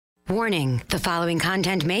Warning, the following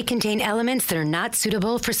content may contain elements that are not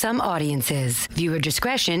suitable for some audiences. Viewer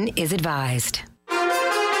discretion is advised. Live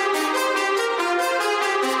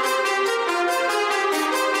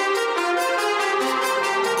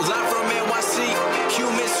from NYC,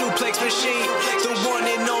 human suplex machine, the one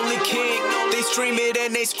and only king. They stream it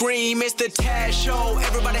and they scream, it's the Taz Show.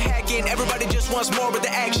 Everybody hacking, everybody just wants more with the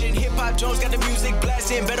action. Hip Hop Jones got the music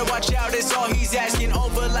blasting, better watch out, it's all he's asking.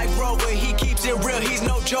 Over like Rover, he keeps it real, he's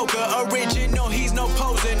no joker. Original, he's no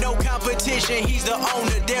poser, no competition, he's the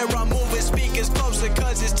owner. There I'm moving speakers closer,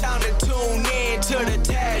 cause it's time to tune in to the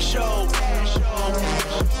Taz Show.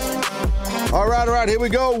 All right, here we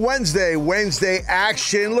go. Wednesday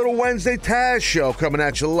action, little Wednesday Taz Show coming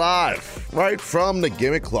at you live, right from the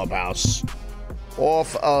Gimmick Clubhouse,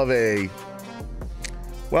 off of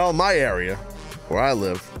my area, where I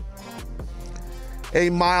live, a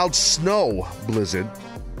mild snow blizzard,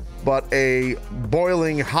 but a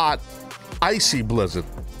boiling hot, icy blizzard.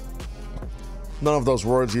 None of those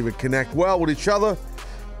words even connect well with each other,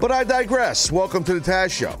 but I digress. Welcome to the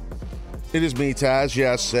Taz Show. It is me, Taz,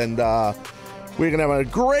 yes, and we're going to have a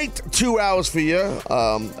great 2 hours for you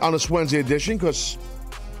on this Wednesday edition, because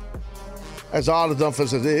as odd enough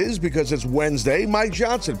as it is, because it's Wednesday, Mike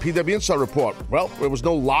Johnson, PW Insider Report. Well, there was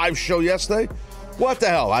no live show yesterday. What the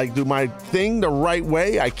hell? I do my thing the right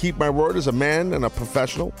way. I keep my word as a man and a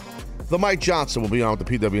professional. The Mike Johnson will be on with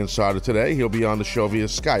the PW Insider today. He'll be on the show via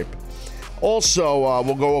Skype. Also,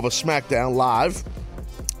 we'll go over SmackDown live,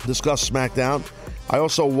 discuss SmackDown. I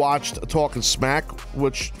also watched Talking Smack,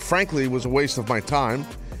 which frankly was a waste of my time.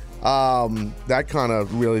 That kind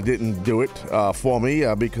of really didn't do it for me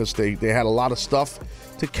because they had a lot of stuff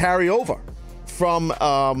to carry over from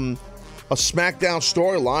a SmackDown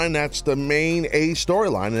storyline. That's the main A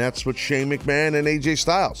storyline, and that's with Shane McMahon and AJ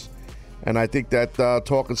Styles. And I think that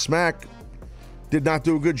Talking Smack did not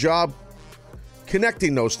do a good job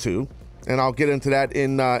connecting those two, and I'll get into that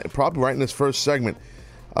in probably right in this first segment.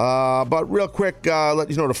 But real quick, let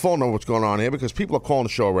you know the phone number what's going on here, because people are calling the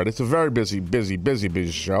show already. It's a very busy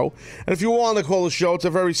show. And if you want to call the show, it's a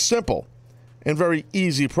very simple and very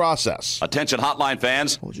easy process. Attention hotline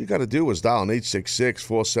fans. All you got to do is dial an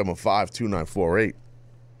 866-475-2948.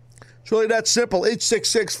 It's really that simple,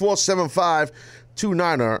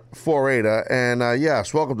 866-475-2948. And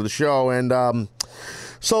yes, welcome to the show. And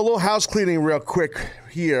so a little house cleaning real quick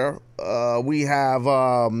here. We have...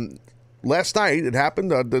 Last night, it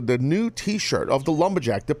happened, the new T-shirt of the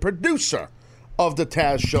Lumberjack, the producer of the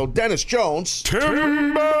Taz Show, Dennis Jones.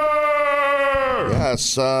 Timber!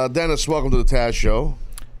 Yes, Dennis, welcome to the Taz Show.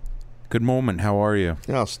 Good moment. How are you?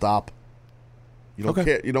 No, stop. You don't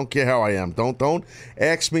care. You don't care how I am. Don't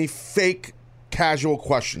ask me fake, casual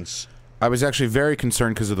questions. I was actually very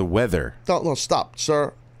concerned because of the weather. No, stop,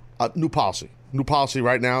 sir. New policy. New policy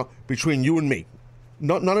right now between you and me.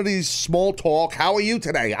 None of these small talk. How are you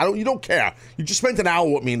today? You don't care. You just spent an hour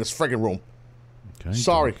with me in this friggin' room. Okay,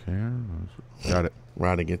 sorry. Got it.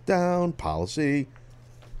 Writing it down. Policy.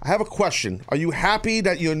 I have a question. Are you happy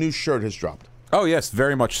that your new shirt has dropped? Oh, yes,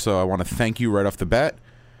 very much so. I want to thank you right off the bat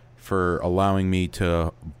for allowing me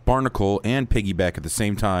to barnacle and piggyback at the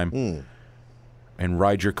same time and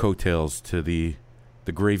ride your coattails to the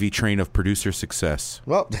gravy train of producer success.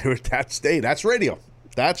 Well, that's radio.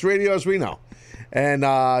 That's radio as we know. And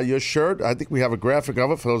your shirt, I think we have a graphic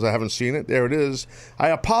of it for those that haven't seen it. There it is. I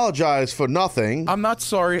apologize for nothing. I'm not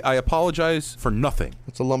sorry. I apologize for nothing.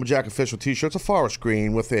 It's a Lumberjack official T-shirt. It's a forest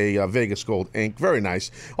green with a Vegas gold ink. Very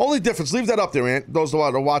nice. Only difference, leave that up there, Ant, those that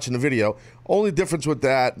are watching the video. Only difference with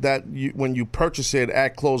that when you purchase it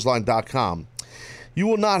at clothesline.com, you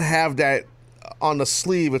will not have that on the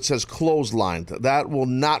sleeve. It says clotheslined. That will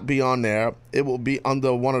not be on there. It will be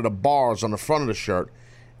under one of the bars on the front of the shirt.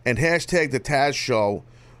 And hashtag the Taz Show,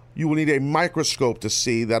 you will need a microscope to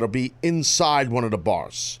see that'll be inside one of the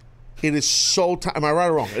bars. It is so am I right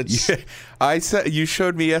or wrong? I said, you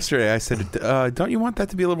showed me yesterday. I said, don't you want that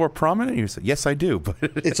to be a little more prominent? And you said, yes, I do. But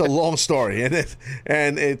it's a long story, and it's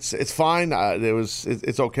fine.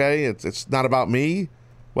 It's okay. It's not about me.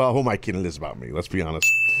 Well, who am I kidding? It is about me. Let's be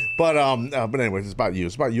honest. But anyways, it's about you.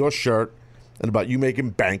 It's about your shirt and about you making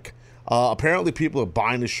bank. Apparently, people are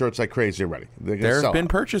buying the shirts like crazy already. There have been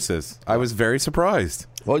purchases. I was very surprised.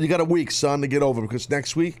 Well, you got a week, son, to get over, because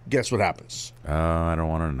next week, guess what happens? I don't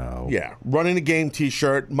want to know. Yeah. Running the Game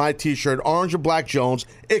T-shirt, my T-shirt, Orange and Black Jones,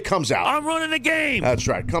 it comes out. I'm running the game. That's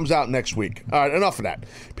right. Comes out next week. All right, enough of that.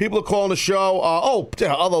 People are calling the show.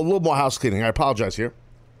 A little more house cleaning. I apologize here.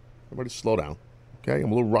 Everybody slow down. Okay?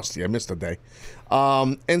 I'm a little rusty. I missed a day.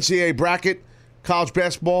 NCAA bracket, college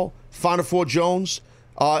basketball, Final Four Jones.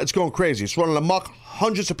 It's going crazy. It's running amok.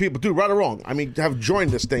 Hundreds of people, dude, right or wrong, I mean, have joined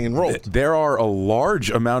this thing, enrolled. There are a large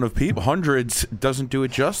amount of people. Hundreds doesn't do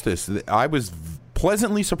it justice. I was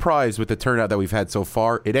pleasantly surprised with the turnout that we've had so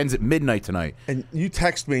far. It ends at midnight tonight. And you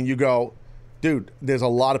text me and you go, dude, there's a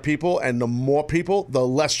lot of people, and the more people, the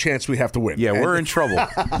less chance we have to win. Yeah, we're in trouble.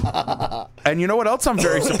 And you know what else I'm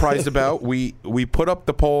very surprised about? We put up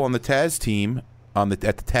the poll on the Taz team at the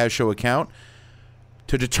Taz Show account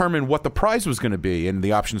to determine what the prize was going to be, and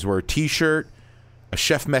the options were a T-shirt, a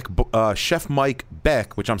Chef Mike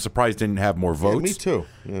Beck, which I'm surprised didn't have more votes. Yeah, me too.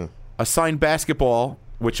 Yeah. A signed basketball,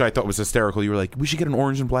 which I thought was hysterical. You were like, we should get an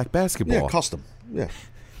orange and black basketball. Yeah, custom. Yeah,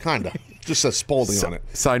 kind of. Just says Spalding on it.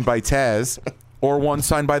 Signed by Taz, or one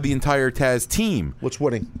signed by the entire Taz team. What's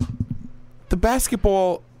winning? The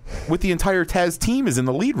basketball with the entire Taz team is in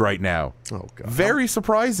the lead right now. Oh, God. Very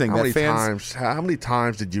surprising. How many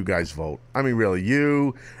times did you guys vote? I mean, really,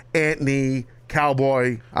 you, Anthony,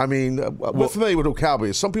 Cowboy. I mean, we're familiar with who Cowboy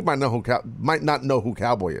is. Some people might not know who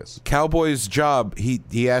Cowboy is. Cowboy's job,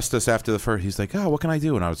 he asked us after the first, he's like, what can I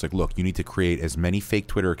do? And I was like, look, you need to create as many fake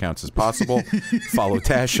Twitter accounts as possible, follow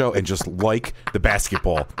Taz Show, and just like the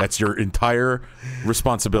basketball. That's your entire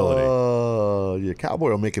responsibility. Yeah,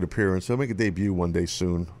 Cowboy will make an appearance. He'll make a debut one day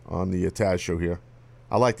soon on the Taz Show here.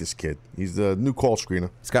 I like this kid. He's the new call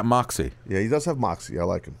screener. He's got moxie. Yeah, he does have moxie. I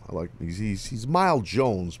like him. He's Mild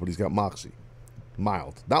Jones, but he's got moxie.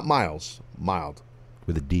 Mild. Not Miles. Mild.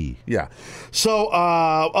 With a D. Yeah. So,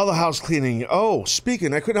 other house cleaning. Oh,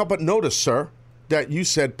 speaking, I couldn't help but notice, sir, that you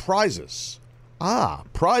said prizes.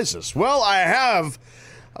 Prizes. Well, I have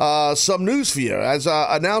some news for you. As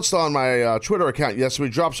announced on my Twitter account yesterday,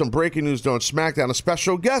 we dropped some breaking news during SmackDown. A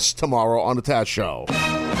special guest tomorrow on the Taz Show.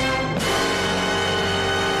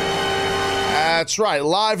 That's right.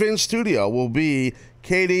 Live in studio will be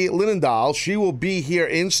Katie Linendahl. She will be here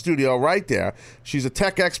in studio right there. She's a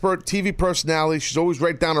tech expert, TV personality. She's always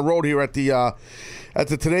right down the road here at the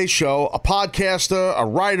Today Show. A podcaster, a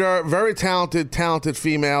writer, very talented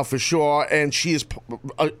female for sure. And she is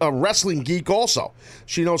a wrestling geek also.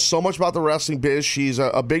 She knows so much about the wrestling biz. She's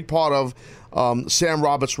a big part of Sam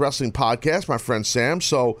Roberts Wrestling Podcast, my friend Sam.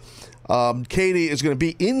 So Katie is going to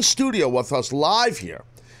be in studio with us live here.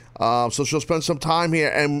 So she'll spend some time here.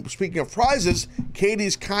 And speaking of prizes,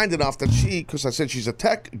 Katie's kind enough that because I said she's a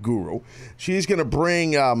tech guru, she's going to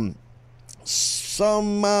bring one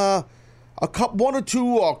or two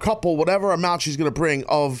or a couple, whatever amount she's going to bring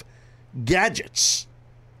of gadgets.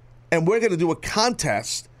 And we're going to do a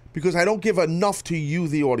contest because I don't give enough to you,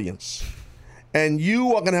 the audience. And you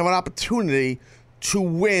are going to have an opportunity to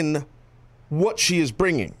win what she is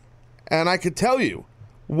bringing. And I could tell you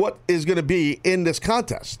what is going to be in this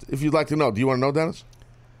contest, if you'd like to know. Do you want to know, Dennis?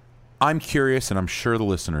 I'm curious, and I'm sure the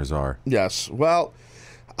listeners are. Yes. Well,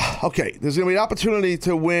 okay, there's going to be an opportunity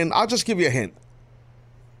to win. I'll just give you a hint.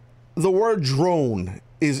 The word drone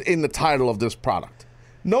is in the title of this product.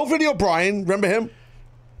 No Video Brian. Remember him?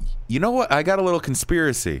 You know what? I got a little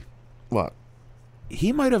conspiracy. What?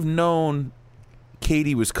 He might have known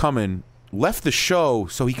Katie was coming, left the show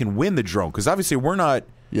so he can win the drone, because obviously we're not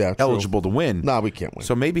eligible to win. No, we can't win.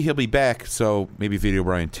 So maybe he'll be back. So maybe Video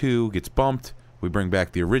Brian 2 gets bumped. We bring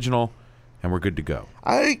back the original, and we're good to go.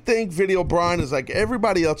 I think Video Brian is like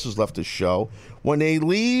everybody else who's left the show. When they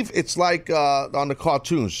leave, it's like on the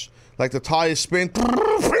cartoons. Like the tires spin,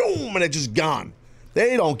 and they're just gone.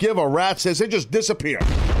 They don't give a rat's ass. They just disappear.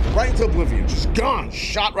 Right into oblivion. Just gone.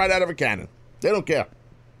 Shot right out of a cannon. They don't care.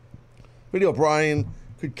 Video Brian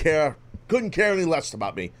couldn't care any less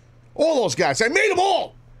about me. All those guys. I made them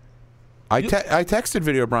all. I texted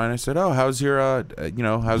Video Brian. I said, "Oh, how's your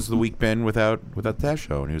how's the week been without that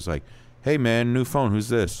show?" And he was like, "Hey man, new phone. Who's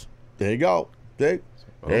this?" There you go. There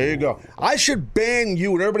you go. I should ban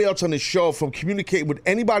you and everybody else on this show from communicating with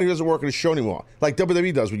anybody who doesn't work on the show anymore, like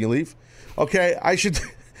WWE does when you leave. Okay, I should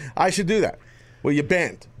do that. Well, you're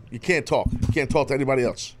banned. You can't talk. You can't talk to anybody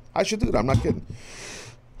else. I should do that. I'm not kidding.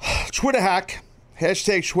 Twitter hack.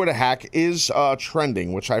 Hashtag Twitter hack is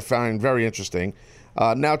trending, which I find very interesting.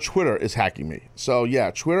 Now Twitter is hacking me. So,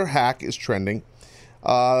 yeah, Twitter hack is trending.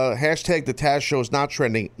 Hashtag the Taz Show is not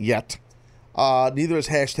trending yet. Neither is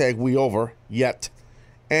hashtag We Over yet.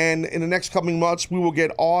 And in the next coming months, we will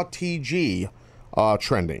get RTG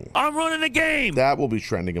trending. I'm running the game. That will be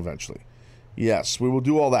trending eventually. Yes, we will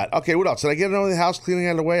do all that. Okay, what else? Did I get another house cleaning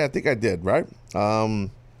out of the way? I think I did, right?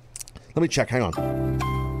 Let me check. Hang on.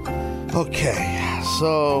 Okay,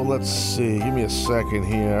 so let's see. Give me a second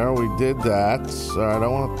here. We did that. All right, I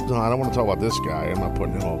don't want to talk about this guy. I'm not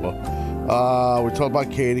putting him over. We talked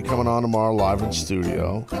about Katie coming on tomorrow live in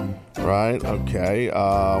studio. Right? Okay.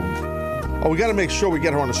 Oh, we got to make sure we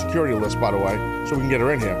get her on the security list, by the way, so we can get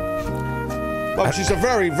her in here. Well, she's a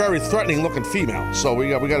very, very threatening-looking female, so we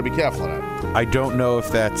got to be careful of that. I don't know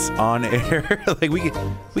if that's on air. Like we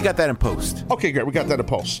got that in post. Okay, great. We got that in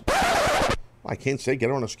post. I can't say get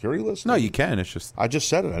her on a security list? No, you can. It's just... I just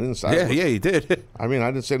said it. I didn't say it. Yeah, you did. I mean, I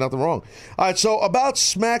didn't say nothing wrong. All right, so about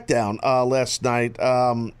SmackDown last night,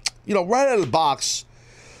 right out of the box,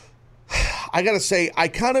 I got to say, I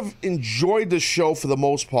kind of enjoyed the show for the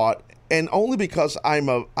most part, and only because I'm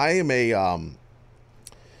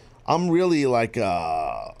really like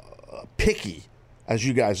picky, as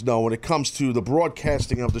you guys know, when it comes to the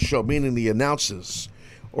broadcasting of the show, meaning the announcers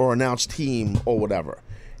or announce team or whatever.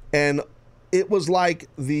 And it was like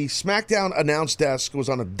the SmackDown announce desk was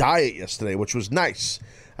on a diet yesterday, which was nice.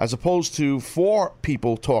 As opposed to 4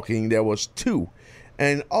 people talking, there was 2.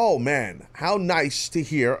 And, oh, man, how nice to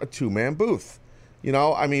hear a 2-man booth.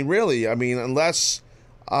 I mean, really, unless...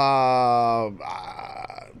 I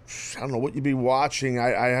don't know what you'd be watching.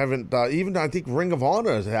 I haven't even. I think Ring of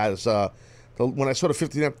Honor has. When I saw the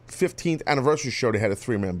 15th anniversary show, they had a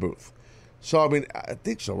 3-man booth. So I mean, I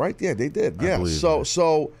think so, right? Yeah, they did. Yeah.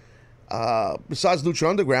 So besides Lucha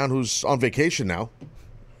Underground, who's on vacation now,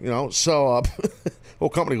 whole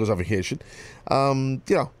company goes on vacation.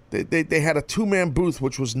 They had a 2-man booth,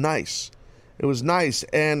 which was nice. It was nice,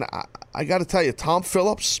 and I got to tell you, Tom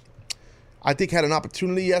Phillips, I think, had an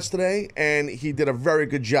opportunity yesterday, and he did a very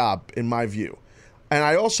good job, in my view. And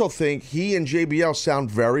I also think he and JBL sound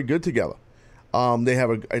very good together. They have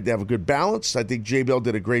a good balance. I think JBL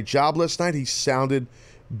did a great job last night. He sounded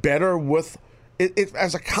better with it.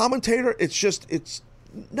 As a commentator, it's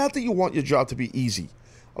not that you want your job to be easy.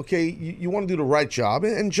 Okay, you want to do the right job,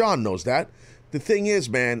 and John knows that. The thing is,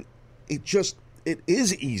 man, it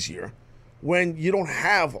is easier when you don't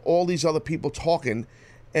have all these other people talking.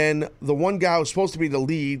 And the one guy who's supposed to be the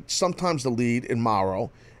lead, sometimes the lead in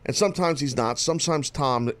Mauro, and sometimes he's not. Sometimes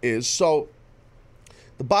Tom is. So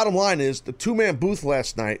the bottom line is the 2-man booth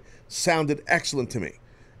last night sounded excellent to me.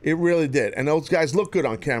 It really did. And those guys look good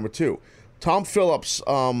on camera, too. Tom Phillips,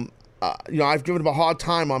 I've given him a hard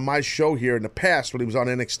time on my show here in the past when he was on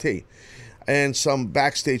NXT and some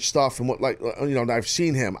backstage stuff and I've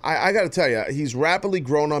seen him. I got to tell you, he's rapidly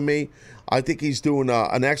grown on me. I think he's doing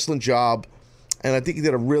an excellent job. And I think he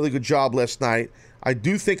did a really good job last night. I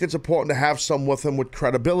do think it's important to have someone with him with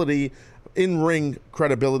credibility, in-ring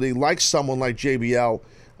credibility, like someone like JBL,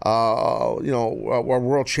 a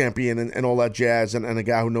world champion and all that jazz, and a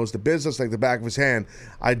guy who knows the business like the back of his hand.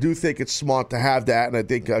 I do think it's smart to have that, and I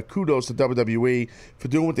think kudos to WWE for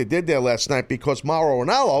doing what they did there last night, because Mauro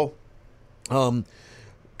Ranallo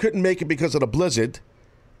couldn't make it because of the blizzard,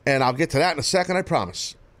 and I'll get to that in a second, I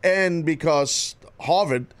promise. And because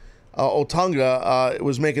Harvard... Otunga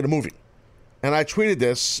was making a movie. And I tweeted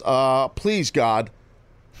this, please, God,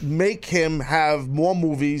 make him have more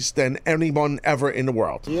movies than anyone ever in the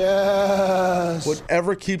world. Yes.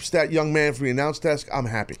 Whatever keeps that young man from the announce desk, I'm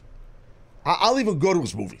happy. I'll even go to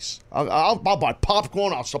his movies. I'll buy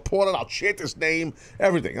popcorn, I'll support it, I'll chant his name,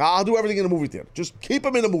 everything. I'll do everything in the movie theater. Just keep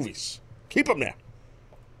him in the movies. Keep him there.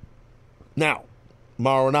 Now,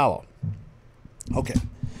 Mauro Ranallo. Okay.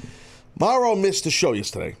 Mauro missed the show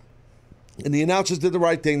yesterday. And the announcers did the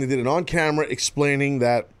right thing. They did it on camera, explaining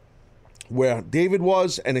that where David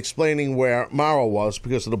was and explaining where Mauro was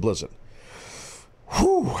because of the blizzard.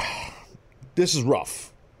 Whew. This is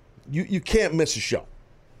rough. You can't miss a show.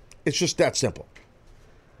 It's just that simple.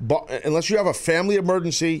 But unless you have a family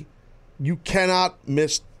emergency, you cannot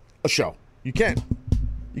miss a show. You can't.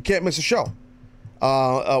 You can't miss a show.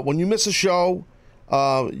 When you miss a show,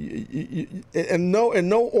 in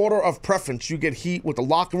no order of preference, you get heat with the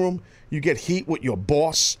locker room, you get heat with your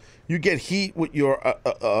boss, you get heat with your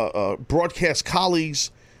broadcast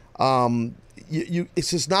colleagues.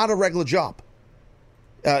 It's just not a regular job.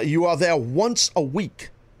 You are there once a week,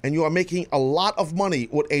 and you are making a lot of money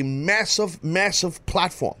with a massive, massive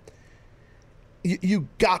platform. You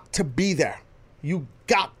got to be there. You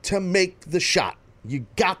got to make the shot. You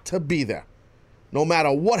got to be there, no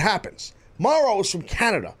matter what happens. Mauro is from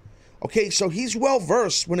Canada, okay? So he's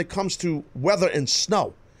well-versed when it comes to weather and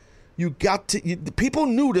snow. The people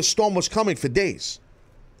knew the storm was coming for days.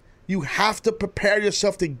 You have to prepare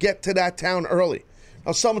yourself to get to that town early.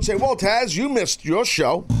 Now, some would say, well, Taz, you missed your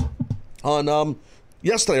show on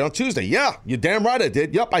yesterday, on Tuesday. Yeah, you're damn right I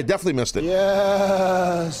did. Yep, I definitely missed it.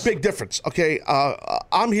 Yes. Big difference. Okay,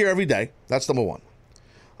 I'm here every day. That's number one.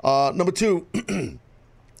 Number two,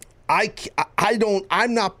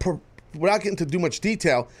 without getting into too much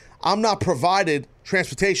detail, I'm not provided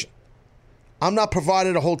transportation. I'm not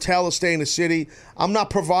provided a hotel to stay in the city. I'm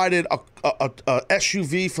not provided a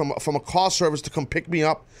SUV from a car service to come pick me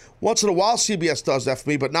up. Once in a while, CBS does that for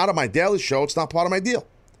me, but not on my daily show. It's not part of my deal.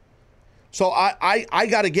 So I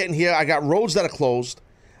got to get in here. I got roads that are closed.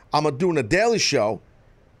 I'm doing a daily show.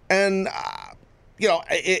 And,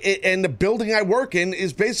 and the building I work in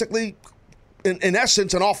is basically, in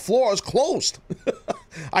essence, and all floors closed.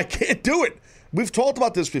 I can't do it. We've talked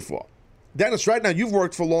about this before. Dennis, right now, you've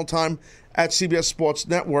worked for a long time at CBS Sports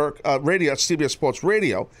Network, radio, at CBS Sports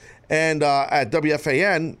Radio, and at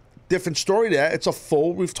WFAN. Different story there. It's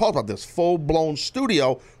we've talked about this, full-blown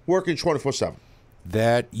studio working 24/7.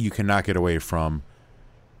 That you cannot get away from.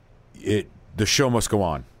 The show must go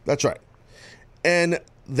on. That's right. And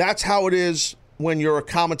that's how it is when you're a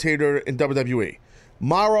commentator in WWE.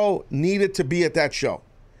 Mauro needed to be at that show.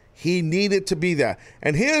 He needed to be there.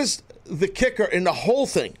 And here's the kicker in the whole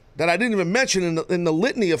thing that I didn't even mention in the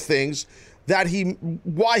litany of things that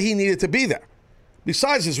why he needed to be there,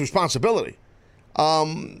 besides his responsibility.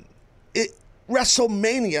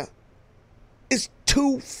 WrestleMania is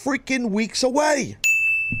 2 freaking weeks away.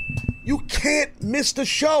 You can't miss the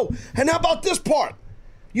show. And how about this part?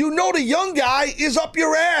 You know the young guy is up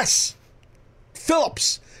your ass.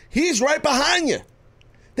 Phillips. He's right behind you.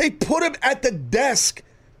 They put him at the desk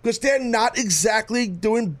because they're not exactly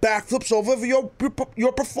doing backflips over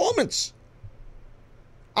your performance.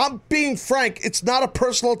 I'm being frank. It's not a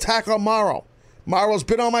personal attack on Mauro. Mauro's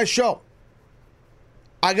been on my show.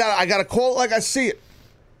 I got to call it like I see it.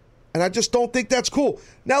 And I just don't think that's cool.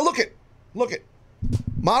 Now look it.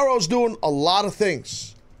 Mauro's doing a lot of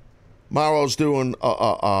things. Mauro's doing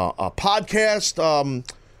a podcast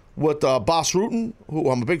with Boss Rutan, who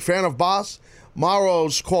I'm a big fan of Boss.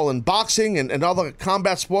 Mauro's calling boxing and other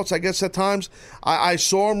combat sports, I guess, at times. I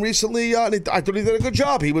saw him recently. I thought he did a good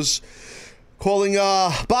job. He was calling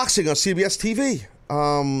boxing on CBS TV.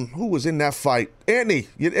 Who was in that fight? Anthony.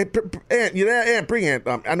 Ant, bring Ant.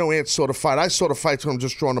 I know Ant saw the fight. I saw the fight, so I'm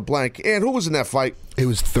just drawing a blank. Ant, who was in that fight? It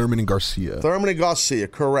was Thurman and Garcia.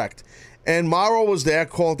 Correct. And Mauro was there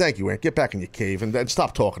calling. Thank you, Ant. Get back in your cave and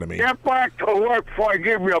stop talking to me. Get back to work before I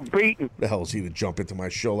give you a beating. The hell is he to jump into my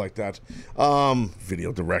show like that?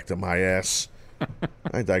 Video director, my ass.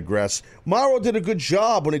 I digress. Mauro did a good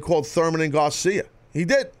job when he called Thurman and Garcia. He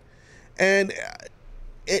did. And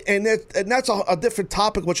that's a different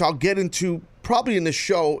topic, which I'll get into probably in the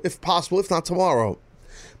show, if possible, if not tomorrow.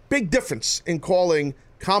 Big difference in calling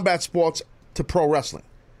combat sports to pro wrestling.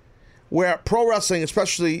 Where pro wrestling,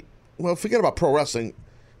 especially, well, forget about pro wrestling,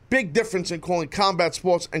 big difference in calling combat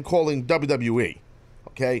sports and calling WWE.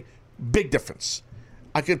 Okay? Big difference.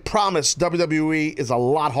 I could promise WWE is a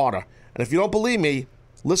lot harder. And if you don't believe me,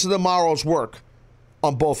 listen to Mauro's work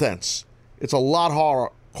on both ends. It's a lot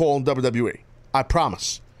harder calling WWE. I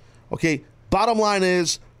promise. Okay? Bottom line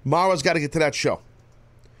is, Mauro's got to get to that show.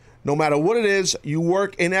 No matter what it is, you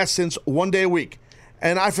work, in essence, 1 day a week.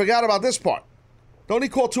 And I forgot about this part. Don't he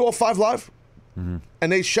call 205 Live? Mm-hmm.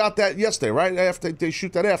 And they shot that yesterday, right? They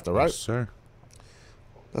shoot that after, right? Yes, sir.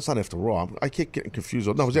 That's not after Raw. I keep getting confused.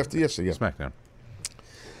 No, it was after yesterday. Yeah. SmackDown.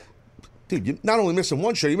 Dude, you're not only missing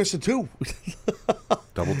one show, you're missing 2.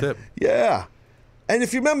 Double dip. Yeah. And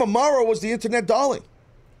if you remember, Mauro was the internet darling.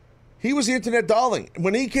 He was the internet darling.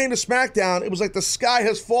 When he came to SmackDown, it was like the sky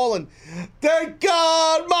has fallen. Thank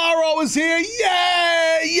God Mauro is here.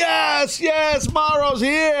 Yay! Yes, Mauro's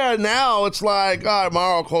here. Now it's like, all right,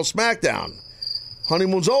 Mauro calls SmackDown.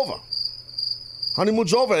 Honeymoon's over.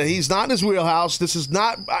 He's not in his wheelhouse. This is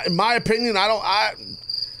not, in my opinion, I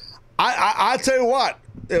tell you what,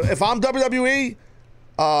 if I'm WWE,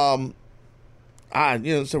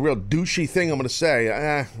 it's a real douchey thing I'm going to say.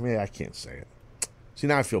 I can't say it. See,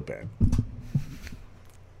 now I feel bad.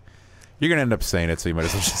 You're going to end up saying it, so you might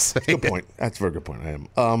as well just say it. Good point. That's a very good point. I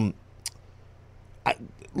am.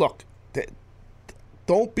 Look,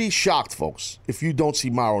 don't be shocked, folks, if you don't see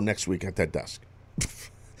Mauro next week at that desk.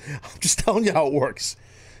 I'm just telling you how it works.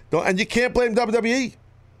 And you can't blame WWE.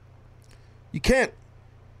 You can't.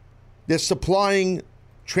 They're supplying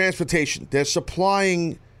transportation. They're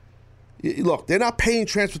supplying... Look, they're not paying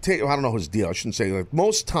transportation. I don't know his deal. I shouldn't say that.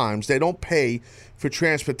 Most times, they don't pay for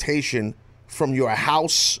transportation from your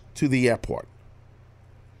house to the airport.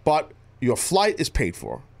 But your flight is paid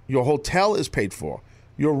for. Your hotel is paid for.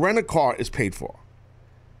 Your rent-a-car is paid for.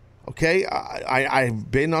 Okay?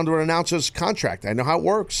 I've been under an announcer's contract. I know how it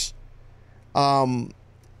works.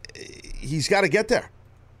 He's got to get there.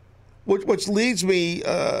 Which leads me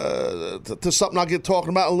to something I'll get talking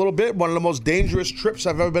about in a little bit. One of the most dangerous trips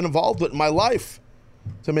I've ever been involved with in my life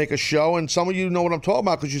to make a show. And some of you know what I'm talking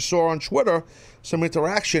about because you saw on Twitter some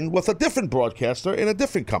interaction with a different broadcaster in a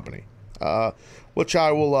different company. which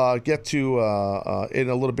I will get to in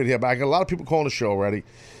a little bit here. But I got a lot of people calling the show already.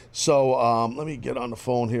 So let me get on the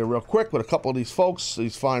phone here real quick with a couple of these folks,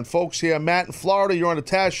 these fine folks here. Matt in Florida, you're on the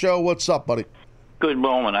Taz Show. What's up, buddy? Good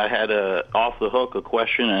moment. I had off the hook a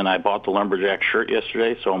question, and I bought the Lumberjack shirt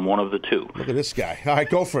yesterday, so I'm one of the two. Look at this guy. All right,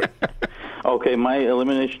 go for it. Okay, my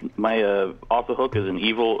off the hook is an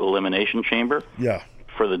evil elimination chamber. Yeah.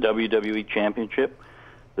 For the WWE Championship.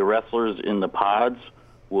 The wrestlers in the pods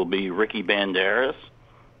will be Ricky Banderas,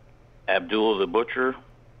 Abdullah the Butcher,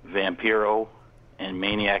 Vampiro, and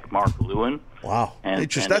Maniac Mark Lewin. Wow.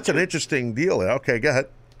 That's an interesting deal there. Okay, go ahead.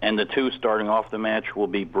 And the two starting off the match will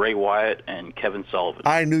be Bray Wyatt and Kevin Sullivan.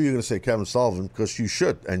 I knew you were going to say Kevin Sullivan because you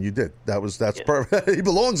should, and you did. That's perfect. He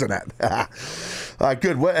belongs in that. All right,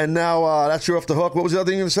 good. And now that's your off the hook. What was the other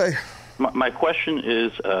thing you were going to say? My question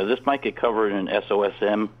is, this might get covered in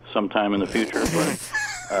SOSM sometime in the future,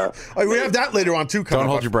 but we have that later on, too. Don't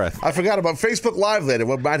hold your breath. I forgot about Facebook Live later.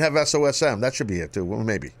 We might have SOSM. That should be it, too. Well,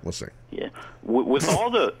 maybe. We'll see. Yeah. With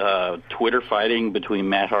all the Twitter fighting between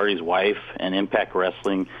Matt Hardy's wife and Impact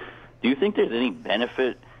Wrestling, do you think there's any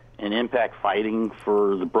benefit in Impact fighting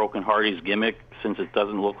for the Broken Hardys gimmick, since it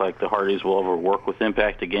doesn't look like the Hardys will ever work with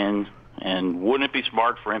Impact again? And wouldn't it be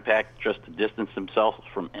smart for Impact just to distance themselves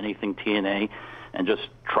from anything TNA and just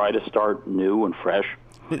try to start new and fresh?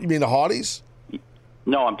 You mean the Hardys?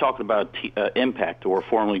 No, I'm talking about Impact, or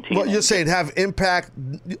formerly TNA. Well, you're saying have Impact.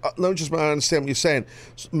 Let me just understand what you're saying,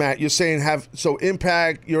 Matt. You're saying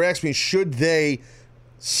Impact. You're asking me, should they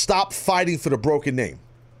stop fighting for the broken name?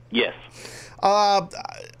 Yes.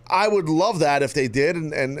 I would love that if they did,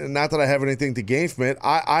 and not that I have anything to gain from it.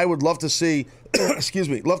 I would love to see,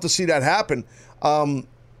 love to see that happen. I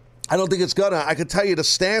don't think it's gonna. I could tell you the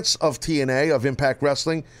stance of TNA, of Impact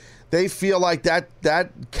Wrestling. They feel like that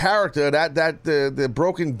character, the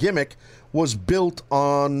broken gimmick, was built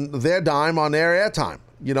on their dime, on their airtime.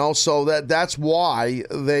 So that's why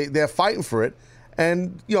they're fighting for it,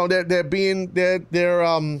 and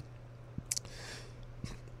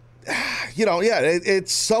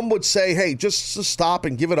it's some would say, hey, just stop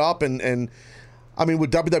and give it up, and I mean,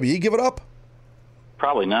 would WWE give it up?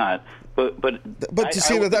 Probably not. But that's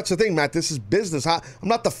the thing, Matt. This is business. I'm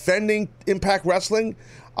not defending Impact Wrestling.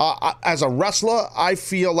 As a wrestler, I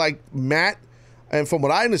feel like Matt, and from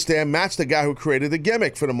what I understand, Matt's the guy who created the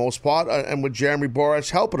gimmick for the most part, and with Jeremy Borash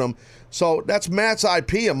helping him. So that's Matt's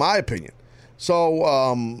IP, in my opinion.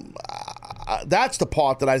 So that's the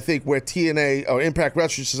part that I think where TNA or Impact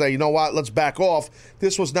Wrestling should say, you know what, let's back off.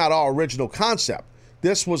 This was not our original concept.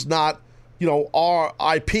 This was not, our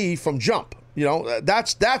IP from jump.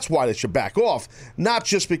 That's why they should back off, not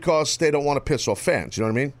just because they don't want to piss off fans. You know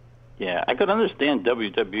what I mean? Yeah, I could understand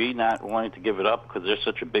WWE not wanting to give it up because they're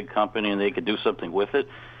such a big company and they could do something with it.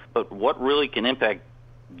 But what really can Impact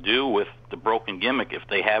do with the broken gimmick if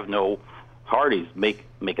they have no Hardys? Make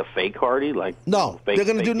a fake Hardy? No, they're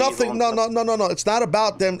going to do nothing. No. It's not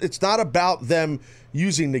about them. It's not about them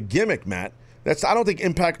using the gimmick, Matt. I don't think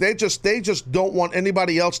Impact. They just don't want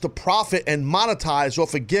anybody else to profit and monetize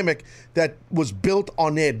off a gimmick that was built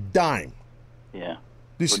on their dime. Yeah.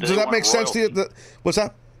 Does that make sense to you? What's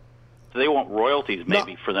that? So they want royalties,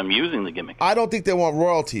 maybe, for them using the gimmick. I don't think they want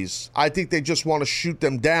royalties. I think they just want to shoot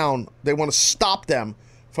them down. They want to stop them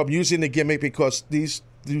from using the gimmick because these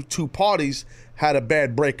two parties had a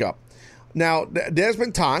bad breakup. Now, there's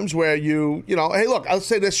been times where hey, look, let's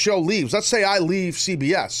say this show leaves. Let's say I leave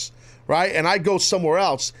CBS, right, and I go somewhere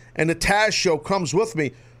else, and the Taz Show comes with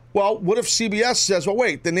me. Well, what if CBS says, well,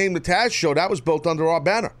 wait, the name the Taz Show, that was built under our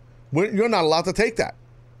banner. You're not allowed to take that.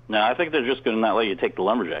 No, I think they're just going to not let you take the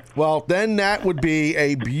Lumberjack. Well, then that would be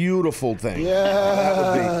a beautiful thing.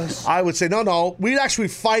 Yes. I would say, no. We'd actually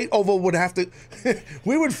fight over would have to.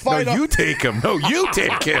 We would fight. No, you take him. No, you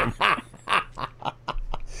take him.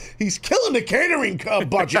 He's killing the catering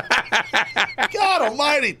budget. God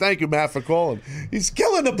almighty. Thank you, Matt, for calling. He's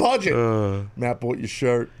killing the budget. Matt bought your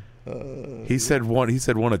shirt. He said one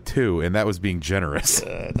of two, and that was being generous.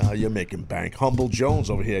 Now you're making bank. Humble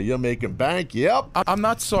Jones over here. You're making bank. Yep. I'm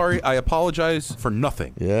not sorry. I apologize for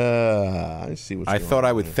nothing. Yeah, I see what's going on. I thought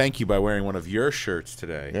I would thank you by wearing one of your shirts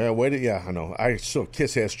today. Yeah, I know. I saw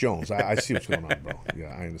Kiss Ass Jones. I see what's going on, bro.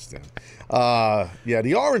 Yeah, I understand.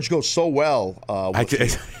 The orange goes so well.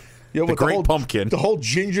 The great pumpkin. The whole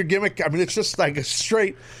ginger gimmick. I mean, it's just like a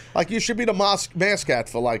straight. Like you should be the mascot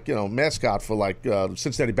for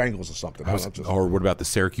Cincinnati Bengals or something. Or what about the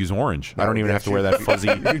Syracuse orange? I don't even have to wear that fuzzy.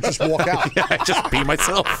 You just walk out. Yeah, I just be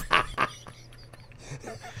myself.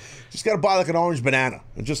 Just got to buy like an orange banana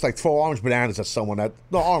and just like throw orange bananas at someone that...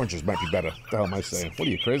 No, oranges might be better. What the hell am I saying? What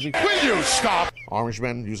are you, crazy? Will you stop? Orange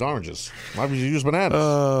men use oranges. Why would you use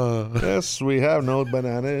bananas? Yes, we have no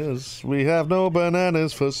bananas. We have no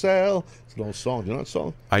bananas for sale. It's an old song. Do you know that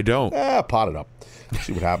song? I don't. Pot it up.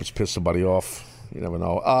 See what happens. Piss somebody off. You never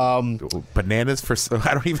know. Bananas for...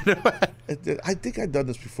 I don't even know. I think I've done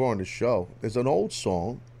this before on the show. There's an old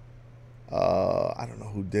song. I don't know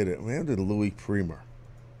who did it. Maybe did Louis Prima.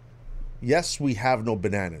 Yes, we have no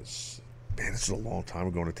bananas. Man, this is a long time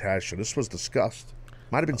ago, Natasha. This was discussed.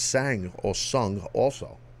 Might have been sang or sung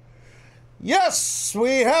also. Yes,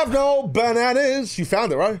 we have no bananas. You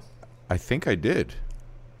found it, right? I think I did.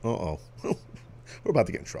 Uh-oh. We're about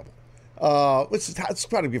to get in trouble. It's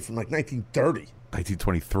got to be from like 1930.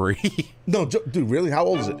 1923. No, dude, really? How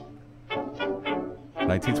old is it?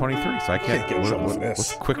 1923, so I can't get in trouble for this.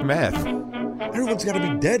 What's quick math? Everyone's got to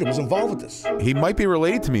be dead. Who was involved with this? He might be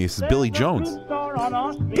related to me. This is Billy Jones.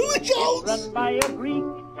 Billy Jones!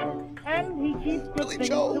 Billy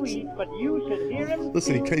Jones!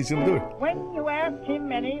 Listen, he's going to do it. When you ask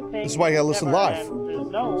him anything, this is why you got to listen live.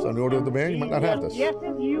 No. So on the order of the band, you might not have this. Yes,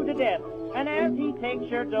 you to death. And as he takes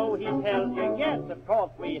your dough, he tells you, yes, of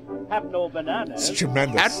course, we have no bananas. It's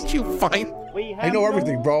tremendous. How did you find... I know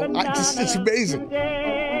everything, bro. It's amazing.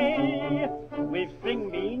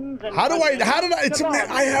 How did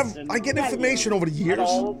I get information over the years?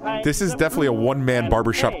 This is definitely a one-man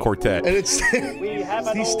barbershop quartet. And it's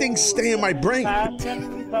these things stay in my brain.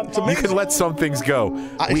 You can let some things go.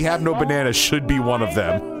 We have no bananas should be one of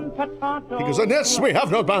them. He goes, and yes, we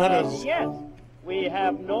have no bananas. Yes. We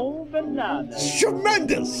have no bananas. It's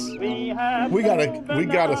tremendous. We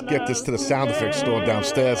gotta get this to the sound effects store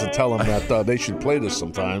downstairs and tell them that they should play this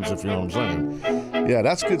sometimes, if you know what I'm saying. Yeah,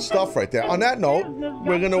 that's good stuff right there. On that note,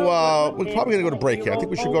 we're probably gonna go to break here. I think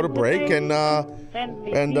we should go to break and other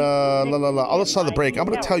side of the break, I'm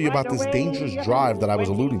gonna tell you about this dangerous drive that I was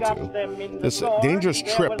alluding to. This dangerous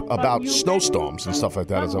trip about snowstorms and stuff like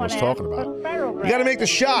that, as I was talking about. You gotta make the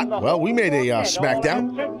shot. Well, we made a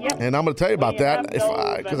SmackDown, and I'm gonna tell you about that.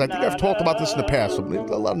 Because I think I've talked about this in the past. So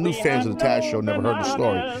a lot of new fans of the Taz Show never heard the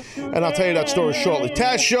story. And I'll tell you that story shortly.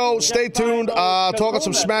 Taz Show, stay tuned. Talking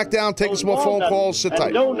some SmackDown, taking some more phone calls. Sit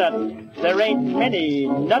tight. Donuts, there ain't many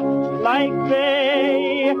nuts like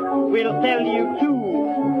they. We'll tell you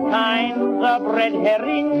two kinds of red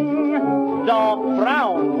herring, dark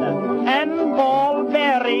brown and ball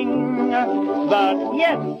bearing. But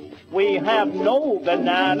yes, we have no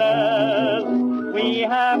bananas. We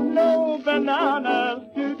have no bananas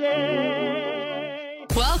today.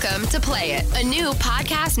 Welcome to Play It, a new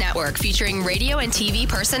podcast network featuring radio and TV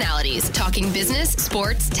personalities talking business,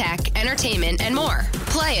 sports, tech, entertainment, and more.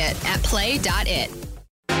 Play it at play.it.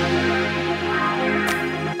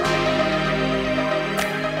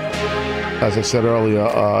 As I said earlier,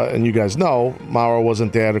 and you guys know, Mauro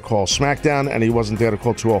wasn't there to call SmackDown, and he wasn't there to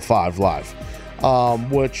call 205 Live.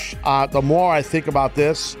 Which, the more I think about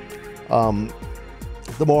this,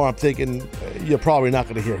 the more I'm thinking you're probably not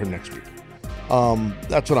going to hear him next week.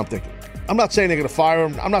 That's what I'm thinking. I'm not saying they're going to fire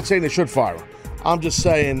him. I'm not saying they should fire him. I'm just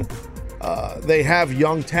saying they have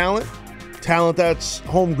young talent that's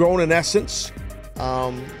homegrown in essence,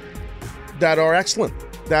 that are excellent,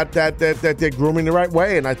 that they're grooming the right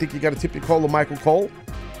way. And I think you got to tip your call to Michael Cole,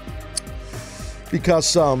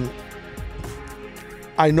 because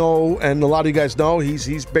I know, and a lot of you guys know,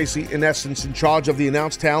 he's basically, in essence, in charge of the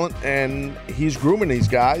announced talent, and he's grooming these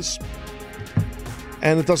guys.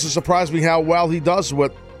 And it doesn't surprise me how well he does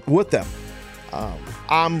with them.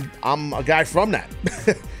 I'm a guy from that.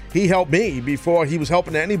 He helped me before he was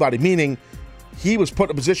helping anybody, meaning he was put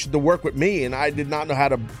in a position to work with me, and I did not know how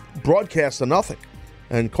to broadcast or nothing.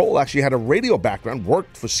 And Cole actually had a radio background,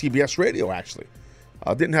 worked for CBS Radio, actually.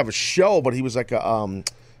 Didn't have a show, but he was like a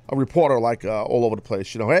reporter, like all over the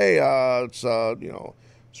place. Hey, it's a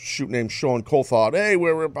shoot named Sean Coulthard. Hey,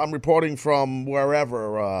 I'm reporting from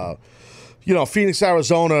wherever. Phoenix,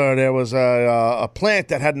 Arizona. There was a plant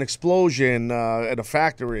that had an explosion at a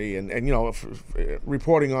factory, and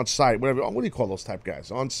reporting on site. Whatever. What do you call those type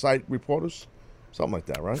guys? On site reporters, something like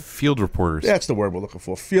that, right? Field reporters. Yeah, that's the word we're looking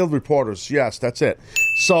for. Field reporters. Yes, that's it.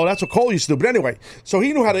 So that's what Cole used to do. But anyway, so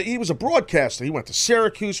he knew he was a broadcaster. He went to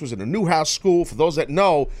Syracuse, was in a Newhouse school. For those that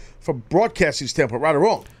know, from broadcasting standpoint, right or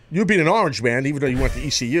wrong, You being an Orange man, even though you went to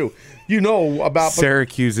ECU, you know about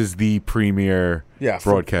Syracuse is the premier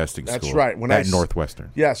broadcasting that's school. That's right. At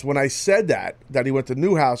Northwestern. Yes, when I said that he went to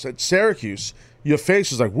Newhouse at Syracuse, your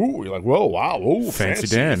face is like, woo. You're like, whoa, wow, ooh, Fancy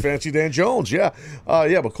Dan. Fancy Dan Jones, yeah.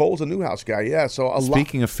 But Cole's a Newhouse guy, yeah. So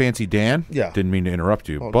Speaking of Fancy Dan, didn't mean to interrupt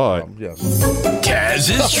you, but... yes. Kaz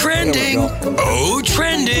is trending. Oh,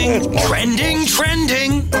 trending.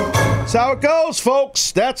 Trending. That's how it goes,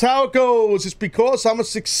 folks. That's how it goes. It's because I'm a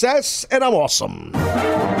success and I'm awesome.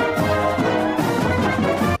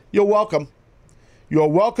 You're welcome. You're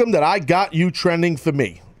welcome that I got you trending for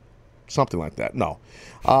me. Something like that. No,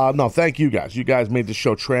 thank you guys. You guys made the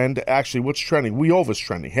show trend. Actually, what's trending? We Over's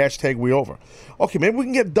trending. Hashtag We Over. Okay, maybe we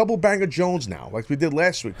can get Double Banger Jones now, like we did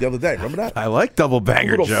last week, the other day. Remember that? I like Double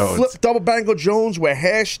Banger Jones. Flip Double Banger Jones where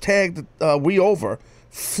hashtag We Over,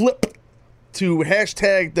 flip to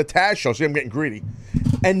hashtag the Taz Show. See, I'm getting greedy.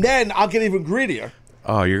 And then I'll get even greedier.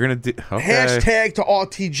 Oh, you're going to do... Okay. Hashtag to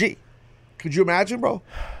RTG. Could you imagine, bro?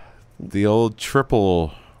 The old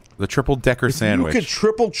triple decker sandwich. You could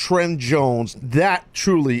triple trend Jones. That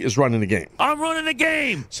truly is running the game. I'm running the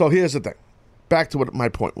game. So here's the thing. Back to what my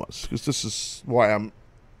point was, because this is why I'm,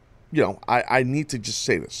 I need to just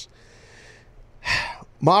say this.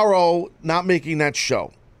 Morrow not making that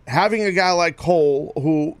show, having a guy like Cole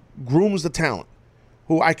who grooms the talent,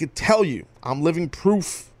 who I could tell you, I'm living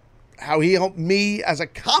proof how he helped me as a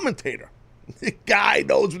commentator. The guy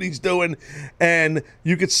knows what he's doing, and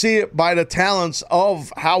you could see it by the talents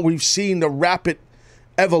of how we've seen the rapid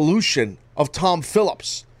evolution of Tom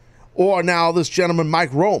Phillips, or now this gentleman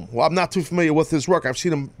Mike Rome. Well, I'm not too familiar with his work. I've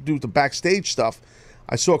seen him do the backstage stuff.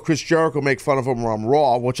 I saw Chris Jericho make fun of him on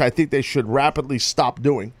Raw, which I think they should rapidly stop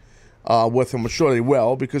doing with him. I'm sure they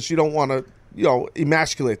will, because you don't want to,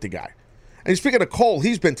 emasculate the guy. And speaking of Cole,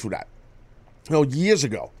 he's been through that, years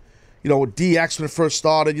ago. With DX when it first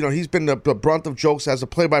started, he's been the brunt of jokes as a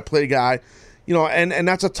play-by-play guy, and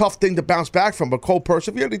that's a tough thing to bounce back from. But Cole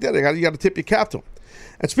persevered. He did it. You got to tip your cap to him.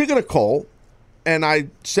 And speaking of Cole, and I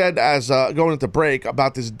said as going into break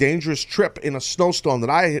about this dangerous trip in a snowstorm that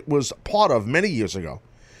I was part of many years ago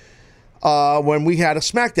when we had a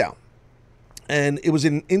SmackDown. And it was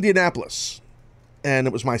in Indianapolis. And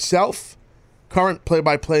it was myself, current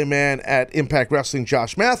play-by-play man at Impact Wrestling,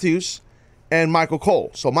 Josh Matthews, and Michael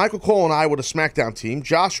Cole. So Michael Cole and I were the SmackDown team.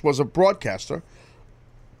 Josh was a broadcaster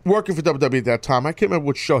working for WWE at that time. I can't remember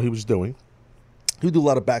which show he was doing. He would do a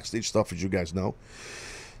lot of backstage stuff, as you guys know.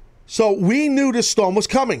 So we knew this storm was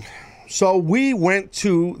coming. So we went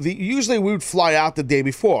to usually we would fly out the day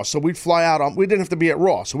before. So we'd fly out we didn't have to be at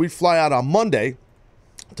Raw. So we'd fly out on Monday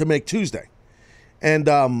to make Tuesday.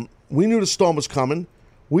 And we knew the storm was coming.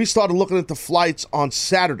 We started looking at the flights on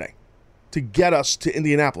Saturday to get us to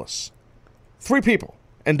Indianapolis. 3 people.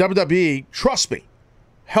 And WWE, trust me,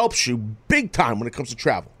 helps you big time when it comes to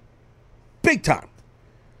travel. Big time.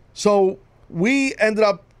 So we ended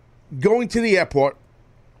up going to the airport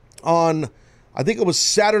on, I think it was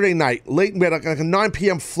Saturday night. Late, we had like a 9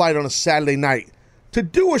 p.m. flight on a Saturday night to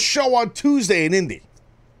do a show on Tuesday in Indy.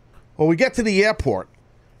 When we get to the airport,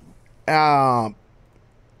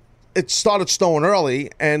 it started snowing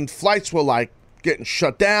early, and flights were like getting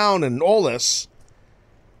shut down and all this.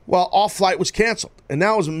 Well, our flight was canceled, and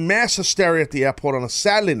now it was mass hysteria at the airport on a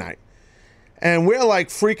Saturday night. And we're like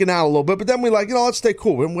freaking out a little bit, but then we're like, let's stay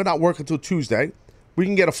cool. We're not working until Tuesday. We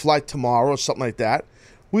can get a flight tomorrow or something like that.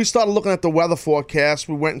 We started looking at the weather forecast.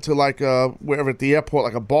 We went into like wherever at the airport,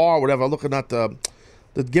 like a bar or whatever, looking at the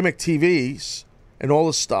gimmick TVs and all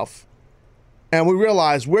this stuff. And we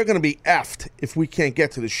realized we're going to be effed if we can't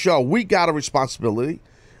get to the show. We got a responsibility.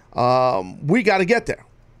 We got to get there.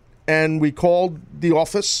 And we called the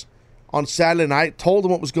office on Saturday night, told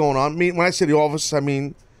them what was going on. When I say the office, I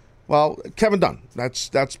mean, Kevin Dunn. That's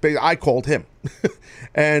basically, I called him.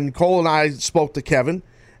 And Cole and I spoke to Kevin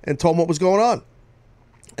and told him what was going on.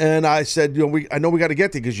 And I said, I know we got to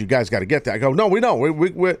get there because you guys got to get there. I go, no, we know. We're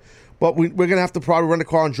going to have to probably rent a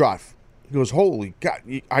car and drive. He goes, holy God.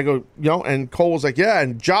 I go, and Cole was like, yeah.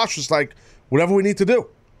 And Josh was like, whatever we need to do.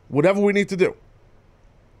 Whatever we need to do.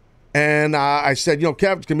 And I said, Kev, it's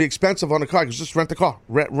going to be expensive on the car. Just rent the car.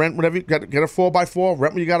 Rent whatever you got. Get a 4x4.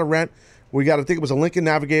 Rent what you got to rent. I think it was a Lincoln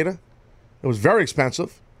Navigator. It was very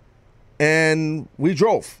expensive. And we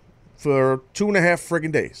drove for 2.5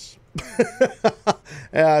 friggin' days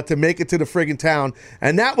to make it to the friggin' town.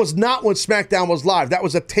 And that was not when SmackDown was live. That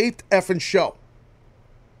was a taped effing show.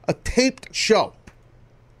 A taped show.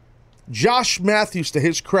 Josh Matthews, to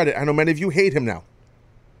his credit, I know many of you hate him now.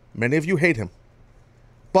 Many of you hate him.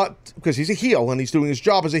 But because he's a heel and he's doing his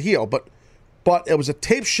job as a heel. But it was a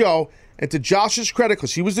taped show. And to Josh's credit,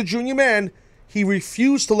 because he was the junior man, he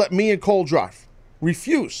refused to let me and Cole drive.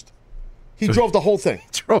 Refused. He drove the whole thing.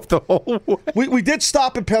 Drove the whole way. We did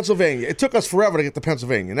stop in Pennsylvania. It took us forever to get to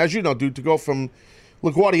Pennsylvania. And as you know, dude, to go from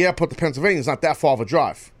LaGuardia Airport to Pennsylvania is not that far of a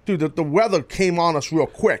drive. Dude, the weather came on us real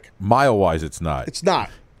quick. Mile-wise, it's not. It's not.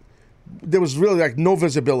 There was really like no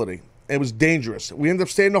visibility. It was dangerous. We ended up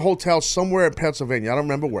staying in a hotel somewhere in Pennsylvania. I don't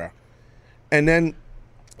remember where. And then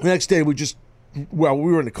the next day we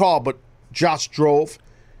were in the car, but Josh drove.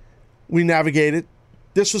 We navigated.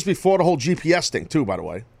 This was before the whole GPS thing, too, by the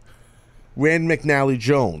way. Rand McNally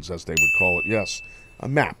Jones, as they would call it, yes. A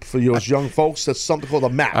map. For those young folks, that's something called a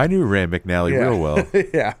map. I knew Rand McNally real well.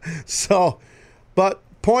 Yeah. So, but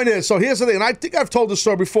point is, so here's the thing, and I think I've told this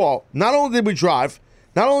story before. Not only did we drive,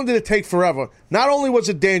 not only did it take forever, not only was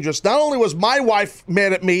it dangerous, not only was my wife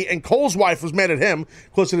mad at me and Cole's wife was mad at him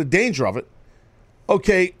because of the danger of it,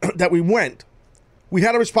 okay, that we went. We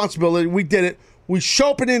had a responsibility. We did it. We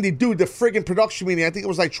show up in Indy, dude, the friggin' production meeting, I think it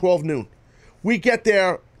was like 12 noon. We get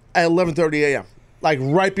there at 11:30 a.m., like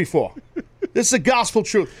right before. This is the gospel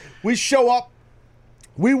truth. We show up.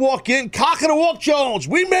 We walk in. Cock of the Walk Jones.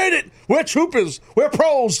 We made it. We're troopers. We're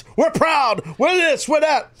pros. We're proud. We're this. We're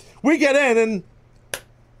that. We get in, and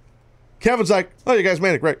Kevin's like, oh, you guys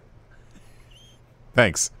made it. Great.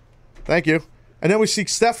 Thanks. Thank you. And then we see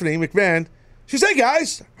Stephanie McMahon. She says, hey,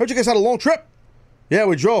 guys, heard you guys had a long trip. Yeah,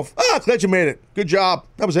 we drove. Glad you made it. Good job.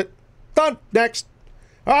 That was it. Done. Next.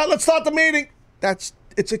 All right, let's start the meeting.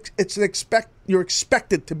 You're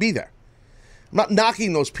expected to be there. I'm not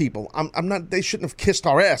knocking those people. I'm not. They shouldn't have kissed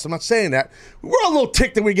our ass. I'm not saying that. We're a little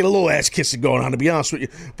ticked that we get a little ass kissing going on, to be honest with you.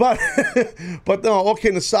 But no. All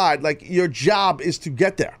kidding aside, like your job is to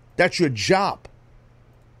get there. That's your job.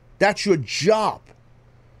 That's your job.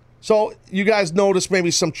 So you guys noticed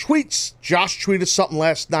maybe some tweets. Josh tweeted something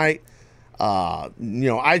last night. I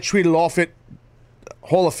tweeted off it.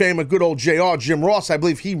 Hall of Famer, good old JR, Jim Ross, I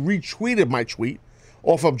believe he retweeted my tweet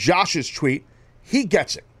off of Josh's tweet. He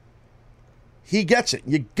gets it. He gets it.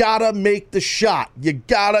 You gotta make the shot.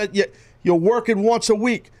 You're working once a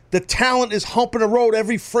week. The talent is humping the road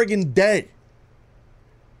every friggin' day.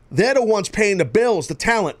 They're the ones paying the bills, the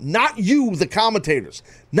talent, not you, the commentators,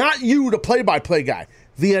 not you, the play-by-play guy.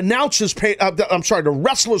 The announcers pay. The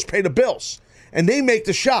wrestlers pay the bills, and they make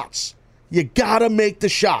the shots. You gotta make the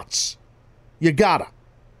shots. You gotta.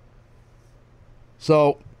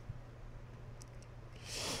 So,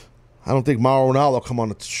 I don't think Mauro Ronaldo will come on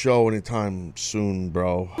the show anytime soon,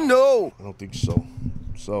 bro. No. I don't think so.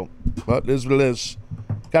 So, but it is what it is.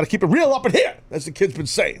 Got to keep it real up in here, as the kid's been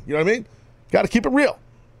saying. You know what I mean? Got to keep it real.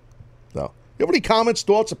 So, you have any comments,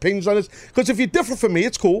 thoughts, opinions on this? Because if you're different from me,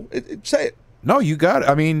 it's cool. Say it. No, you got it.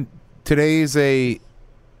 I mean,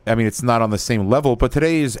 it's not on the same level, but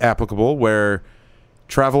today is applicable where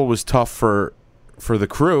travel was tough for the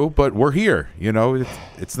crew, but we're here. You know,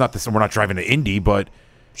 it's not this. We're not driving to Indy, but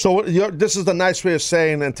so this is the nice way of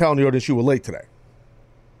saying and telling the audience you were late today.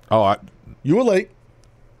 Oh, you were late.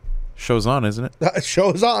 Show's on, isn't it?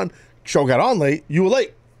 Show's on. Show got on late. You were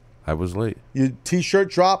late. I was late. Your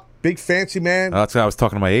T-shirt dropped. Big fancy man. That's why I was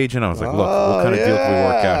talking to my agent. I was like, look, what kind of deal can we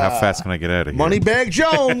work out? How fast can I get out of here? Moneybag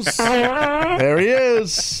Jones. There he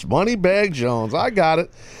is. Moneybag Jones. I got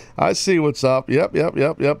it. I see what's up. Yep.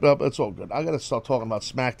 It's all good. I got to start talking about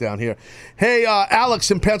SmackDown here. Hey,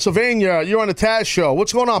 Alex in Pennsylvania, you're on the Taz show.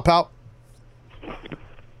 What's going on, pal?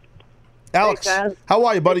 Alex, hey, how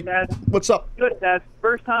are you, buddy? Hey, what's up? Good, Taz.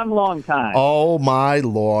 First time, long time. Oh, my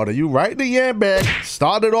Lord. Are you right in the air, man?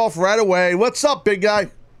 Started off right away. What's up, big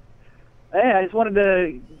guy? Hey, I just wanted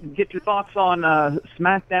to get your thoughts on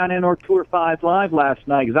SmackDown and or Tour 5 Live last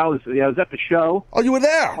night, because I was at the show. Oh, you were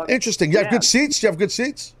there? Interesting. You have good seats? Do you have good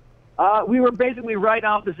seats? We were basically right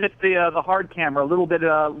opposite the hard camera, a little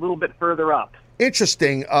bit further up.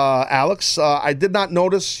 Interesting, Alex. I did not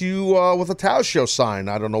notice you with a Taz show sign.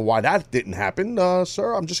 I don't know why that didn't happen,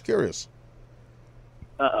 sir. I'm just curious.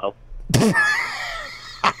 Uh-oh.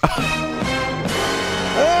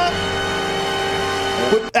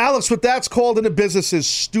 Alex, what that's called in the business is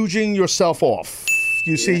stooging yourself off.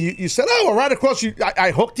 You see, you said, oh, well, right across you.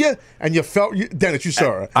 I hooked you, and you felt, Dennis, you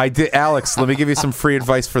saw it. I did. Alex, let me give you some free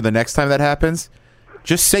advice for the next time that happens.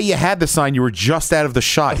 Just say you had the sign. You were just out of the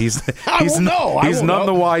shot. He's none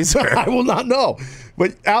the wiser. I will not know.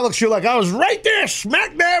 But, Alex, you're like, I was right there,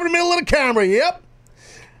 smack dab in the middle of the camera. Yep.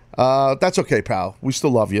 That's okay, pal. We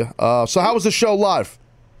still love you. So how was the show live?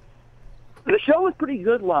 The show was pretty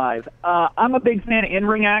good live. I'm a big fan of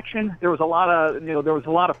in-ring action. There was a lot of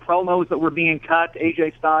promos that were being cut.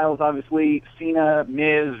 AJ Styles, obviously, Cena,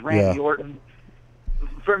 Miz, Randy Orton.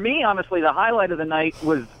 For me, honestly, the highlight of the night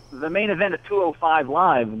was the main event at 205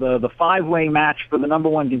 Live, the five-way match for the number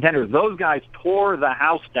one contenders, those guys tore the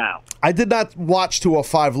house down. I did not watch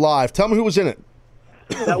 205 Live. Tell me who was in it.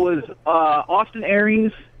 That was Austin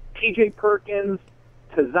Aries, T.J. Perkins,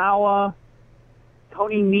 Tozawa,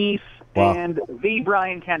 Tony Nese, and V.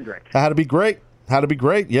 Brian Kendrick. That had to be great.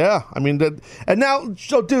 Yeah. I mean, and now,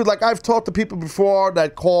 so dude, like I've talked to people before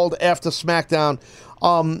that called after SmackDown.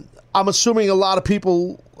 I'm assuming a lot of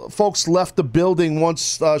folks left the building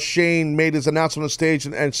once Shane made his announcement on stage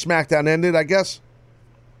and SmackDown ended, I guess.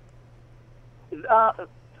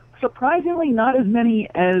 Surprisingly, not as many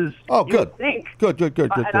as good. Think. Good.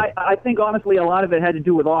 I think, honestly, a lot of it had to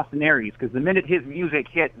do with Austin Aries, because the minute his music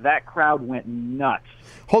hit, that crowd went nuts.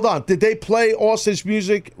 Hold on. Did they play Austin's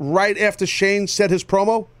music right after Shane said his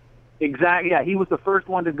promo? Exactly. Yeah, he was the first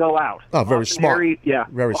one to go out. Oh, very Austin smart. Aries,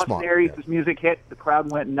 very Austin smart. Aries' music hit, the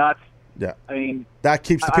crowd went nuts. Yeah. I mean, that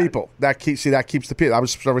keeps the people. That keeps the people. I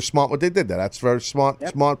was very smart what they did there. That's very smart,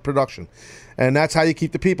 smart production. And that's how you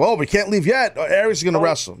keep the people. Oh, we can't leave yet. Aries is going to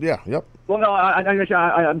wrestle. Yeah, yep. Well, no,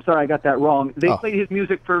 I'm sorry, I got that wrong. They played his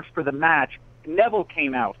music first for the match. Neville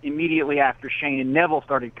came out immediately after Shane, and Neville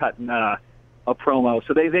started cutting a promo.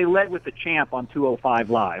 So they led with the champ on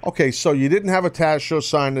 205 Live. Okay, so you didn't have a Taz show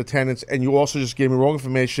signed attendance, and you also just gave me wrong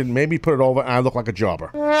information, made me put it over, and I look like a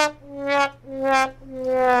jobber.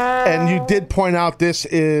 And you did point out this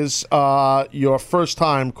is your first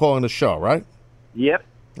time calling the show, right? Yep.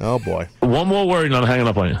 Oh boy. One more word and I'm hanging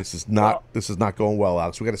up on you. This is not going well,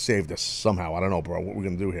 Alex. We got to save this somehow. I don't know, bro, what we're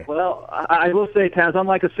going to do here. Well, I will say, Taz,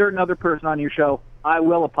 unlike a certain other person on your show, I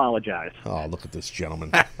will apologize. Oh, look at this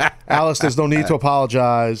gentleman. Alice, there's no need to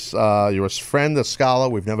apologize. You're a friend, a scholar.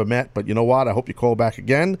 We've never met, but you know what? I hope you call back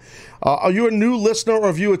again. Are you a new listener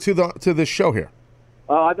or viewer to this show here?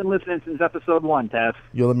 I've been listening since episode 1, Taz.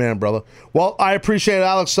 You're the man, brother. Well, I appreciate it,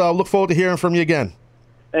 Alex. Look forward to hearing from you again.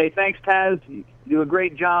 Hey, thanks, Taz. You do a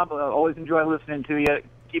great job. Always enjoy listening to you.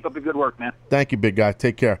 Keep up the good work, man. Thank you, big guy.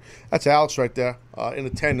 Take care. That's Alex right there in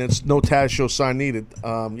attendance. No Taz show sign needed.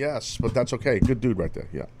 Yes, but that's okay. Good dude right there.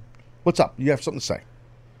 Yeah. What's up? You have something to say?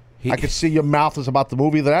 I can see your mouth is about to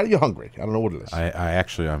move. Either that or you're hungry. I don't know what it is.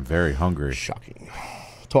 I'm very hungry. Shocking.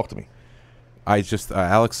 Talk to me.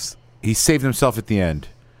 Alex, he saved himself at the end.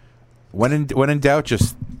 When in doubt,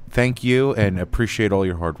 just thank you and appreciate all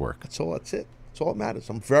your hard work. That's it. That's all that matters.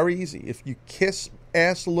 I'm very easy. If you kiss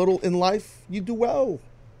ass a little in life, you do well.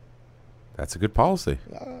 That's a good policy.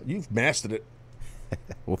 You've mastered it.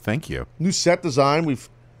 Well, thank you. New set design.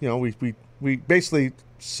 We basically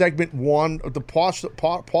segment 1, the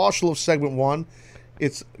partial of segment 1.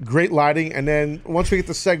 It's great lighting, and then once we get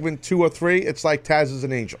to segment 2 or 3, it's like Taz is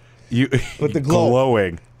an angel. With the glow.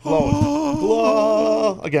 Glowing.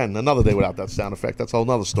 Glow. Again, another day without that sound effect. That's a whole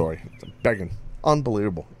nother story. I'm begging.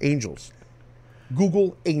 Unbelievable. Angels.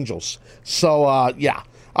 Google angels. So, yeah.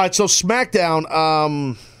 All right, so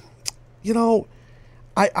SmackDown,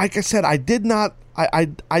 like I said, I did not, I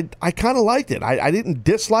kind of liked it. I didn't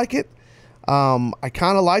dislike it. I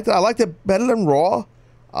kind of liked it. I liked it better than Raw.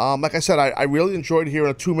 Like I said, I really enjoyed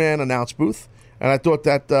hearing a two-man announce booth, and I thought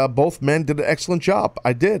that both men did an excellent job.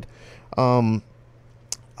 I did.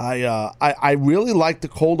 I really liked the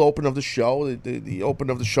cold open of the show, the open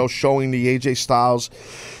of the show showing the AJ Styles,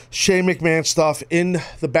 Shane McMahon stuff in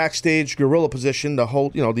the backstage gorilla position, the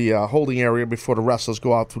holding area before the wrestlers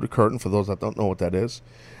go out through the curtain. For those that don't know what that is,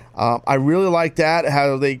 I really liked that.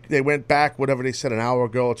 How they went back, whatever they said, an hour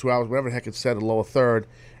ago or 2 hours, whatever the heck it said, a lower third,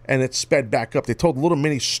 and it sped back up. They told a little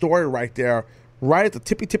mini story right there, right at the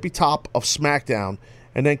tippy top of SmackDown,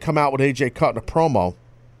 and then come out with AJ cutting a promo.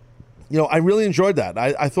 I really enjoyed that.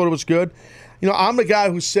 I thought it was good. I'm the guy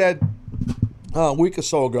who said a week or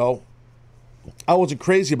so ago, I wasn't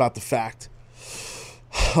crazy about the fact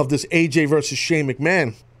of this AJ versus Shane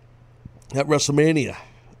McMahon at WrestleMania.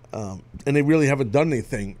 And they really haven't done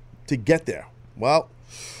anything to get there. Well,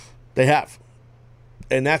 they have.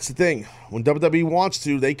 And that's the thing. When WWE wants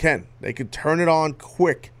to, they can. They can turn it on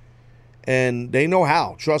quick. And they know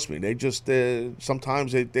how. Trust me. They just,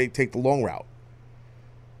 sometimes they take the long route.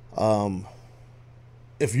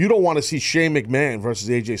 If you don't want to see Shane McMahon versus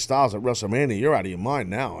AJ Styles at WrestleMania, you're out of your mind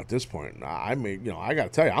now at this point. I got to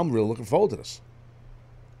tell you, I'm really looking forward to this.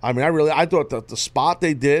 I thought that the spot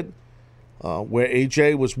they did where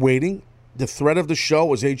AJ was waiting, the thread of the show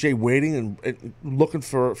was AJ waiting and looking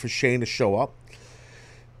for Shane to show up.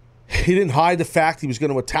 He didn't hide the fact he was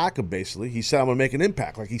going to attack him, basically. He said, I'm going to make an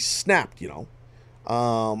impact. Like he snapped,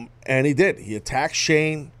 and he did. He attacked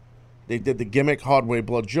Shane. They did the gimmick, Hardway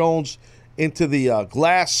Blood Jones, into the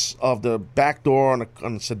glass of the back door on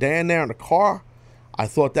the sedan there in the car. I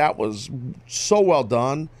thought that was so well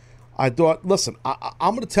done. I thought, listen,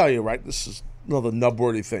 I'm going to tell you, right, this is another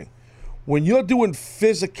nub-worthy thing. When you're doing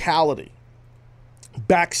physicality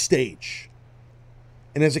backstage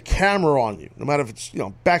and there's a camera on you, no matter if it's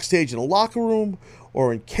backstage in a locker room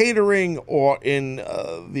or in catering or in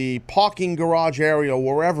the parking garage area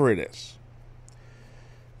or wherever it is,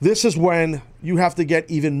 this is when you have to get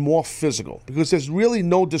even more physical because there's really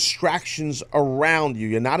no distractions around you.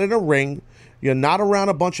 You're not in a ring. You're not around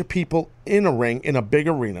a bunch of people in a ring, in a big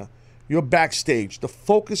arena. You're backstage. The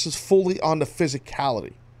focus is fully on the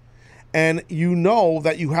physicality. And you know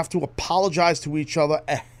that you have to apologize to each other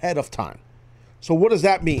ahead of time. So what does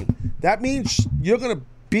that mean? That means you're going to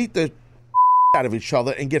beat the out of each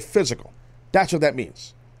other and get physical. That's what that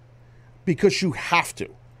means. Because you have to.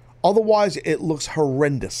 Otherwise, it looks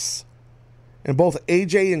horrendous. And both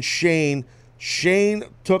AJ and Shane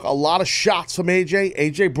took a lot of shots from AJ.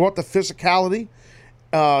 AJ brought the physicality.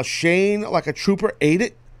 Shane, like a trooper, ate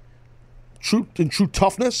it. True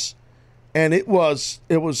toughness. And it was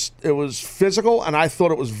physical, and I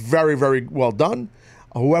thought it was very, very well done.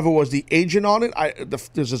 Whoever was the agent on it,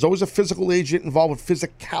 there's always a physical agent involved with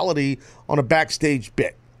physicality on a backstage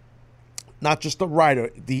bit. Not just the writer,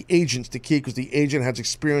 the agent's the key because the agent has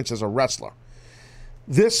experience as a wrestler.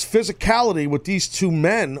 This physicality with these two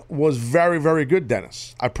men was very, very good,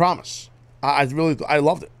 Dennis. I promise. I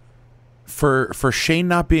loved it. For Shane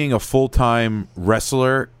not being a full-time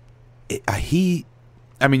wrestler,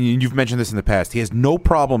 you've mentioned this in the past. He has no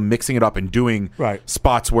problem mixing it up and doing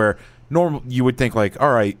spots where normal you would think like,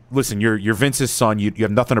 all right, listen, you're Vince's son. You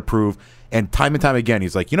have nothing to prove. And time again,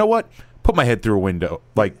 he's like, you know what? Put my head through a window.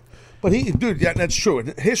 Like, but that's true.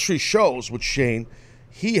 History shows with Shane,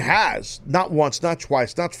 he has not once, not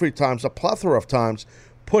twice, not 3 times, a plethora of times,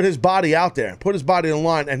 put his body out there, put his body on the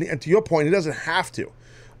line. And to your point, he doesn't have to.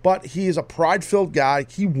 But he is a pride-filled guy.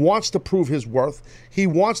 He wants to prove his worth. He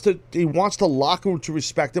wants the locker room to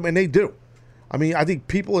respect him, and they do. I mean, I think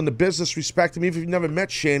people in the business respect him. Even if you've never met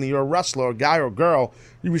Shane and you're a wrestler, a guy or a girl,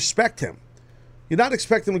 you respect him. You're not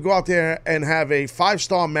expecting him to go out there and have a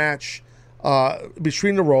 5-star match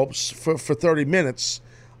between the ropes for 30 minutes,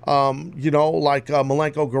 like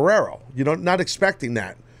Malenko Guerrero. You're not expecting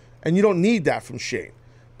that. And you don't need that from Shane.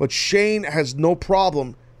 But Shane has no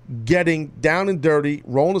problem getting down and dirty,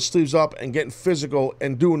 rolling the sleeves up, and getting physical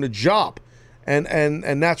and doing the job.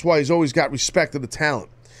 And that's why he's always got respect of the talent.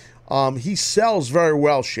 He sells very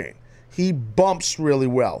well, Shane. He bumps really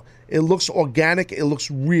well. It looks organic. It looks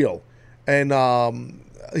real. And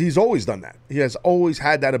he's always done that. He has always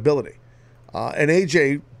had that ability. And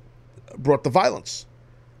AJ brought the violence.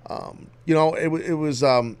 It was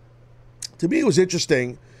to me, it was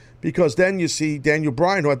interesting because then you see Daniel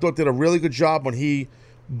Bryan, who I thought did a really good job when he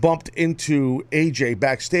bumped into AJ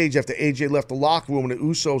backstage after AJ left the locker room, and the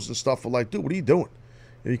Usos and stuff were like, dude, what are you doing?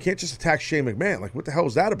 You can't just attack Shane McMahon. Like, what the hell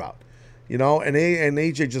is that about? And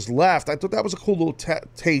AJ just left. I thought that was a cool little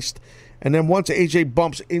taste. And then once AJ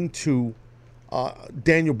bumps into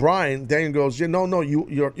Daniel Bryan, Daniel goes, no,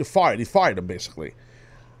 you're fired. He fired him, basically.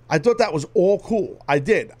 I thought that was all cool. I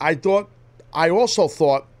did. I also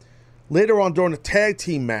thought later on during the tag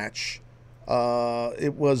team match,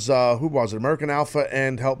 it was, who was it? American Alpha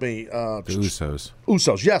and help me. The Usos.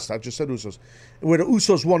 Usos, yes. I just said Usos. Where the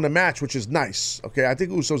Usos won the match, which is nice. Okay, I think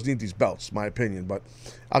Usos need these belts, my opinion. But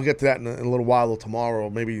I'll get to that in a little while, or tomorrow,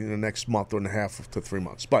 or maybe in the next month and a half to 3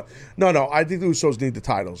 months. But no, I think the Usos need the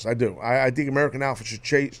titles. I do. I think American Alpha should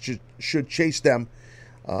chase them.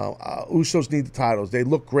 Usos need the titles. They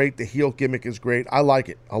look great. The heel gimmick is great. I like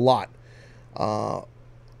it a lot. Let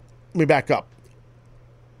me back up.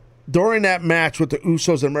 During that match with the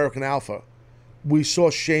Usos and American Alpha, we saw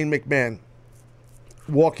Shane McMahon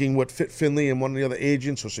walking with Finley and one of the other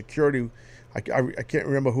agents or security. I can't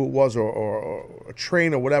remember who it was, or a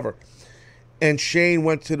train or whatever. And Shane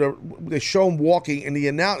went to they show him walking, and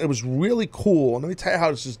it was really cool. And let me tell you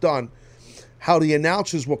how this is done, how the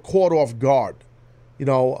announcers were caught off guard.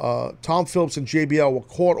 Tom Phillips and JBL were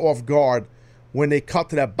caught off guard when they cut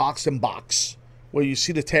to that box where you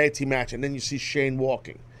see the tag team match and then you see Shane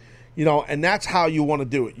walking. And that's how you want to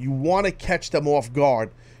do it. You want to catch them off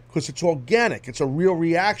guard because it's organic. It's a real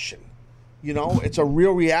reaction. It's a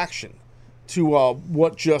real reaction to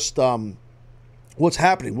what's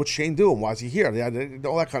happening. What's Shane doing? Why is he here?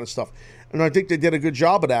 All that kind of stuff. And I think they did a good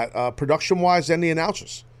job of that, production-wise and the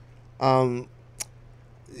announcers. The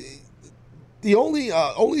only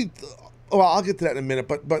I'll get to that in a minute,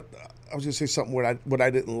 but I was going to say something what I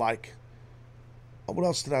didn't like. What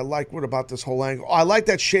else did I like? What about this whole angle? I like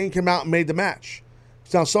that Shane came out and made the match.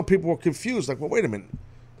 Now, some people were confused. Like, well, wait a minute.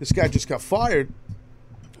 This guy just got fired,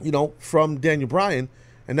 from Daniel Bryan,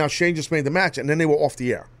 and now Shane just made the match, and then they were off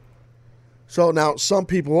the air. So now some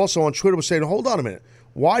people also on Twitter were saying, hold on a minute.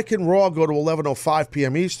 Why can Raw go to 11:05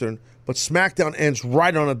 p.m. Eastern, but SmackDown ends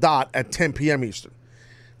right on the dot at 10 p.m. Eastern?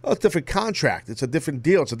 Well, it's a different contract. It's a different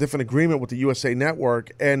deal. It's a different agreement with the USA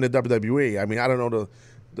Network and the WWE. I mean, I don't know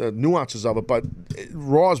the nuances of it, but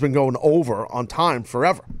Raw has been going over on time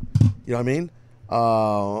forever. You know what I mean?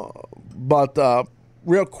 But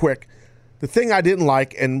real quick, the thing I didn't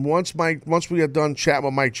like, and once we get done chatting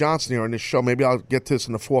with Mike Johnson here on this show, maybe I'll get to this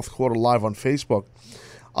in the fourth quarter live on Facebook.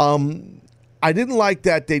 I didn't like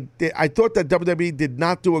that I thought that WWE did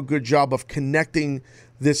not do a good job of connecting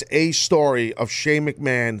this A story of Shane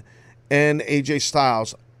McMahon and AJ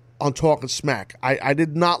Styles on Talking Smack. I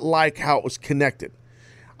did not like how it was connected.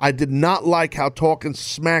 I did not like how Talking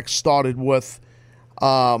Smack started with,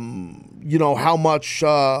 how much,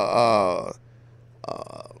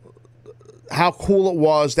 how cool it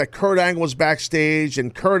was that Kurt Angle was backstage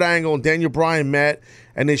and Kurt Angle and Daniel Bryan met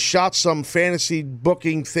and they shot some fantasy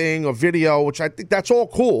booking thing or video, which I think that's all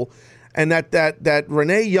cool. And that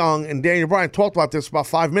Renee Young and Daniel Bryan talked about this for about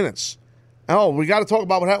 5 minutes. Oh, we got to talk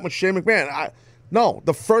about what happened with Shane McMahon. No,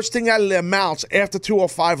 the first thing out of their mouths after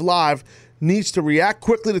 205 Live needs to react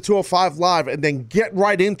quickly to 205 Live and then get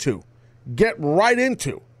right into the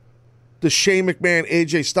Shane McMahon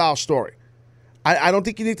AJ Styles story. I don't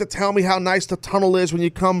think you need to tell me how nice the tunnel is when you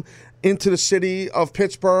come into the city of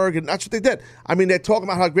Pittsburgh, and that's what they did. I mean, they're talking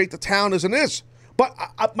about how great the town is and is. But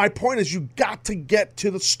my point is you got to get to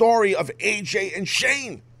the story of AJ and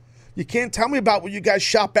Shane. You can't tell me about what you guys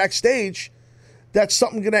shot backstage. That's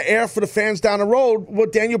something going to air for the fans down the road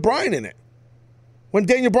with Daniel Bryan in it. When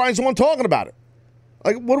Daniel Bryan's the one talking about it.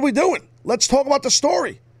 Like, what are we doing? Let's talk about the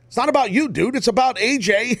story. It's not about you, dude. It's about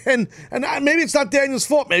AJ, and maybe it's not Daniel's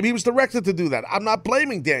fault. Maybe he was directed to do that. I'm not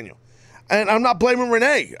blaming Daniel, and I'm not blaming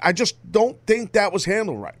Renee. I just don't think that was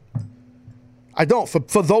handled right. I don't.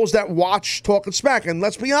 For those that watch Talking Smack, and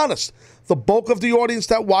let's be honest, the bulk of the audience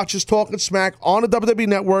that watches Talking Smack on the WWE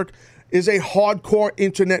Network is a hardcore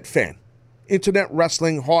internet fan, internet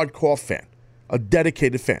wrestling hardcore fan, a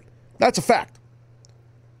dedicated fan. That's a fact.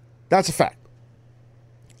 That's a fact.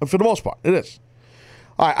 And for the most part, it is.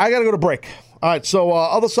 All right, I got to go to break. All right, so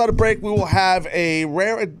other side of break, we will have a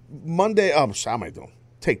rare Monday. How am I doing?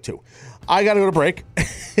 Take two. I got to go to break.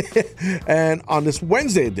 And on this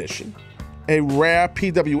Wednesday edition, a rare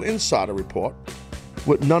PW Insider report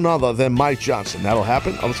with none other than Mike Johnson. That'll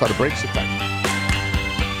happen. Other side of break, sit back.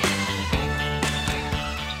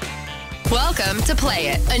 Welcome to Play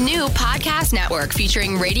It, a new podcast network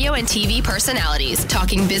featuring radio and TV personalities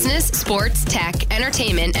talking business, sports, tech,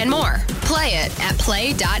 entertainment, and more. Play it at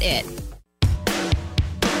play.it.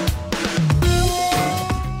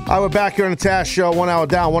 All right, we're back here on the Taz Show. 1 hour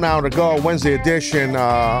down, 1 hour to go. Wednesday edition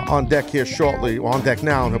on deck here shortly. Well, on deck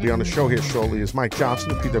now, and he'll be on the show here shortly, is Mike Johnson,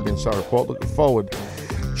 the PW Insider Report. Looking forward.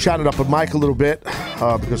 Chatted up with Mike a little bit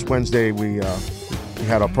because Wednesday we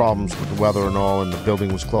had our problems with the weather and all, and the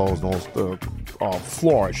building was closed, and all the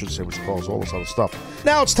floor, I should say, was closed, all this other stuff.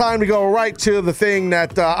 Now it's time to go right to the thing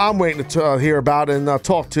that I'm waiting to hear about and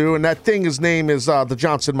talk to, and that thing, his name is the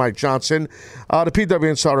Johnson, Mike Johnson, the PW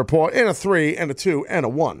Insider Report, and a 3, and a 2, and a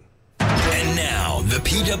 1. And now, the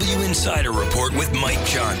PW Insider Report with Mike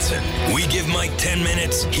Johnson. We give Mike 10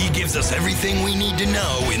 minutes, he gives us everything we need to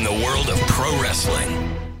know in the world of pro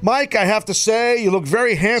wrestling. Mike, I have to say, you look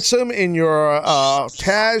very handsome in your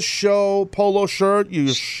Taz Show polo shirt.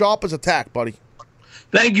 You're sharp as a tack, buddy.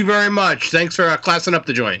 Thank you very much. Thanks for classing up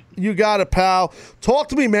the joint. You got it, pal. Talk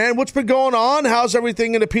to me, man. What's been going on? How's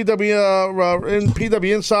everything in the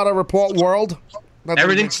PW Insider Report world?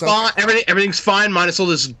 Everything's fine. Everything's fine, minus all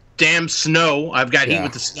this damn snow. I've got heat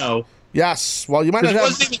with the snow. Yes. Well, you might not have. It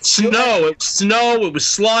wasn't even snow. It was snow. It was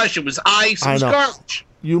slush. It was ice. It was garbage.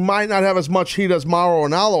 You might not have as much heat as Mauro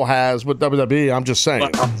Ranallo has with WWE. I'm just saying.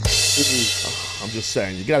 I'm just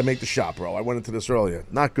saying. You got to make the shot, bro. I went into this earlier.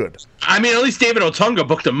 Not good. I mean, at least David Otunga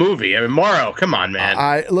booked a movie. I mean, Mauro, come on,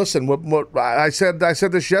 man. Listen. What I said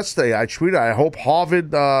this yesterday. I tweeted. I hope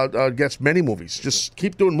Harvard gets many movies. Just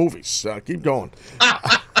keep doing movies. Keep going.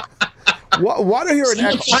 Why do I hear an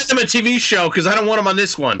echo? Find them a TV show because I don't want them on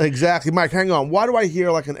this one. Exactly, Mike. Hang on. Why do I hear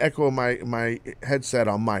like an echo in my headset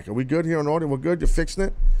on Mike? Are we good here on audio? We're good. You're fixing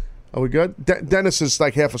it. Are we good? Dennis is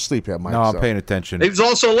like half asleep here, Mike. No, I'm paying attention. He was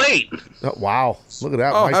also late. Oh, wow, look at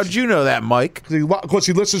that. Oh, how'd you know that, Mike? Because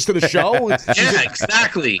he listens to the show. Yeah,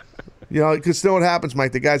 exactly. You know, because you know what happens,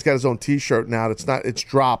 Mike? The guy's got his own T-shirt now. It's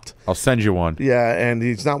dropped. I'll send you one. Yeah, and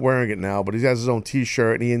he's not wearing it now, but he has his own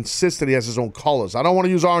T-shirt, and he insists that he has his own colors. I don't want to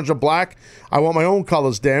use orange and black. I want my own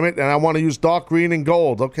colors, damn it, and I want to use dark green and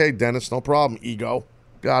gold. Okay, Dennis, no problem. Ego,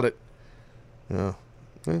 got it. Yeah.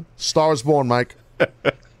 Star is born, Mike.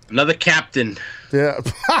 Another captain. Yeah.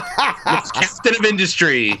 Captain of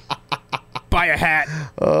industry. Buy a hat.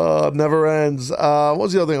 Never ends. What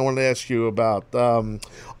was the other thing I wanted to ask you about?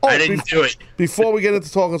 I didn't do it. Before we get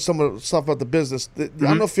into talking some of the stuff about the business, I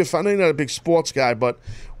don't know if I know you're not a big sports guy, but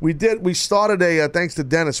we started a thanks to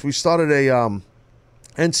Dennis, we started a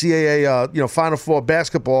NCAA Final Four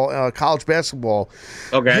basketball, college basketball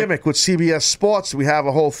gimmick with CBS Sports. We have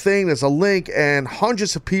a whole thing. There's a link, and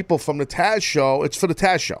hundreds of people from the Taz show. It's for the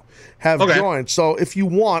Taz show have joined. So if you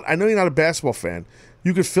want, I know you're not a basketball fan.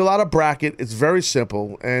 You could fill out a bracket. It's very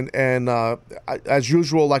simple, and as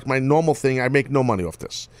usual, like my normal thing, I make no money off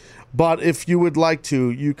this. But if you would like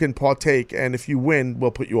to, you can partake, and if you win,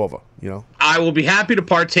 we'll put you over. I will be happy to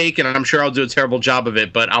partake, and I'm sure I'll do a terrible job of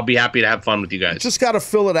it, but I'll be happy to have fun with you guys. Just got to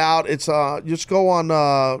fill it out. It's just go on.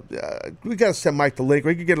 We got to send Mike the link. Or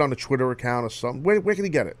you can get it on the Twitter account or something. Where can he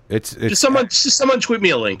get it? It's just someone tweet me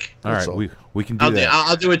a link. All right, we can do that.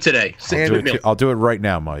 I'll do it today. I'll do it right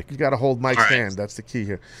now, Mike. You got to hold Mike's hand. That's the key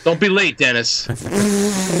here. Don't be late, Dennis.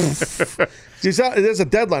 There's a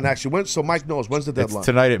deadline actually. So Mike knows when's the deadline. It's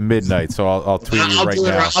tonight at midnight. So I'll tweet you right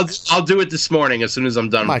now. I'll do it this morning as soon as I'm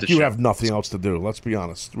done. Mike, with the you show. have nothing else to do. Let's be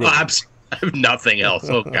honest. Really. I have nothing else.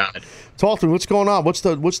 Oh God. Talk to me. What's going on? What's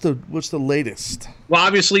the latest? Well,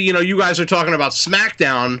 obviously, you guys are talking about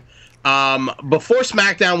SmackDown. Before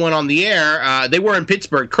SmackDown went on the air, they were in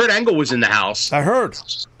Pittsburgh. Kurt Angle was in the house. I heard.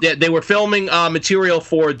 Yeah, they were filming material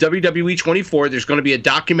for WWE 24. There's going to be a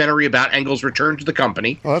documentary about Angle's return to the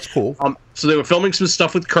company. Oh, that's cool. So they were filming some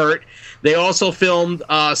stuff with Kurt. They also filmed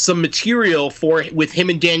some material with him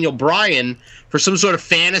and Daniel Bryan for some sort of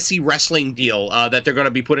fantasy wrestling deal that they're going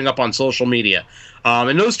to be putting up on social media.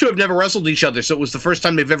 And those two have never wrestled each other, so it was the first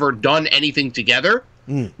time they've ever done anything together.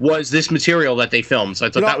 Was this material that they filmed? So I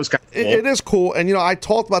thought that was kind of cool. It is cool, and I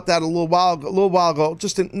talked about that a little while ago,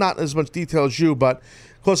 just in not as much detail as you, but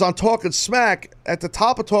because on Talking Smack, at the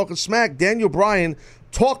top of Talking Smack, Daniel Bryan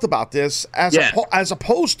talked about this as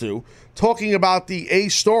opposed to talking about the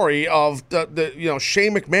story of the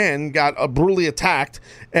Shane McMahon got brutally attacked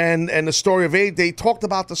and the story of they talked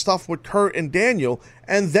about the stuff with Kurt and Daniel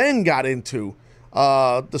and then got into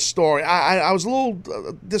the story. I was a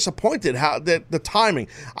little disappointed how the timing.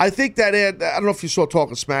 I think that I don't know if you saw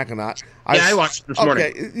Talking Smack or not. I watched it this morning.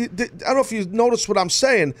 I don't know if you noticed what I'm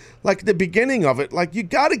saying. Like the beginning of it, like you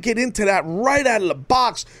got to get into that right out of the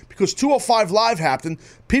box because 205 Live happened.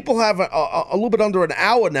 People have a little bit under an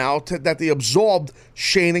hour now that they absorbed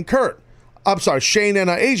Shane and Kurt. I'm sorry, Shane and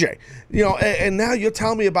AJ. And now you're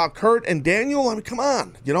telling me about Kurt and Daniel. I mean, come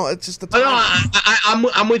on. It's just the time.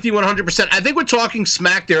 I'm with you 100%. I think we're Talking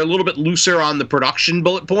Smack. They're a little bit looser on the production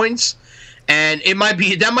bullet points, and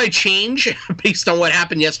that might change based on what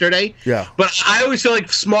happened yesterday. Yeah. But I always feel like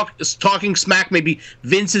Talking Smack, maybe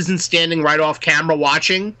Vince isn't standing right off camera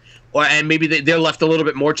watching, and maybe they're left a little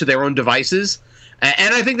bit more to their own devices.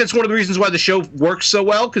 And I think that's one of the reasons why the show works so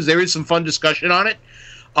well, because there is some fun discussion on it.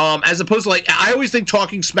 As opposed to I always think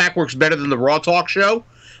Talking Smack works better than the Raw Talk show.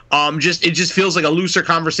 It just feels like a looser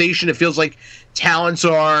conversation. It feels like talents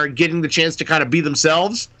are getting the chance to kind of be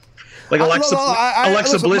themselves. Like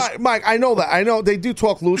Alexa Bliss. Mike, I know that. I know they do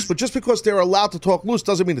talk loose, but just because they're allowed to talk loose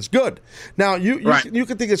doesn't mean it's good. Now you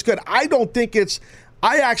can think it's good. I don't think it's.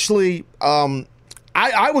 I actually.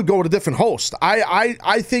 I would go with a different host.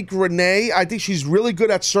 I think Renee, I think she's really good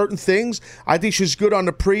at certain things. I think she's good on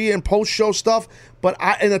the pre- and post-show stuff. But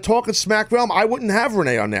in the Talking Smack realm, I wouldn't have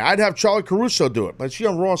Renee on there. I'd have Charlie Caruso do it. But she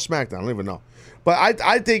on Raw or SmackDown. I don't even know. But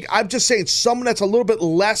I think, I'm just saying, someone that's a little bit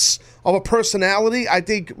less of a personality. I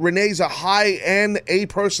think Renee's a high-end A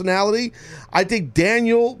personality. I think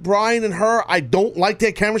Daniel, Bryan, and her, I don't like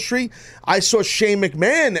their chemistry. I saw Shane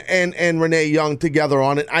McMahon and Renee Young together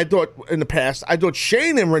on it. I thought in the past,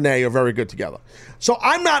 Shane and Renee are very good together. So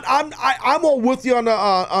I'm all with you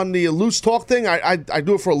on the loose talk thing. I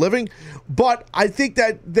do it for a living. But I think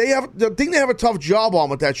that they have a tough job on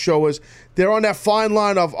with that show is they're on that fine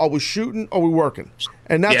line of are we shooting or are we working?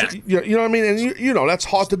 And that's you know what I mean? And that's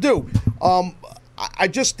hard to do. I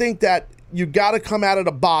just think that you got to come out of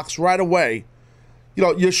the box right away.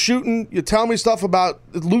 You're shooting, you're telling me stuff about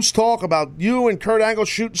loose talk about you and Kurt Angle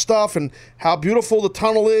shooting stuff and how beautiful the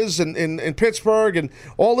tunnel is in Pittsburgh and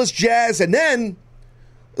all this jazz. And then,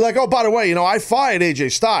 oh, by the way, I fired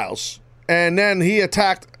AJ Styles and then he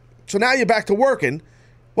attacked. So now you're back to working.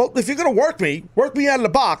 Well, if you're going to work me out of the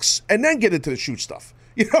box and then get into the shoot stuff.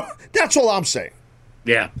 That's all I'm saying.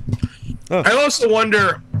 Yeah. I also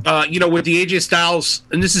wonder, with the AJ Styles,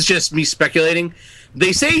 and this is just me speculating,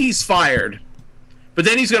 they say he's fired, but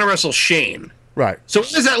then he's going to wrestle Shane. Right. So where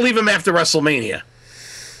does that leave him after WrestleMania?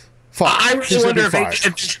 Fine. I really wonder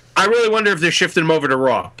if I really wonder if they're shifting him over to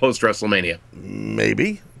Raw post WrestleMania.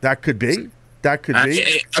 Maybe that could be. That could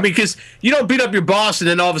be. I mean, because you don't beat up your boss and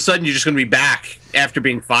then all of a sudden you're just going to be back after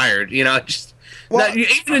being fired. You know,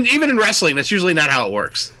 even in wrestling, that's usually not how it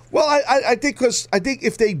works. Well, I think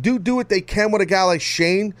if they do it, they can with a guy like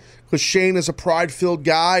Shane, because Shane is a pride-filled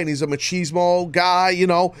guy and he's a machismo guy, you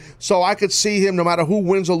know. So I could see him, no matter who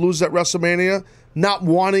wins or loses at WrestleMania, not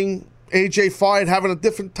wanting AJ fired, having a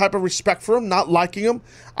different type of respect for him, not liking him.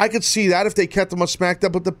 I could see that if they kept him on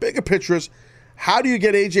SmackDown. But the bigger picture is, how do you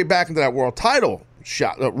get AJ back into that world title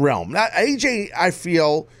realm? Now, AJ, I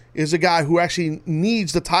feel, is a guy who actually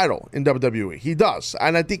needs the title in WWE. He does.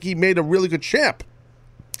 And I think he made a really good champ.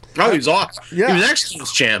 Oh, he's awesome. Yeah. He was excellent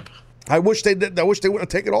as champ. I wish they did. I wish they wouldn't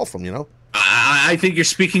take it off him, you know? I think you're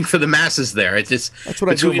speaking for the masses there. That's what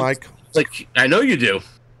I do, Mike. Like, I know you do.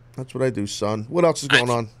 That's what I do, son. What else is going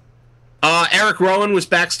on? Eric Rowan was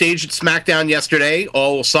backstage at SmackDown yesterday.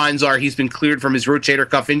 All signs are he's been cleared from his rotator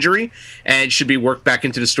cuff injury and should be worked back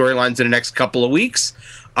into the storylines in the next couple of weeks.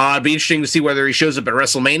 It'd be interesting to see whether he shows up at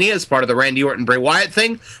WrestleMania as part of the Randy Orton Bray Wyatt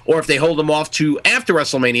thing, or if they hold him off to after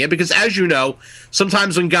WrestleMania, because as you know,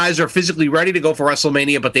 sometimes when guys are physically ready to go for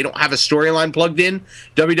WrestleMania but they don't have a storyline plugged in,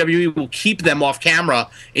 WWE will keep them off camera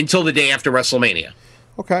until the day after WrestleMania.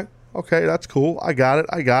 Okay, that's cool. I got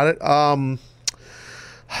it.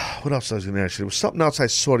 What else I was going to ask you? There was something else I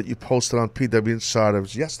saw that you posted on PW Insider. It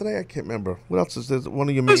was yesterday? I can't remember. What else is there? One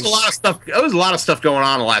of your main... There was a lot of stuff going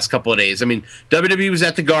on the last couple of days. I mean, WWE was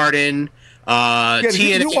at the Garden.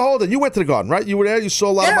 TNA... Hold on. You went to the Garden, right? You were there? You saw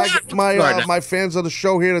a lot of my fans of the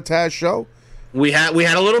show here, the Taz show? We had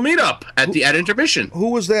a little meetup at intermission.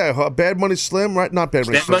 Who was there? Bad Money Slim, right? Not Bad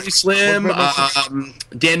Money Slim.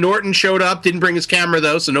 Dan Norton showed up. Didn't bring his camera,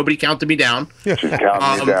 though, so nobody counted me down. Just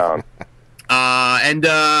counted me down. And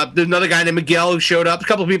there's another guy named Miguel who showed up, a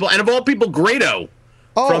couple of people, and of all people, Grado.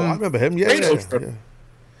 Oh, I remember him. Yeah.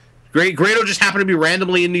 Grado just happened to be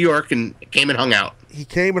randomly in New York and came and hung out. He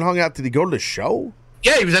came and hung out. Did he go to the show?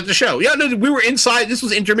 Yeah, he was at the show. Yeah, no, we were inside. This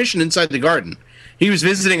was intermission inside the Garden. He was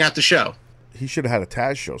visiting at the show. He should have had a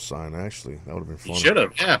Taz show sign, actually. That would have been fun. He should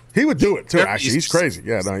have, yeah. He would do it, too, actually. He's crazy.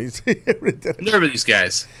 Yeah, no, he's... Nerve of these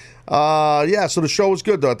guys. Yeah, so the show was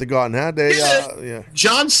good, though, at the Garden, huh?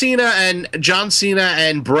 John Cena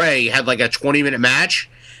and Bray had like a 20-minute match,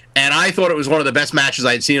 and I thought it was one of the best matches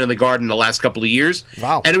I had seen in the Garden the last couple of years.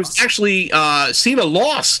 Wow. And it was actually, Cena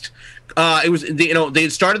lost. It was, they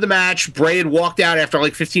had started the match. Bray had walked out after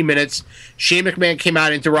like 15 minutes. Shane McMahon came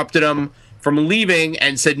out, interrupted him from leaving,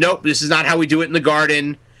 and said, nope, this is not how we do it in the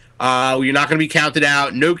Garden. You're not going to be counted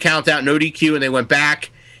out. No count out, no DQ, and they went back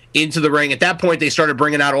into the ring. At that point, they started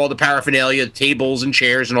bringing out all the paraphernalia, tables and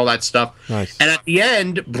chairs and all that stuff. Nice. And at the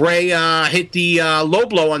end, Bray hit the low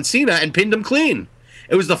blow on Cena and pinned him clean.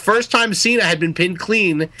 It was the first time Cena had been pinned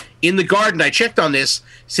clean in the Garden. I checked on this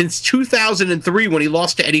since 2003 when he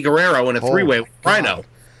lost to Eddie Guerrero in a three-way with Rhino.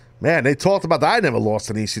 Man, they talked about that. I never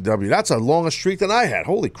lost an ECW. That's a longer streak than I had.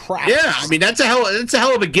 Holy crap! Yeah, I mean that's a hell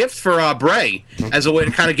of a gift for Bray as a way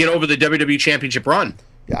to kind of get over the WWE Championship run.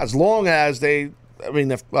 Yeah, as long as they. I mean,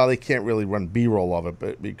 they can't really run B-roll of it,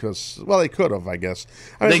 but because they could have, I guess.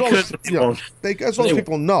 I mean, as long as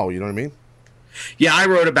people know, you know what I mean. Yeah, I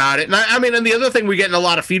wrote about it, and I mean, and the other thing we're getting a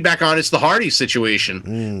lot of feedback on is the Hardy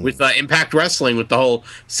situation with Impact Wrestling, with the whole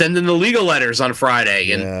sending the legal letters on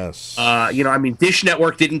Friday, and yes. I mean, Dish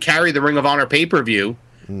Network didn't carry the Ring of Honor pay-per-view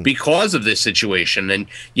because of this situation, and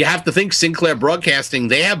you have to think Sinclair Broadcasting,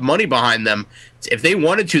 they have money behind them. If they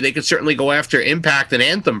wanted to, they could certainly go after Impact and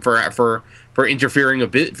Anthem for interfering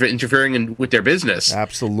with their business.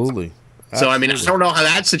 Absolutely. So I mean, I don't know how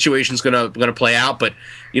that situation's gonna play out, but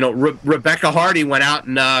Rebecca Hardy went out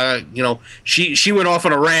and she went off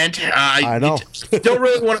on a rant. I know. You don't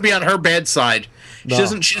really want to be on her bad side. No.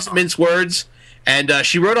 She doesn't mince words, and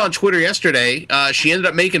she wrote on Twitter yesterday. She ended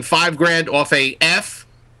up making $5,000 off a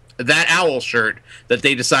That Owl shirt that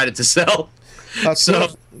they decided to sell.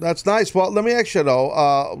 That's nice. Well, let me ask you though.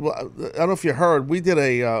 I don't know if you heard. We did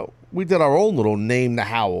our own little Name the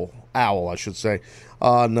Owl, I should say,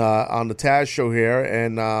 on the Taz show here,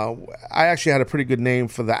 and I actually had a pretty good name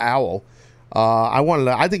for the owl.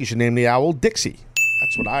 I think you should name the owl Dixie.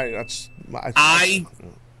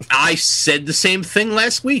 I said the same thing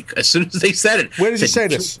last week as soon as they said it. Where did you say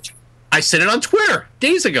this? I said it on Twitter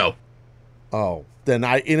days ago. Oh, then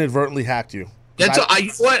I inadvertently hacked you.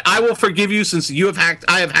 I will forgive you since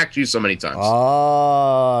I have hacked you so many times.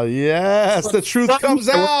 Oh, yes. The truth comes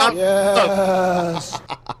out. Yes.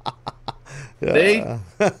 Yeah.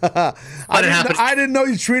 I didn't know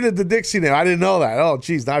you treated the Dixie name. I didn't know that. Oh,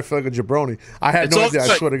 geez, now I feel like a jabroni. I had no idea. I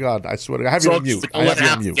swear to God. I have you on mute. I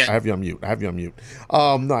have you on mute.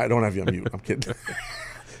 No, I don't have you on mute. I'm kidding.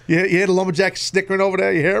 You hear the lumberjack snickering over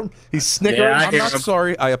there? You hear him? He's snickering. Yeah, I'm not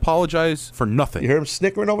sorry. I apologize for nothing. You hear him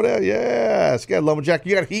snickering over there? Yes. Yeah, lumberjack.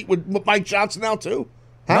 You got heat with Mike Johnson now too?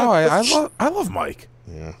 Huh? No, I love Mike.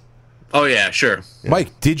 Yeah. Oh yeah, sure. Yeah.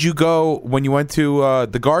 Mike, did you go when you went to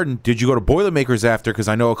the Garden? Did you go to Boilermakers after? Because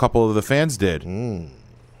I know a couple of the fans did. No,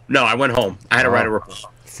 I went home. I had to write a report.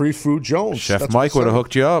 Free Food Jones. Chef Mike would have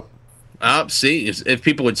hooked you up. See, if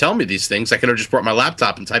people would tell me these things, I could have just brought my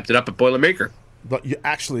laptop and typed it up at Boilermaker. But you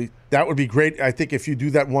actually, that would be great. I think if you do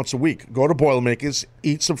that once a week, go to Boilermakers,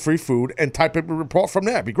 eat some free food, and type up a report from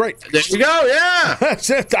there. It'd be great. There you go. Yeah, that's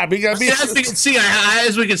it. As we can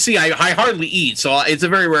see, I hardly eat, so it's a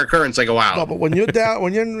very rare occurrence. I go out. No, but when you're down,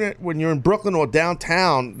 when you're in Brooklyn or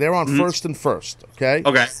downtown, they're on First and First. Okay.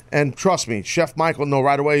 Okay. And trust me, Chef Mike will know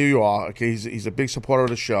right away who you are. Okay. He's a big supporter of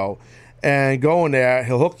the show, and go in there.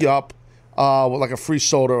 He'll hook you up with like a free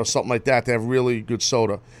soda or something like that. They have really good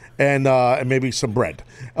soda. And maybe some bread.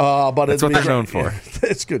 But that's what they're known for.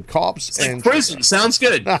 It's good. Carbs and prison. Sounds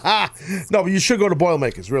good. No, but you should go to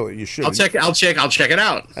Boilermakers, really. You should. I'll check it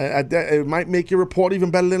out. It might make your report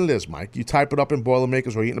even better than it is, Mike. You type it up in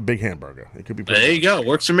Boilermakers or eating a big hamburger. It could be there you go.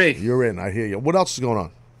 Works for me. You're in. I hear you. What else is going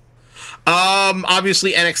on?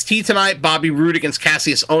 Obviously NXT tonight. Bobby Roode against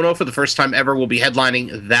Cassius Ohno for the first time ever will be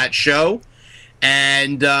headlining that show.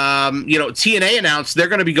 And, TNA announced they're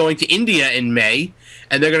going to be going to India in May,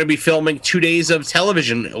 and they're going to be filming 2 days of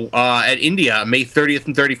television at India, May 30th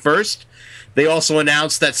and 31st. They also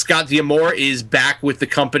announced that Scott D'Amore is back with the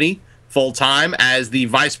company full-time as the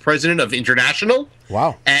Vice President of International.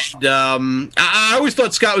 Wow. And I always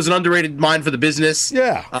thought Scott was an underrated mind for the business.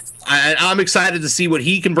 Yeah. I'm excited to see what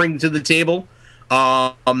he can bring to the table.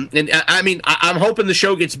 I'm hoping the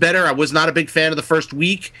show gets better. I was not a big fan of the first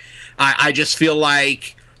week. I just feel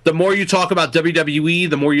like the more you talk about WWE,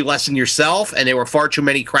 the more you lessen yourself, and there were far too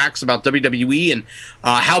many cracks about WWE and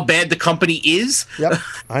how bad the company is. Yep,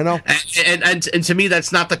 I know. and to me,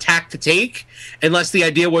 that's not the tack to take, unless the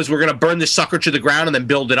idea was we're going to burn this sucker to the ground and then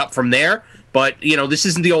build it up from there. But, this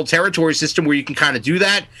isn't the old territory system where you can kind of do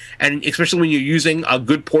that. And especially when you're using a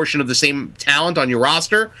good portion of the same talent on your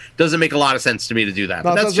roster, doesn't make a lot of sense to me to do that.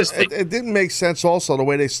 No, but that's just it didn't make sense also the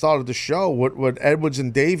way they started the show with Edwards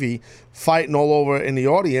and Davey fighting all over in the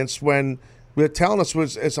audience when they're telling us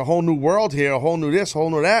it's a whole new world here, a whole new this, a whole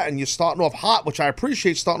new that. And you're starting off hot, which I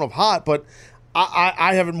appreciate starting off hot, but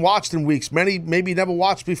I haven't watched in weeks. Many maybe never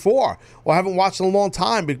watched before or haven't watched in a long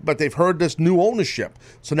time, but they've heard this new ownership.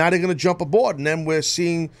 So now they're going to jump aboard. And then we're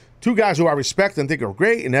seeing two guys who I respect and think are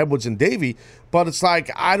great in Edwards and Davey. But it's like,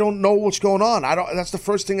 I don't know what's going on. That's the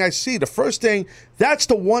first thing I see. That's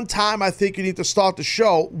the one time I think you need to start the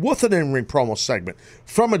show with an in-ring promo segment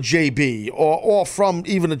from a JB or from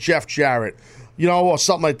even a Jeff Jarrett, or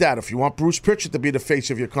something like that. If you want Bruce Pritchard to be the face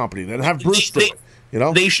of your company, then have Bruce do it.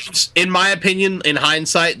 They should, in my opinion, in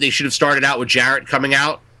hindsight, they should have started out with Jarrett coming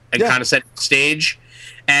out and kind of set the stage.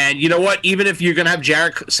 And you know what? Even if you're going to have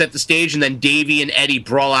Jarrett set the stage and then Davey and Eddie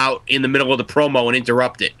brawl out in the middle of the promo and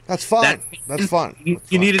interrupt it. That's fun. That's fun. You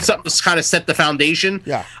needed something to kind of set the foundation.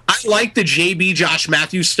 Yeah. I like the JB Josh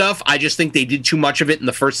Matthews stuff. I just think they did too much of it in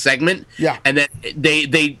the first segment. Yeah. And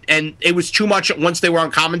then and it was too much once they were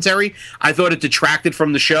on commentary. I thought it detracted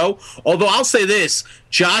from the show. Although I'll say this,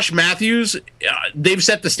 Josh Matthews, they've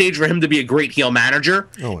set the stage for him to be a great heel manager.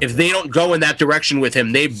 If they don't go in that direction with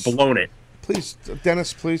him, they've blown it. Please,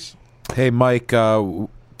 Dennis, please. Hey, Mike,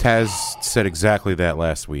 Taz said exactly that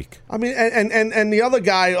last week. I mean, and the other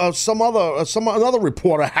guy, another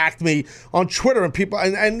reporter hacked me on Twitter, and people,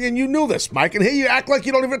 and you knew this, Mike, and here you act like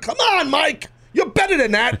you don't even. Come on, Mike, you're better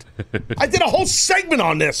than that. I did a whole segment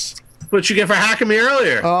on this. What you get for hacking me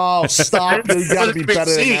earlier? Oh, stop! You got to be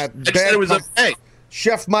better than that. I said it was okay.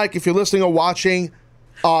 Chef Mike, if you're listening or watching.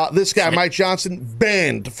 This guy, Mike Johnson,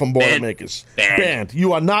 banned from Boilermakers. Banned.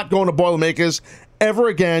 You are not going to Boilermakers ever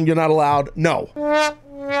again. You're not allowed. No.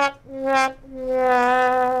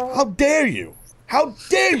 How dare you? How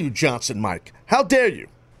dare you, Johnson Mike? How dare you?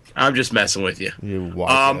 I'm just messing with you. You but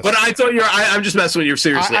I thought I'm just messing with you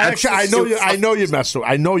seriously. I know you. I know you're messing.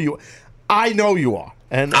 I know you are.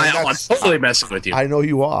 And I'm totally messing with you. I know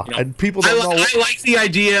you are. And people don't know. I like the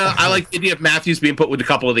idea. I like the idea of Matthews being put with a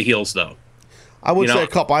couple of the heels, though. I would say a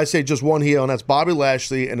couple. I say just one heel, and that's Bobby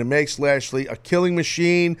Lashley, and it makes Lashley a killing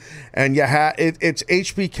machine. And it's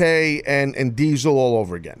HBK and Diesel all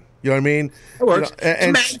over again. You know what I mean? It works.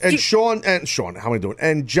 And Sean, how am I doing?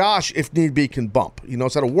 And Josh, if need be, can bump. He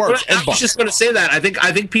knows how to work and bump. I was just going to say that. I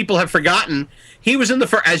think people have forgotten. He was in the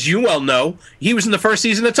first, as you well know, he was in the first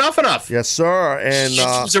season of Tough Enough. Yes, sir. And he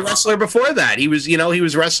was a wrestler before that. He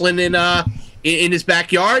was wrestling in his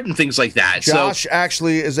backyard and things like that. Josh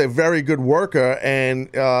actually is a very good worker, and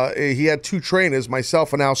he had 2 trainers,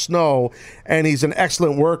 myself and Al Snow, and he's an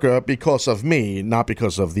excellent worker because of me, not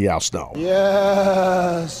because of the Al Snow.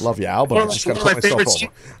 Yes. Love you, Al, but I just got to put myself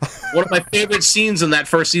over. One of my favorite scenes in that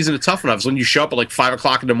first season of Tough Enough is when you show up at like 5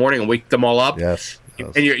 o'clock in the morning and wake them all up. Yes.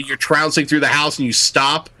 And you're trouncing through the house and you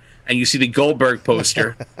stop and you see the Goldberg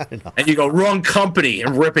poster and you go, wrong company,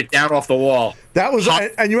 and rip it down off the wall. That was,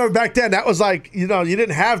 and you remember back then, that was like, you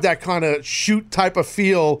didn't have that kind of shoot type of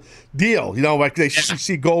feel deal. Like they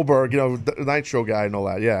see Goldberg, the Nitro guy and all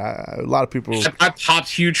that. Yeah, a lot of people. I popped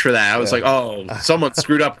huge for that. I was like, oh, someone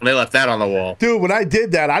screwed up when they left that on the wall. Dude, when I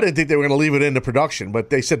did that, I didn't think they were going to leave it in the production, but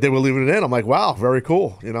they said they were leaving it in. I'm like, wow, very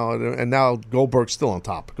cool. And now Goldberg's still on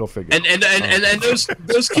top. Go figure. And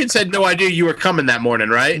those kids had no idea you were coming that morning,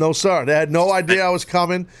 right? No, sir. They had no idea I was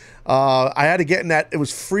coming. I had to get in that. It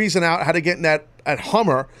was freezing out. I had to get in that at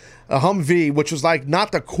Hummer, a Humvee, which was like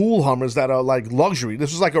not the cool Hummers that are like luxury.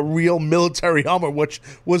 This was like a real military Hummer, which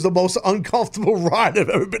was the most uncomfortable ride I've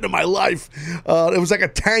ever been in my life. It was like a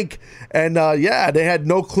tank, and they had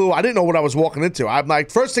no clue. I didn't know what I was walking into. I'm like,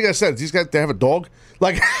 first thing I said, these guys, they have a dog?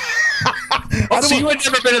 Like, so you had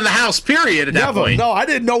never been in the house, period, at that point. No, I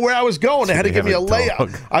didn't know where I was going. They had to give me a layout.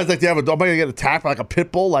 I was like, they have a dog. Am I going to get attacked by like a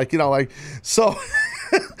pit bull? So...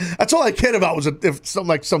 That's all I cared about was if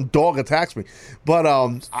some dog attacks me. But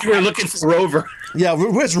you were looking for Rover. Yeah,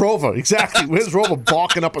 where's Rover? Exactly. Where's Rover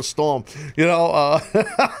barking up a storm? No,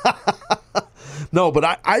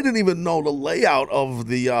 but I didn't even know the layout of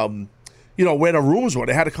the where the rooms were.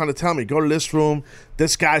 They had to kind of tell me, go to this room,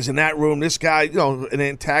 this guy's in that room, this guy, an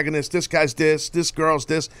antagonist, this guy's this girl's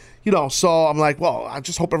this, so I'm like, well, I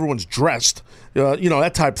just hope everyone's dressed,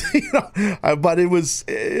 that type of thing, but it was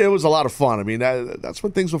a lot of fun. I mean, that's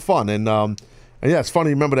when things were fun. And yeah, it's funny.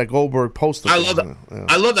 Remember that Goldberg poster? I love that. Yeah.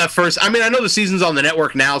 I love that first. I mean, I know the season's on the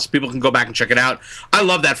network now, so people can go back and check it out. I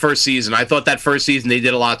love that first season. I thought that first season they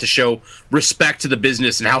did a lot to show respect to the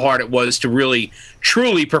business and how hard it was to really,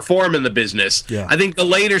 truly perform in the business. Yeah. I think the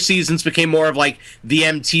later seasons became more of like the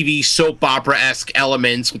MTV soap opera-esque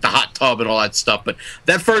elements with the hot tub and all that stuff. But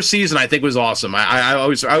that first season, I think, was awesome. I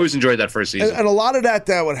always enjoyed that first season. And a lot of that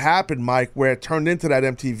would happen, Mike, where it turned into that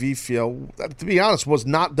MTV feel. To be honest, was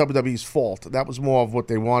not WWE's fault. That was more of what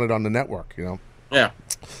they wanted on the network, Yeah.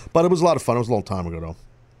 But it was a lot of fun. It was a long time ago, though.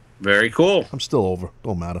 Very cool. I'm still over.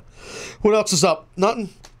 Don't matter. What else is up? Nothing?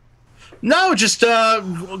 No, just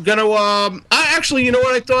I actually, you know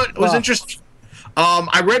what I thought was interesting?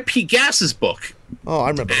 I read Pete Gass's book. Oh,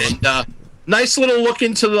 I remember that. Nice little look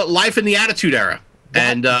into the life in the Attitude Era.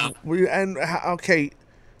 Okay,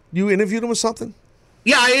 you interviewed him with something?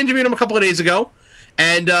 Yeah, I interviewed him a couple of days ago.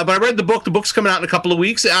 But I read the book. The book's coming out in a couple of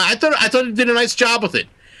weeks. I thought he did a nice job with it.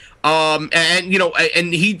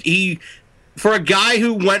 And he for a guy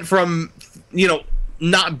who went from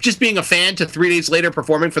not just being a fan to 3 days later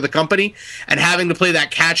performing for the company and having to play that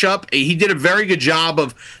catch up, he did a very good job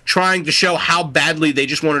of trying to show how badly they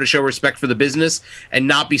just wanted to show respect for the business and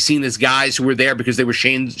not be seen as guys who were there because they were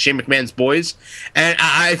Shane McMahon's boys. And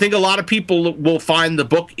I think a lot of people will find the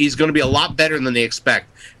book is going to be a lot better than they expect.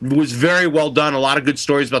 It was very well done. A lot of good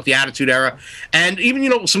stories about the Attitude Era, and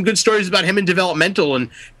even some good stories about him in developmental and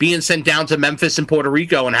being sent down to Memphis and Puerto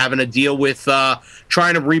Rico and having to deal with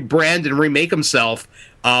trying to rebrand and remake himself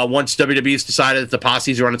once WWE's decided that the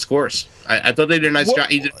posse's run its course. I thought they did a nice job.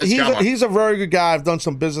 He's a very good guy. I've done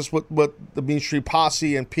some business with the Mean Street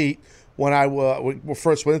Posse and Pete when I we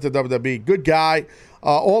first went into WWE. Good guy.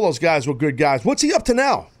 All those guys were good guys. What's he up to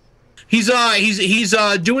now? He's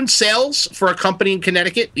doing sales for a company in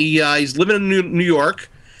Connecticut. He's living in New York,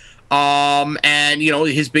 and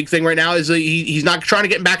his big thing right now is he's not trying to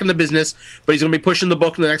get back in the business, but he's going to be pushing the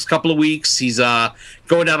book in the next couple of weeks. He's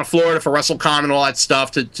going down to Florida for WrestleCon and all that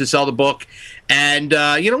stuff to sell the book, and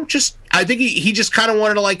I think he just kind of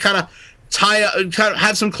wanted to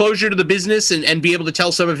have some closure to the business and be able to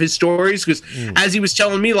tell some of his stories because as he was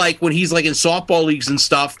telling me, like when he's like in softball leagues and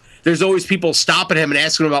stuff. There's always people stopping him and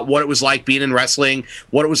asking him about what it was like being in wrestling,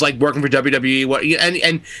 what it was like working for WWE.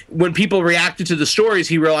 And when people reacted to the stories,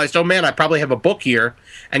 he realized, oh, man, I probably have a book here,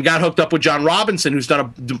 and got hooked up with John Robinson, who's done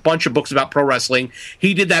a bunch of books about pro wrestling.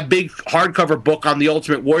 He did that big hardcover book on The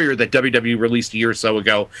Ultimate Warrior that WWE released a year or so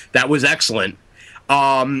ago. That was excellent.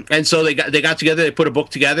 And so they got together, they put a book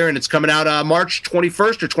together, and it's coming out March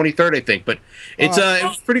 21st or 23rd, I think. But it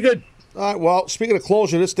was pretty good. All right, well, speaking of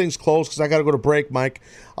closure, this thing's closed because I got to go to break, Mike.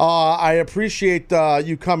 I appreciate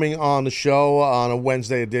you coming on the show on a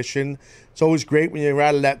Wednesday edition. It's always great when you're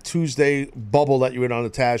out of that Tuesday bubble that you're in on the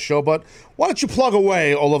Taz show. But why don't you plug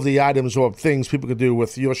away all of the items or things people could do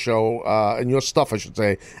with your show and your stuff, I should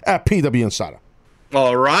say, at PW Insider?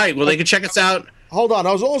 All right. Well, they can check us out. Hold on.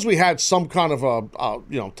 As long as we had some kind of a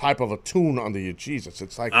type of a tune under you. Jesus,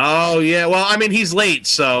 it's like... Oh, yeah. Well, I mean, he's late,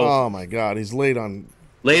 so... Oh, my God. He's late on...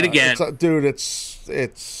 Late again. Dude,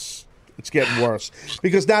 it's getting worse.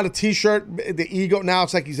 Because now the T-shirt, the ego, now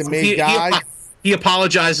it's like he's a main guy. He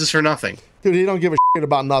apologizes for nothing. Dude, he don't give a shit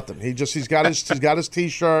about nothing. He's got his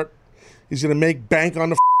T-shirt. He's gonna make bank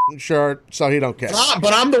on the shirt, so he don't care.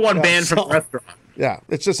 But I'm the one banned from the restaurant. Yeah,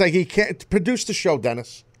 it's just like he can't produce the show,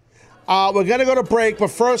 Dennis. We're gonna go to break,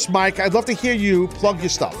 but first, Mike, I'd love to hear you plug your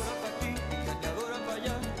stuff.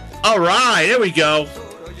 All right, here we go.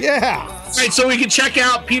 Yeah. All right, so we can check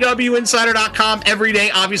out pwinsider.com every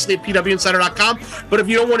day, obviously at pwinsider.com. But if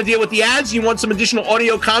you don't want to deal with the ads, you want some additional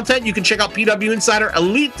audio content, you can check out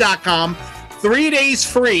pwinsiderelite.com. 3 days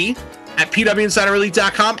free at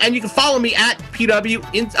pwinsiderelite.com. And you can follow me at you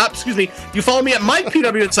follow me at Mike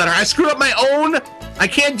PW Insider. I screwed up my own. I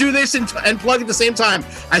can't do this and plug at the same time.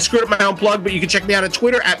 I screwed up my own plug, but you can check me out on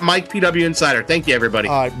Twitter at Mike PW Insider. Thank you, everybody.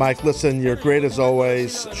 All right, Mike, listen, you're great as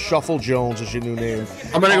always. Shuffle Jones is your new name.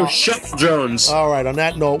 I'm going to go Shuffle Jones. All right, on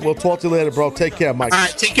that note, we'll talk to you later, bro. Take care, Mike. All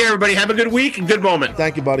right, take care, everybody. Have a good week and good moment.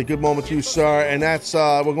 Thank you, buddy. Good moment to you, sir. And that's,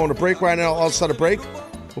 we're going to break right now. All of a sudden, break.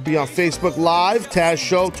 We'll be on Facebook Live, Taz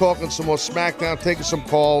Show, talking some more SmackDown, taking some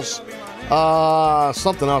calls.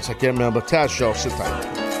 Something else I can't remember. Taz Show, sit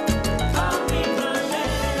tight.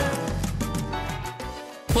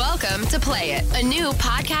 Welcome to Play It, a new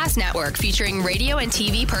podcast network featuring radio and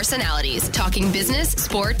TV personalities talking business,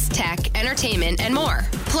 sports, tech, entertainment, and more.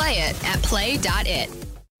 Play it at play.it.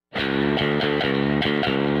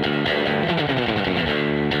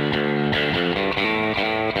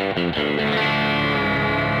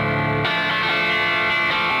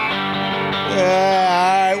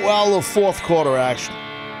 Yeah, all right, well, the fourth quarter action.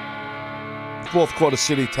 Fourth quarter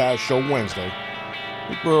City Taz Show Wednesday.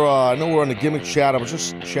 I know we're on the gimmick chat. I was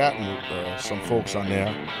just chatting with some folks on there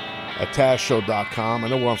at TazShow.com. I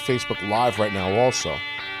know we're on Facebook Live right now also.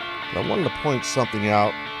 But I wanted to point something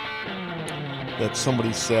out that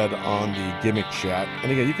somebody said on the gimmick chat.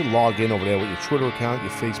 And again, you can log in over there with your Twitter account,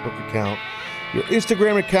 your Facebook account, your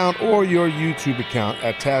Instagram account, or your YouTube account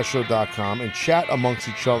at TazShow.com and chat amongst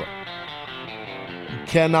each other. You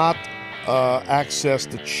cannot access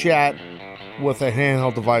the chat with a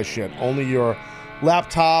handheld device yet. Only your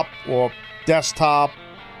laptop or desktop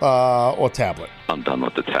or tablet. I'm done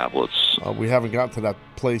with the tablets. We haven't gotten to that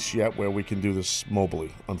place yet where we can do this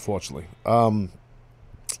mobily, unfortunately.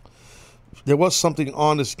 There was something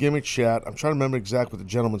on this gimmick chat. I'm trying to remember exactly what the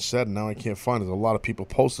gentleman said, and now I can't find it. A lot of people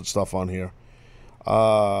posted stuff on here.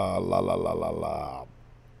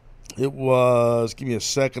 It was, give me a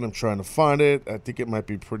second, I'm trying to find it. I think it might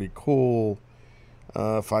be pretty cool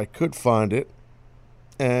if I could find it.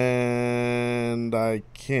 And I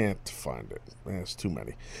can't find it. There's too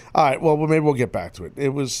many. All right, well, maybe we'll get back to it. It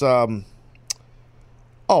was, that's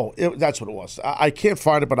what it was. I can't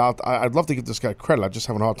find it, but I'd love to give this guy credit. I just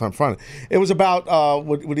having a hard time finding it. It was about,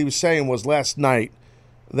 what he was saying was last night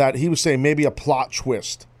that he was saying maybe a plot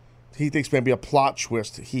twist. He thinks maybe a plot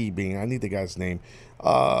twist, he being, I need the guy's name,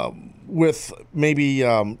 with maybe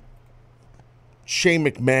Shane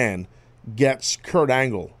McMahon gets Kurt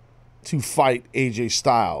Angle to fight AJ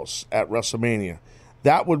Styles at WrestleMania.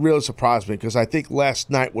 That would really surprise me because I think last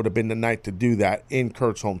night would have been the night to do that in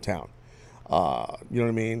Kurt's hometown. You know what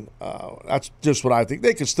I mean? That's just what I think.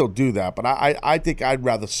 They could still do that, but I think I'd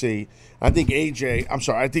rather see. I think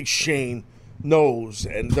I think Shane knows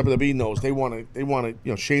and WWE knows they want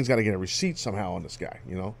to. Shane's got to get a receipt somehow on this guy.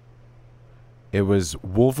 It was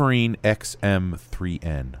Wolverine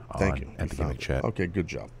XM3N. Thank you. At the gimmick chat. Okay, good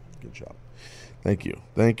job. Thank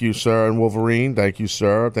you, sir. And Wolverine, thank you,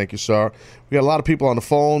 sir. We got a lot of people on the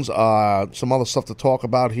phones. Some other stuff to talk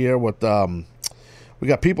about here. We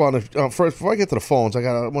got people on the first. Before I get to the phones, I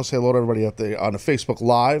want to say hello to everybody on the Facebook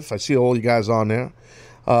Live. I see all you guys on there.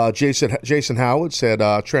 Jason Howard said,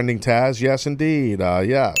 "Trending Taz, yes, indeed,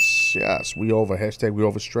 yes. We over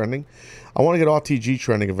trending. I want to get RTG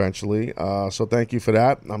trending eventually. So thank you for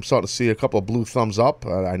that. I'm starting to see a couple of blue thumbs up.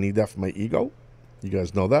 I need that for my ego. You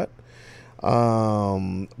guys know that."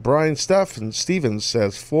 Brian Stevens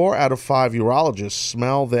says 4 out of 5 urologists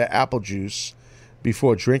smell their apple juice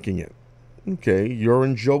before drinking it. Okay,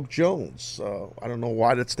 Urine Joke Jones. I don't know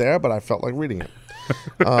why that's there, but I felt like reading it.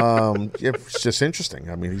 It's just interesting.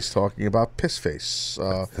 I mean, he's talking about Piss Face.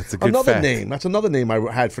 That's a good another fact. name. That's another name I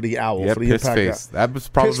had for the owl. Yeah, for the Piss Impact Face. Owl. That was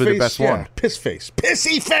probably Piss the Face, best yeah. one. Piss Face.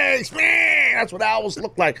 Pissy Face. Man, that's what owls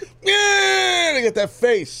look like. Yeah, they get that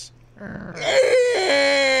face.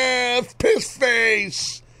 Yeah, Piss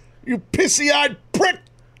Face. You pissy-eyed prick.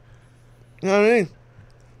 You know what I mean?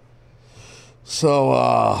 So,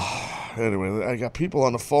 anyway, I got people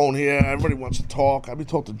on the phone here. Everybody wants to talk. Let me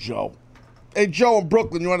talk to Joe. Hey, Joe in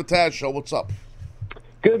Brooklyn, you on the Taz Show? What's up?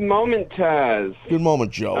 Good moment, Taz. Good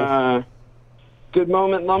moment, Joe. Good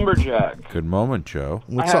moment, Lumberjack. Good moment, Joe.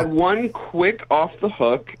 What's I up? had one quick off the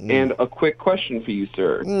hook and a quick question for you,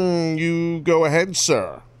 sir. You go ahead,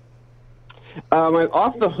 sir. My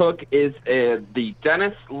off the hook is the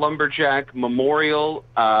Dennis Lumberjack Memorial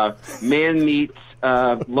Man Meets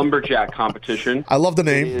Lumberjack competition. I love the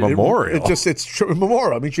name. Memorial. It's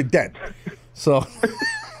memorial. It means you're dead. So,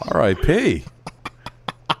 R.I.P.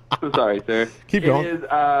 So sorry, sir. Keep going. It is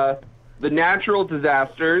the natural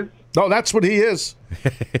disasters. No, that's what he is.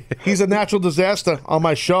 He's a natural disaster on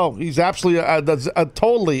my show. He's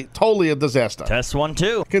absolutely totally a disaster. Test 1,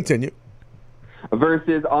 2. Continue.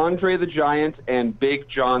 Versus Andre the Giant and Big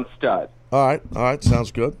John Studd. All right.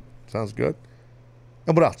 Sounds good. And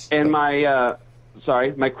what else? And my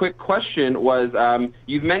quick question was,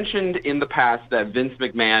 you've mentioned in the past that Vince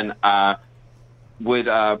McMahon would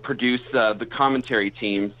produce the commentary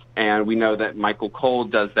teams, and we know that Michael Cole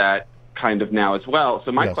does that kind of now as well.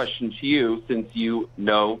 So my question to you, since you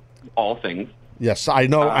know all things. Yes, I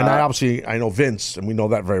know, and I know Vince, and we know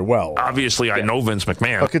that very well. Obviously, I know Vince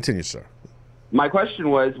McMahon. But continue, sir. My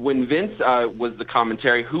question was, when Vince was the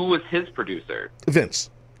commentary, who was his producer? Vince.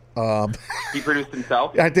 He produced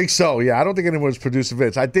himself? I think so, yeah. I don't think anyone was producing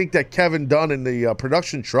Vince. I think that Kevin Dunn in the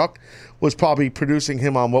production truck was probably producing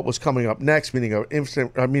him on what was coming up next, meaning a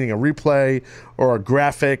replay or a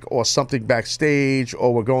graphic or something backstage,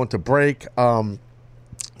 or we're going to break.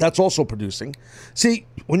 That's also producing. See,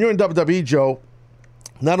 when you're in WWE, Joe,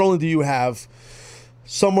 not only do you have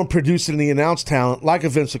someone producing the announced talent like a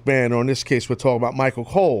Vince McMahon, or in this case we're talking about Michael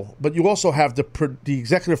Cole, but you also have the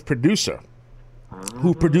executive producer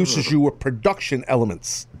who produces you with production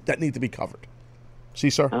elements that need to be covered. See,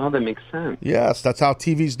 sir? Oh, that makes sense. Yes, that's how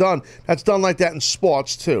TV's done. That's done like that in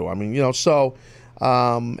sports, too. I mean,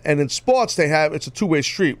 and in sports, it's a two-way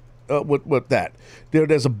street with that.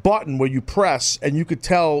 There's a button where you press, and you could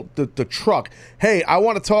tell the truck, hey, I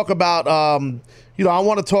want to talk about,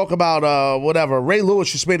 whatever. Ray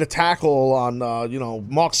Lewis just made a tackle on,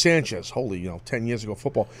 Mark Sanchez. Holy, 10 years ago,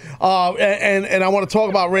 football. And I want to talk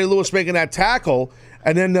about Ray Lewis making that tackle,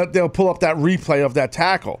 and then they'll pull up that replay of that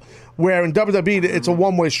tackle. Where in WWE, it's a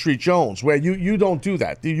one-way street, Jones, where you don't do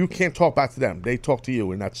that. You can't talk back to them. They talk to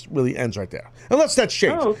you, and that really ends right there. Unless that's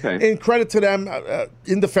changed. Oh, okay. In credit to them,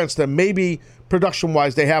 in defense to them, maybe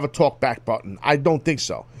production-wise they have a talk-back button. I don't think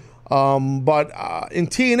so. But in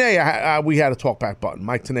TNA, we had a talk-back button,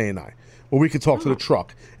 Mike Tenay and I, where we could talk to the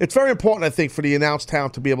truck. It's very important, I think, for the announced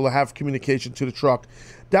talent to be able to have communication to the truck.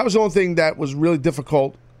 That was the only thing that was really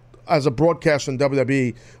difficult as a broadcaster in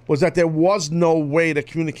WWE, was that there was no way to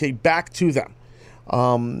communicate back to them.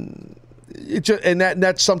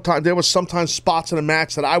 That sometimes there was sometimes spots in a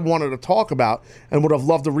match that I wanted to talk about and would have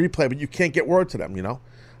loved to replay, but you can't get word to them,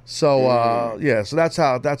 So so that's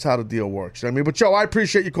how the deal works. But Joe, I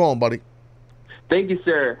appreciate you calling, buddy. Thank you,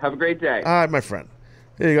 sir. Have a great day. All right, my friend.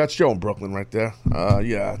 There you go. It's Joe in Brooklyn right there.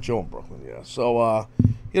 Joe in Brooklyn. Yeah. So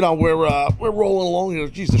we're rolling along.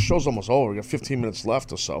 Geez, the show's almost over. We got 15 minutes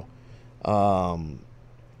left or so.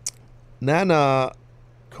 Nana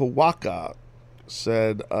Kawaka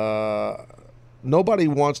said, nobody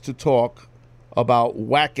wants to talk about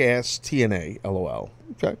whack-ass TNA, LOL.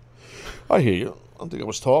 Okay. I hear you. I don't think I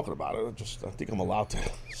was talking about it. I think I'm allowed to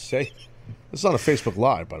say. It's on a Facebook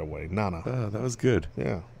Live, by the way. Nana. That was good.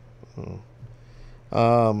 Yeah. I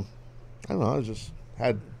don't know. I just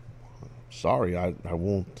had... Sorry, I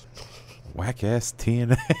won't. Whack-ass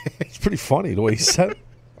TNA. It's pretty funny the way he said it.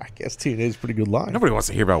 Whack-ass TNA is a pretty good line. Nobody wants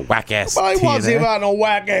to hear about whack-ass TNA. Nobody wants to hear about no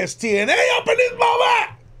whack-ass TNA up in this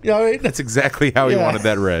moment. You know what I mean? That's exactly how he wanted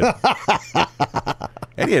that read.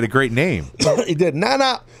 And he had a great name. He did.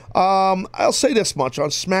 I'll say this much. On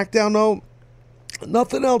SmackDown, though,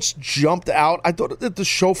 nothing else jumped out. I thought that the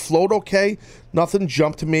show flowed okay. Nothing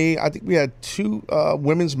jumped to me. I think we had two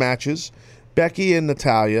women's matches, Becky and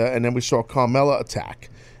Natalya, and then we saw Carmella attack.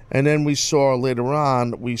 And then we saw later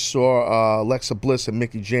on, Alexa Bliss and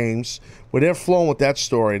Mickie James, where they're flowing with that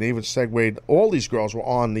story, and they even segued. All these girls were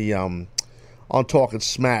on the on Talking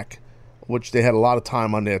Smack, which they had a lot of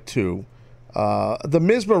time on there too. The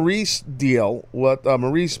Miz Maurice deal, what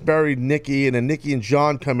Maurice buried Nikki, and then Nikki and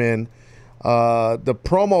John come in. The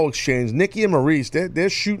promo exchange, Nikki and Maurice, they're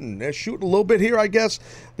shooting. They're shooting a little bit here, I guess.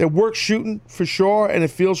 They're work shooting for sure, and it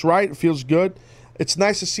feels right. It feels good. It's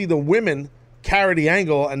nice to see the women carry the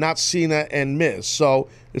angle and not Cena and Miz. So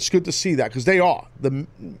it's good to see that because they are. The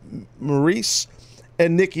Maurice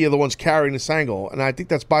and Nikki are the ones carrying this angle, and I think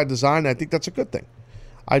that's by design. I think that's a good thing.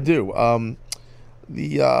 I do.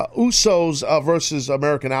 The Usos versus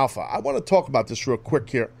American Alpha. I want to talk about this real quick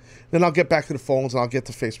here. Then I'll get back to the phones and I'll get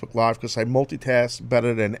to Facebook Live because I multitask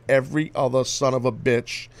better than every other son of a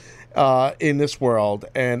bitch in this world,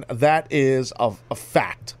 and that is a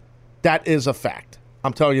fact. That is a fact.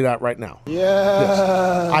 I'm telling you that right now.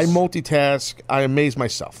 Yes. I multitask. I amaze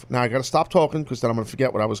myself. Now I got to stop talking because then I'm going to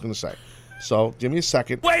forget what I was going to say. So give me a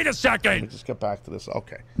second. Wait a second. Let me just get back to this.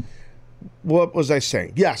 Okay. What was I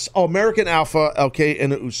saying? Yes, American Alpha, okay,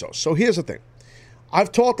 and the Usos. So here's the thing.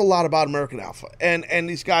 I've talked a lot about American Alpha, and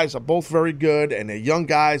these guys are both very good, and they're young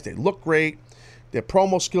guys. They look great. Their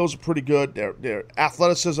promo skills are pretty good. Their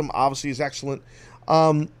athleticism, obviously, is excellent.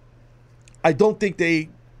 I don't think they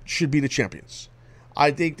should be the champions.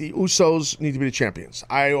 I think the Usos need to be the champions.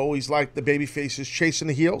 I always like the baby faces chasing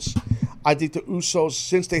the heels. I think the Usos,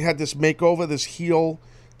 since they had this makeover, this heel,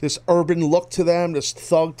 this urban look to them, this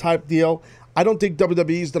thug type deal, I don't think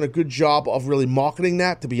WWE's done a good job of really marketing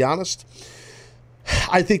that, to be honest.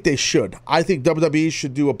 I think they should. I think WWE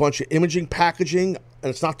should do a bunch of imaging packaging, and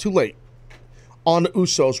it's not too late, on the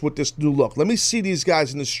Usos with this new look. Let me see these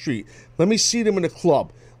guys in the street. Let me see them in the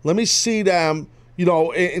club. Let me see them,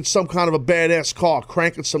 in some kind of a badass car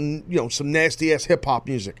cranking some nasty ass hip hop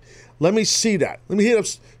music. Let me see that. Let me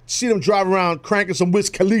see them drive around cranking some Wiz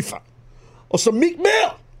Khalifa or some Meek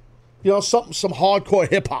Mill. Some hardcore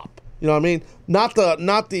hip hop. You know what I mean? Not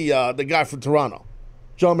the guy from Toronto.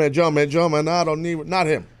 John man, I don't need, not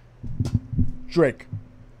him. Drake.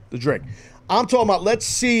 The Drake. I'm talking about, let's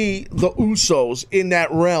see the Usos in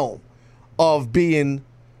that realm of being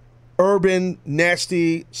urban,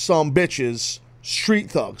 nasty, some bitches,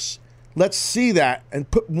 street thugs. Let's see that, and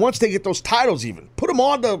once they get those titles even, put them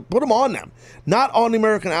on them. Not on the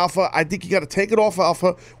American Alpha. I think you got to take it off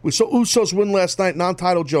Alpha. We saw Usos win last night,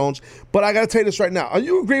 non-title Jones. But I got to tell you this right now. Are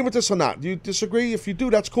you agreeing with this or not? Do you disagree? If you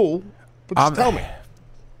do, that's cool. But just tell me.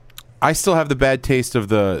 I still have the bad taste of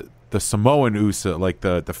the Samoan Uso, like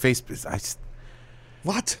the face.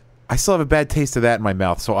 What? I still have a bad taste of that in my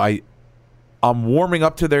mouth. So I'm warming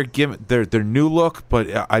up to their new look, but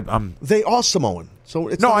I'm. They are Samoan, so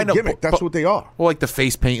it's not a gimmick. That's what they are. Well, like the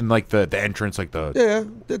face paint and like the entrance, like the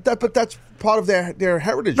but that's part of their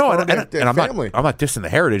heritage. No, and I'm family. I'm not dissing the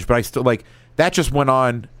heritage, but I still like that. Just went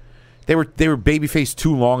on. They were babyface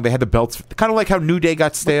too long. They had the belts, kind of like how New Day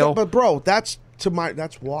got stale. But bro, that's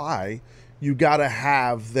why you got to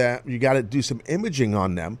have that. You got to do some imaging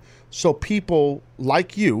on them, so people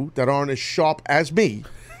like you that aren't as sharp as me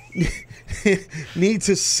need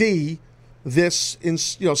to see this.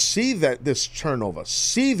 See that this turnover.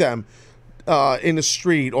 See them in the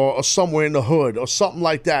street or somewhere in the hood or something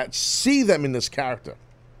like that. See them in this character.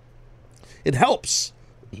 It helps.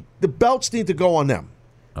 The belts need to go on them.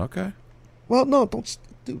 Okay. Well, no, don't.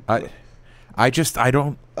 I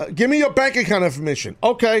don't. Give me your bank account information.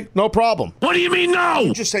 Okay, no problem. What do you mean, no?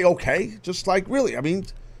 You just say okay. Just like, really. I mean,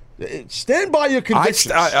 stand by your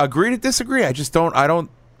convictions. I agree to disagree. I just don't. I'm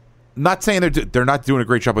not saying they're not doing a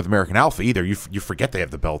great job with American Alpha either. You forget they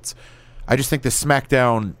have the belts. I just think the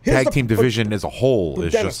SmackDown tag team division as a whole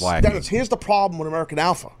is just lacking. Dennis, here's the problem with American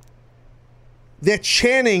Alpha. They're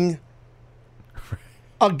chanting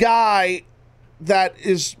a guy that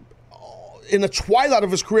is in the twilight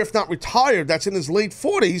of his career, if not retired, that's in his late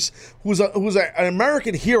 40s, who's an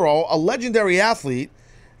American hero, a legendary athlete,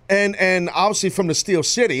 and obviously from the Steel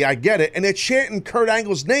City, I get it, and they're chanting Kurt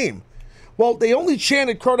Angle's name. Well, they only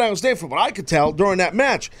chanted Kurt Angle's name, from what I could tell, during that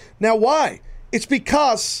match. Now, why? It's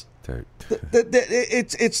because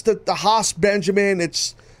it's the Haas Benjamin,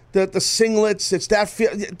 it's the singlets, it's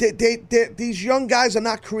that these young guys are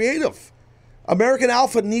not creative. American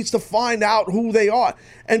Alpha needs to find out who they are.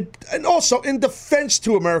 And also, in defense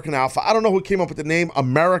to American Alpha, I don't know who came up with the name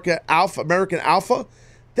American Alpha.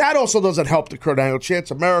 That also doesn't help the Kurt Angle chants.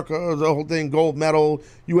 America, the whole thing, gold medal,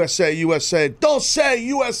 USA. Don't say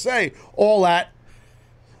USA. All that.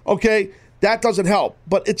 Okay? That doesn't help.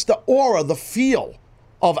 But it's the aura, the feel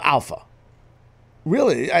of Alpha.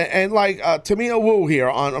 Really. And like Tamina Wu here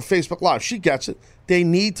on Facebook Live, she gets it. They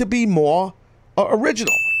need to be more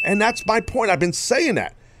original. And that's my point. I've been saying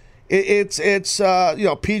that. It's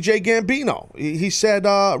PJ Gambino. He said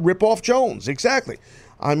rip off Jones. Exactly.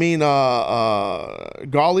 I mean,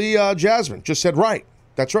 Golly Jasmine just said right.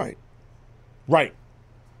 That's right. Right.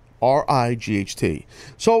 RIGHT.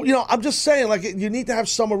 So, I'm just saying, like, you need to have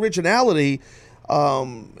some originality.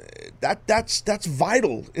 That's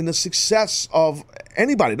vital in the success of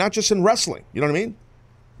anybody, not just in wrestling. You know what I mean?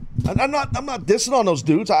 And I'm not dissing on those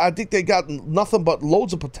dudes. I think they got nothing but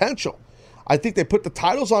loads of potential. I think they put the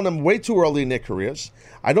titles on them way too early in their careers.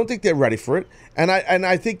 I don't think they're ready for it, and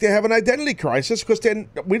I think they have an identity crisis because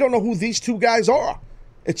we don't know who these two guys are.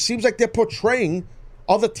 It seems like they're portraying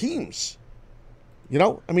other teams.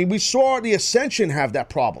 I mean, we saw the Ascension have that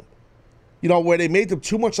problem. Where they made them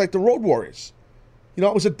too much like the Road Warriors. It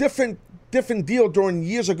was a different deal during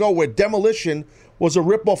years ago where Demolition was a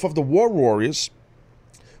ripoff of the War Warriors.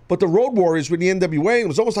 But the Road Warriors with the NWA, it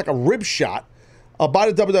was almost like a rib shot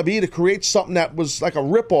by the WWE to create something that was like a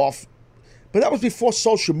ripoff. But that was before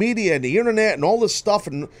social media and the internet and all this stuff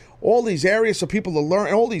and all these areas for people to learn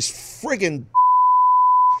and all these friggin'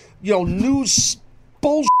 news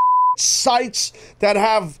bullshit sites that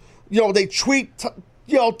have, they tweet,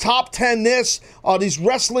 top 10 this, these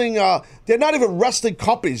wrestling, they're not even wrestling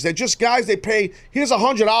companies. They're just guys, they pay, here's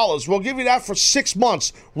 $100. We'll give you that for 6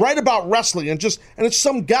 months. Write about wrestling and it's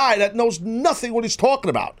some guy that knows nothing what he's talking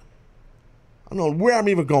about. I don't know where I'm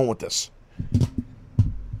even going with this.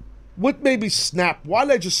 What made me snap? Why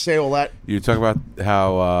did I just say all that? You talk about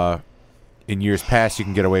how in years past you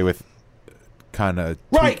can get away with kind of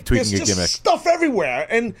tweaking There's your just gimmick. Stuff everywhere,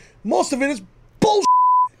 and most of it is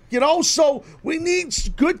bullshit. So we need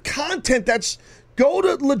good content go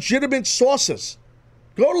to legitimate sources.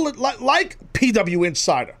 Go to like PW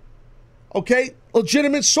Insider. Okay?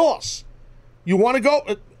 Legitimate source. You want to go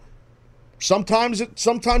sometimes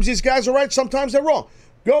these guys are right, sometimes they're wrong.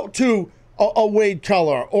 Go to a Wade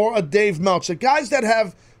Keller or a Dave Meltzer, guys that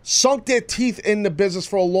have sunk their teeth in the business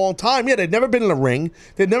for a long time. Yeah, they've never been in the ring,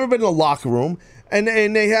 they've never been in the locker room, and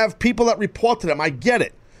they have people that report to them. I get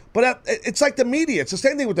it. But it's like the media. It's the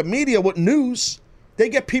same thing with the media, with news. They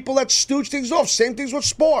get people that stooge things off. Same things with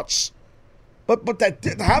sports. But that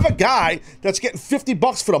have a guy that's getting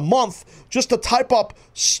 $50 for the month just to type up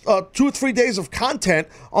 2 or 3 days of content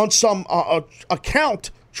on some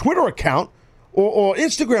account, Twitter account, or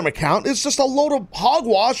Instagram account. It's just a load of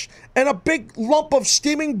hogwash and a big lump of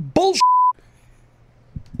steaming bullshit.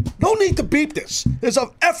 No need to beep this. There's a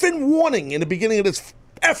effing warning in the beginning of this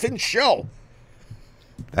effing show.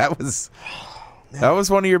 That was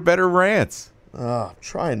one of your better rants. I'm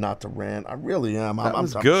trying not to rant. I really am. That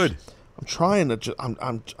was good. I'm trying to. I'm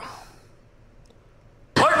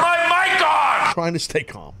Put my mic on. Trying to stay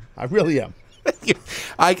calm. I really am.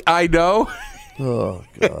 I know. Oh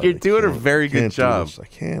God! You're doing a very good job. I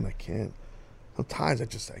can't. Sometimes I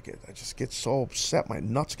just get so upset. My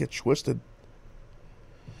nuts get twisted.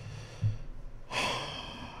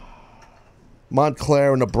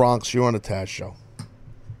 Montclair in the Bronx. You're on the Taz Show.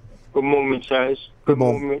 Good moment, Taz. Good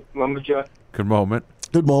moment, Lumberjack. Good moment.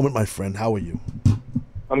 Good moment, my friend. How are you?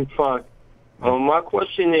 I'm fine. My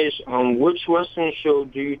question is, which wrestling show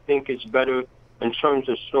do you think is better in terms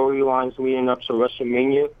of storylines leading up to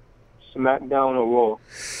WrestleMania, SmackDown or Raw?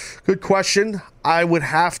 Good question. I would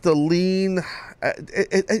have to lean.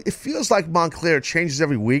 It feels like Montclair changes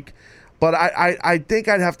every week, but I think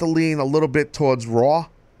I'd have to lean a little bit towards Raw.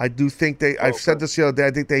 I do think I've said this the other day,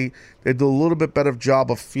 I think they do a little bit better job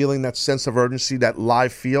of feeling that sense of urgency, that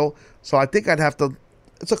live feel. So I think I'd have to,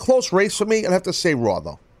 it's a close race for me. I'd have to say Raw,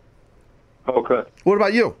 though. Okay. What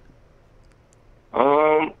about you?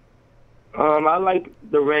 I like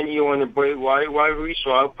the Randy and the Bray Wyatt rivalry, so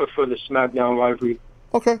I prefer the SmackDown rivalry.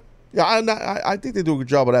 Okay. Yeah, I think they do a good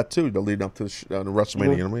job of that, too, the leading up to the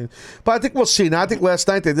WrestleMania. You know what I mean? But I think we'll see. Now, I think last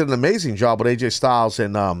night they did an amazing job with AJ Styles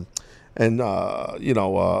and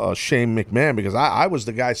Shane McMahon, because I was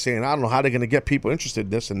the guy saying, I don't know how they're going to get people interested in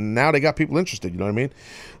this, and now they got people interested, you know what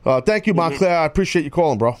I mean? Thank you, Montclair. I appreciate you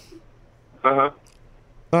calling, bro. Uh-huh.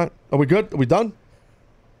 All right. Are we good? Are we done?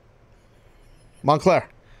 Montclair.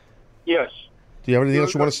 Yes. Do you have anything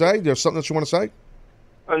else you want to say? Do you have something else you want to say?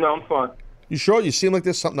 No, I'm fine. You sure? You seem like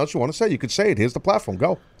there's something else you want to say. You could say it. Here's the platform.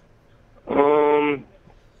 Go. Let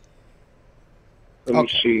me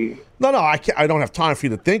see. No, I can't. I don't have time for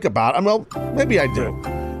you to think about it. Well, maybe I do.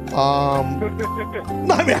 No,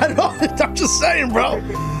 I mean, I don't. I'm just saying, bro.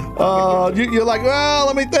 You're like, well,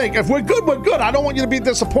 let me think. If we're good, we're good. I don't want you to be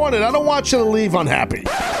disappointed. I don't want you to leave unhappy.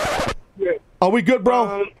 Yeah. Are we good,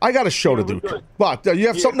 bro? I got a show to do. What? You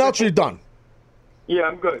have something else or you're done? Yeah,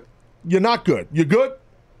 I'm good. You're not good. You're good?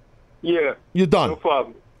 Yeah. You're done? No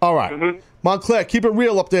problem. All right. Montclair, keep it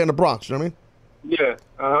real up there in the Bronx. You know what I mean? Yeah.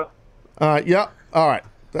 Uh-huh. All right. Yeah. All right.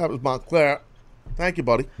 That was Montclair. Thank you,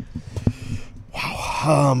 buddy. Wow.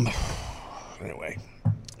 Anyway.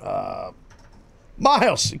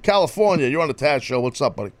 Miles, in California, you're on the Taz Show. What's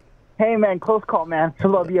up, buddy? Hey, man, close call, man. So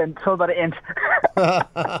love you and so about to end.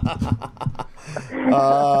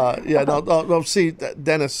 See,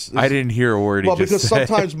 Dennis. I didn't hear a word he just because said.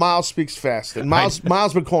 sometimes Miles speaks fast. And Miles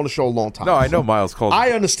been calling the show a long time. No, I know Miles calls.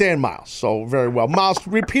 I understand Miles so very well. Miles,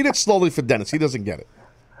 repeat it slowly for Dennis. He doesn't get it.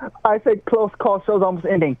 I said close call, show's almost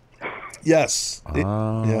ending. Yes.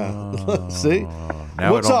 Yeah. See?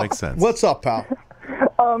 Now What's it all up? makes sense. What's up, pal?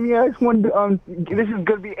 I just wanted to, this is going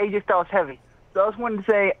to be AJ Styles heavy. So I just wanted to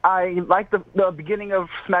say I like the beginning of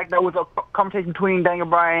SmackDown with a conversation between Daniel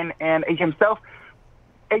Bryan and AJ himself.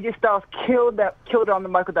 AJ Styles killed it on the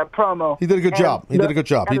mic with that promo. He did a good job. He did a good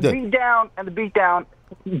job. And the beatdown,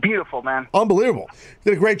 beautiful, man. Unbelievable.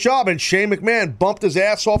 He did a great job, and Shane McMahon bumped his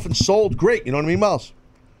ass off and sold great. You know what I mean, Miles?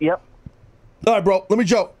 Yep. All right, bro. Let me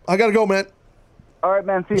joke. I got to go, man. All right,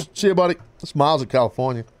 man. See you. See you, buddy. It's Miles in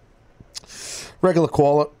California. Regular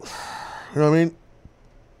caller. You know what I mean?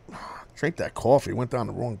 Drink that coffee. Went down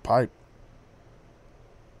the wrong pipe.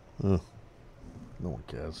 No one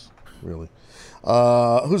cares, really.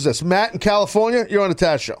 Who's this? Matt in California? You're on the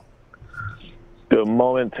Taz Show. Good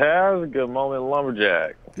moment, Taz. Good moment,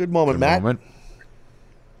 Lumberjack. Good moment, Matt.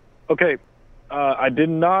 Okay. I did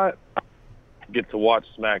not get to watch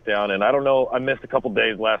SmackDown, and I don't know. I missed a couple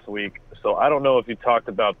days last week, so I don't know if you talked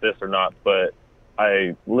about this or not, but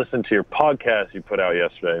I listened to your podcast you put out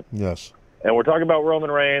yesterday. Yes. And we're talking about Roman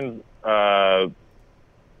Reigns, WWE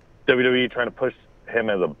trying to push him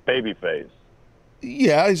as a babyface.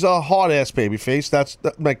 Yeah, he's a hard-ass babyface. That's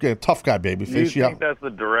like a tough guy babyface. Do you think that's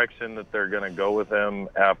the direction that they're going to go with him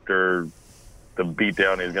after the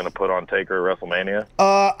beatdown he's going to put on Taker at WrestleMania?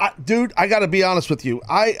 Dude, I got to be honest with you.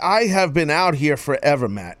 I have been out here forever,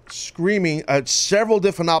 Matt, screaming at several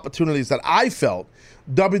different opportunities that I felt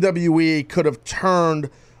WWE could have turned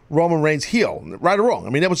Roman Reigns heel, right or wrong. I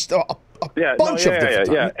mean, there was a bunch of different times.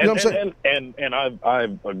 You know what I'm saying? And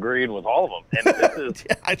I've agreed with all of them. And this is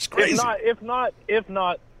it's crazy.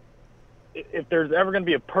 If there's ever going to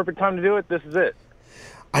be a perfect time to do it, this is it.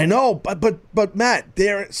 I know, but Matt,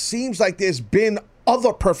 there seems like there's been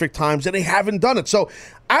other perfect times and they haven't done it. So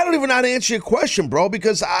I don't even know how to answer your question, bro,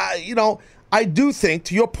 because I do think,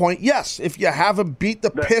 to your point, yes, if you have him beat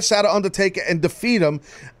the piss out of Undertaker and defeat him,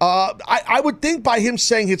 I would think by him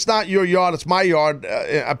saying it's not your yard, it's my yard,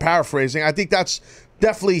 I'm paraphrasing, I think that's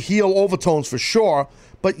definitely heel overtones for sure,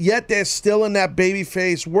 but yet they're still in that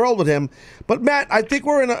babyface world with him. But Matt, I think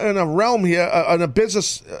we're in a realm here,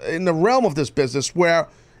 in the realm of this business where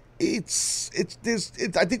I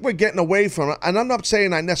think we're getting away from it, and I'm not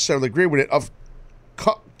saying I necessarily agree with it, of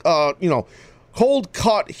cold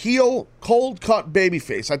cut heel, cold cut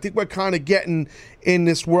babyface. I think we're kind of getting in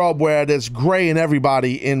this world where there's gray in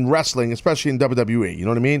everybody in wrestling, especially in WWE. You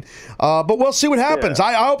know what I mean? But we'll see what happens. Yeah.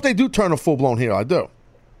 I hope they do turn a full-blown heel. I do.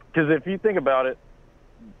 Because if you think about it,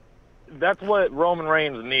 that's what Roman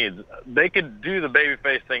Reigns needs. They could do the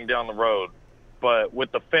babyface thing down the road, but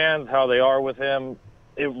with the fans, how they are with him,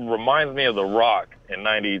 it reminds me of The Rock in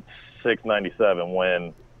 96, 97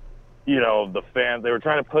 when, the fans, they were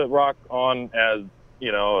trying to put Rock on as,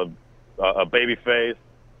 a baby face.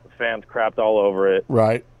 The fans crapped all over it.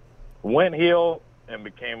 Right. Went heel and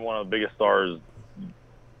became one of the biggest stars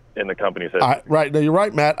in the company's history. Right. No, you're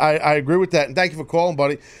right, Matt. I agree with that. And thank you for calling,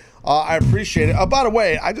 buddy. I appreciate it. By the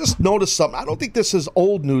way, I just noticed something. I don't think this is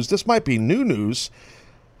old news. This might be new news.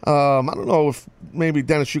 I don't know if maybe,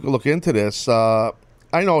 Dennis, you could look into this.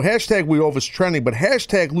 I know hashtag WeOver's trending, but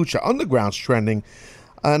hashtag Lucha Underground's trending.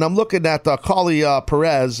 And I'm looking at Carly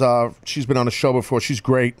Perez. She's been on the show before. She's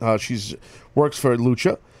great. She's works for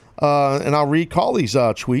Lucha. And I'll read Carly's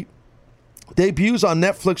tweet. Debuts on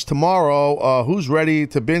Netflix tomorrow. Who's ready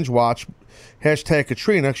to binge watch? Hashtag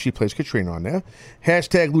Katrina. She plays Katrina on there.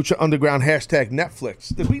 Hashtag Lucha Underground. Hashtag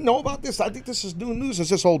Netflix. Did we know about this? I think this is new news. Is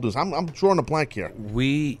this old news? I'm drawing a blank here.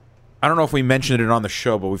 I don't know if we mentioned it on the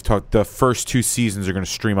show, but we've talked. The first 2 seasons are going to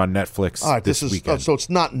stream on Netflix this weekend. So it's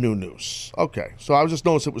not new news. Okay. So I was just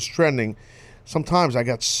noticed it was trending. Sometimes I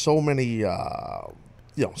got so many,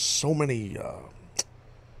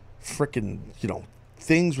 freaking,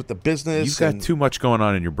 things with the business. You've got too much going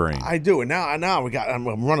on in your brain. I do. And now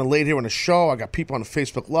I'm running late here on the show. I got people on the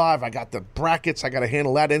Facebook Live. I got the brackets. I got to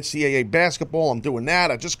handle that. NCAA basketball. I'm doing that.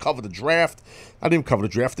 I just covered the draft. I didn't even cover the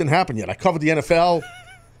draft. Didn't happen yet. I covered the NFL.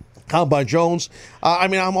 Combine Jones.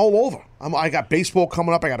 I'm all over. I got baseball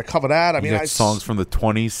coming up. I got to cover that. You got songs from the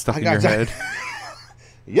 20s stuck in your head.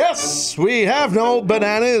 Yes, we have no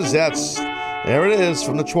bananas. There it is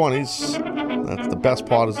from the 20s. That's the best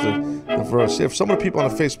part is the verse. If some of the people on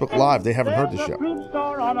the Facebook Live, they haven't heard this yet.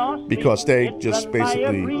 because they just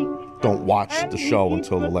basically don't watch the show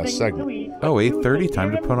until the last segment. Oh, 8:30,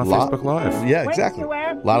 time to put on Facebook Live. Yeah, exactly.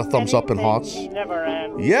 A lot of thumbs up and hearts.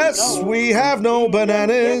 Yes, we have no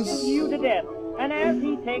bananas. Here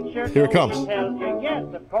it comes. Yes,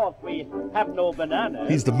 of course, we have no bananas.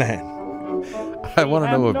 He's the man. I want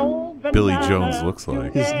to know what Billy Jones looks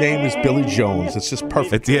like. His name is Billy Jones. It's just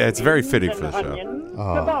perfect. It's very fitting for the show.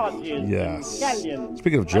 Yes.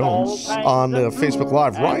 Speaking of Jones, on Facebook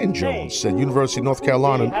Live, Ryan Jones said University of North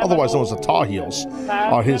Carolina, otherwise known as the Tar Heels,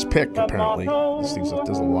 are his pick, apparently.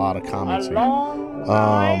 There's a lot of comments here.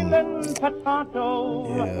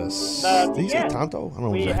 Yes. Did he say Tonto? I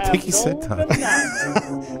don't know. I think he said Tonto.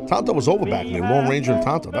 Tonto was over back in the Lone Ranger and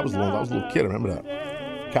Tonto. That was a little kid. I remember that.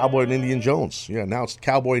 Cowboy and Indian Jones. Yeah, now it's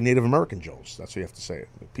Cowboy and Native American Jones. That's what you have to say it.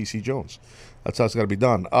 PC Jones. That's how it's got to be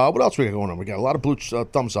done. What else we got going on? We got a lot of blue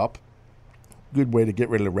thumbs up. Good way to get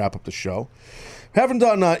ready to wrap up the show. Haven't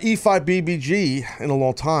done E5BBG in a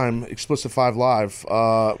long time. Explicit 5 Live.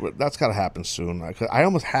 That's got to happen soon. I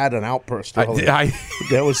almost had an outburst. There was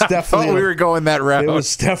definitely. I thought we were going that route. There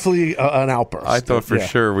was definitely an outburst. I thought for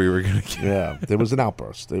sure we were going to. Yeah, there was an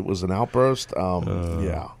outburst. It was an outburst.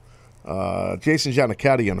 Yeah. Jason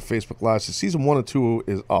Giannicotti on the Facebook Live says season 1 and 2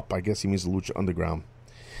 is up. I guess he means the Lucha Underground.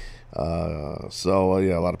 So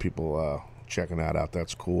a lot of people checking that out.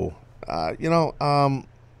 That's cool. I don't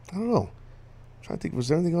know. I'm trying to think, was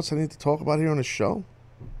there anything else I need to talk about here on the show?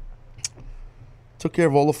 Took care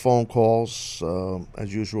of all the phone calls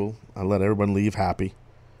as usual. I let everyone leave happy.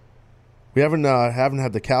 We haven't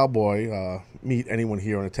had the Cowboy meet anyone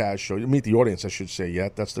here on the Taz show. Meet the audience, I should say,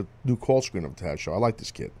 yet. That's the new call screen of the Taz show. I like this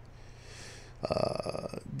kid.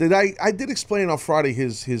 I did explain on Friday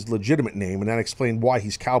his legitimate name, and then explained why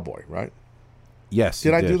he's Cowboy, right? Yes.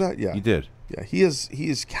 Did I do that? Yeah. You did. Yeah, he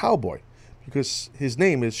is Cowboy because his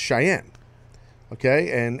name is Cheyenne.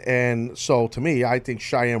 Okay, and so to me, I think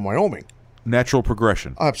Cheyenne, Wyoming. Natural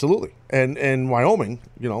progression. Absolutely. And Wyoming,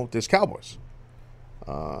 there's cowboys.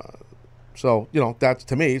 So, that's,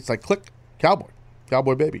 to me, it's like click, cowboy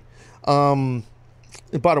baby.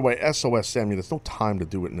 And by the way, SOS Sammy, there's no time to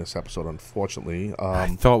do it in this episode, unfortunately. I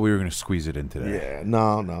thought we were going to squeeze it in today. Yeah,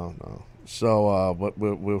 no. So, but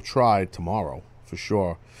we'll try tomorrow for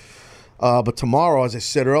sure. But tomorrow, as I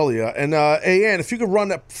said earlier, and Ann, if you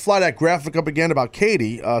could fly that graphic up again about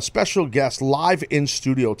Katie, special guest live in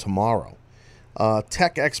studio tomorrow.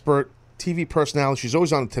 Tech expert, TV personality. She's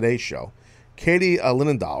always on the Today Show. Katie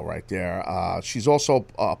Linendahl right there. She's also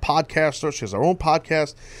a podcaster. She has her own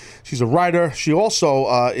podcast. She's a writer. She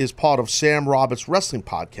also is part of Sam Roberts' wrestling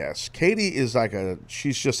podcast. Katie is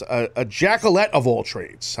she's just a Jackalette of all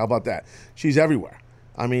trades. How about that? She's everywhere.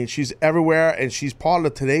 I mean, she's everywhere, and she's part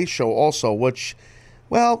of the Today Show also, which,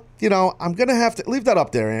 well, I'm going to have to leave that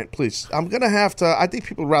up there, Aunt, please. I'm going to have to, I think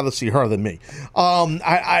people would rather see her than me. I'm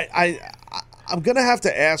going to have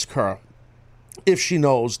to ask her if she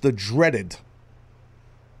knows the dreaded,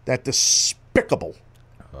 that despicable,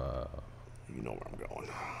 you know where I'm going,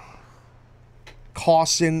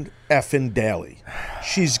 Carson effing Daly.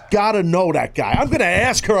 She's got to know that guy. I'm going to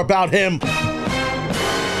ask her about him.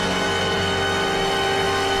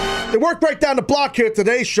 They work right down the block here at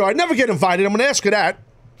Today's Show. I never get invited. I'm going to ask her that.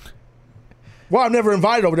 Well, I'm never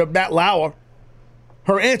invited over to Matt Lauer.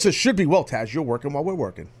 Her answer should be, well, Taz, you're working while we're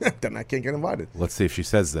working. Then I can't get invited. Let's see if she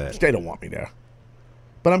says that. They don't want me there.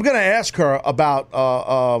 But I'm going to ask her about,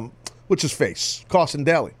 what's his face? Carson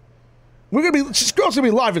Daly. This girl's going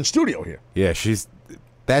to be live in studio here. Yeah, she's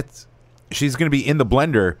going to be in the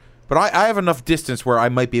blender. But I have enough distance where I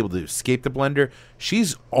might be able to escape the blender.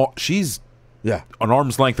 She's an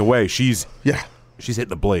arm's length away. She's hitting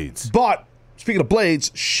the blades. But speaking of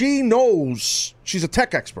blades, she knows she's a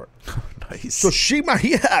tech expert. Nice. So she might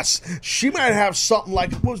have something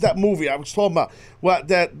like, what was that movie I was talking about? Well,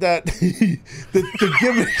 that the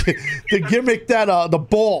gimmick that the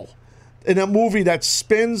ball in that movie that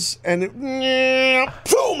spins and it, boom,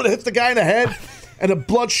 and it hits the guy in the head and the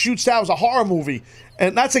blood shoots out. It was a horror movie,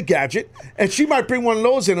 and that's a gadget. And she might bring one of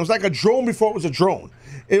those in. It was like a drone before it was a drone.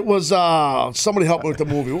 It was, somebody help me with the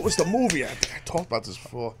movie. What was the movie? I think I talked about this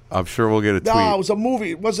before. I'm sure we'll get a tweet. No, it was a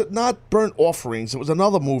movie. Was it not Burnt Offerings? It was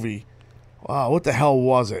another movie. Wow, what the hell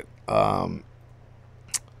was it? And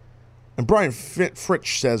Brian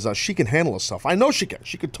Fritsch says she can handle herself. I know she can.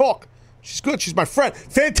 She can talk. She's good. She's my friend.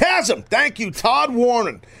 Phantasm. Thank you, Todd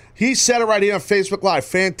Warren. He said it right here on Facebook Live.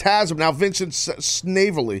 Phantasm. Now, Vincent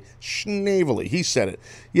Snavely, he said it.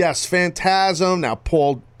 Yes, Phantasm. Now,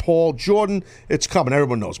 Paul Jordan, it's coming.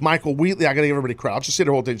 Everyone knows. Michael Wheatley, I got to give everybody credit. I'll just say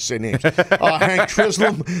the whole thing to say names. Hank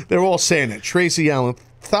Trislam, they're all saying it. Tracy Allen,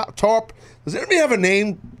 Tarp. Does anybody have a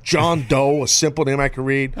name? John Doe, a simple name I can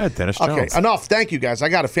read. Dennis Jones. Okay, enough. Thank you, guys. I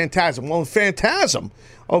got a Phantasm. Well, in Phantasm,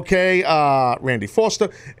 okay, Randy Foster.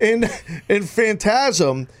 In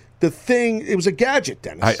Phantasm, the thing, it was a gadget,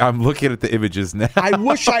 Dennis. I'm looking at the images now. I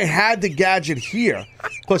wish I had the gadget here,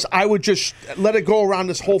 because I would just let it go around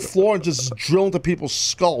this whole floor and just drill into people's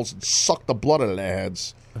skulls and suck the blood out of their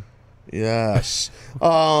heads. Yes.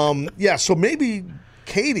 Yeah, so maybe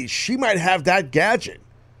Katie, she might have that gadget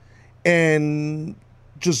and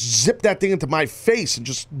just zip that thing into my face and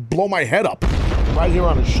just blow my head up right here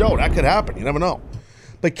on the show. That could happen. You never know.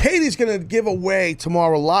 But Katie's going to give away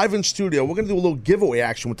tomorrow live in studio. We're going to do a little giveaway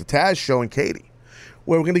action with the Taz Show and Katie,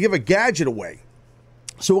 where we're going to give a gadget away.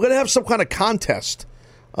 So we're going to have some kind of contest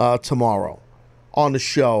tomorrow on the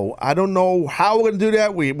show. I don't know how we're going to do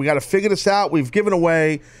that. We got to figure this out. We've given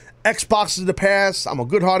away Xboxes in the past. I'm a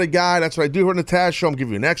good-hearted guy. That's what I do here on the Taz Show. I'm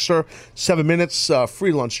giving you an extra 7 minutes.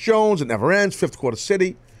 Free Lunch Jones. It never ends. Fifth Quarter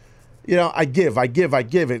City. You know, I give.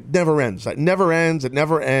 It never ends. It never ends.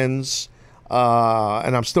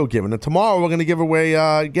 And I'm still giving. And tomorrow we're going to give away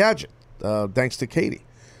a gadget, thanks to Katie.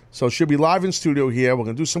 So she'll be live in studio here. We're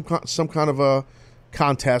going to do some kind of a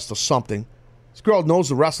contest or something. This girl knows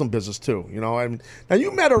the wrestling business too. You know, now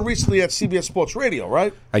you met her recently at CBS Sports Radio,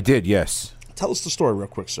 right? I did, yes. Tell us the story real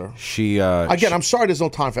quick, sir. I'm sorry there's no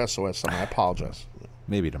time for SOS. I apologize.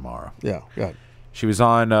 Maybe tomorrow. Yeah, go ahead. She was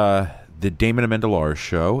on the Damon Amendola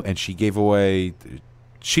show, and she gave away.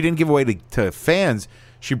 She didn't give away to fans.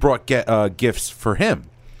 She brought gifts for him,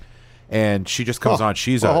 and she just comes on.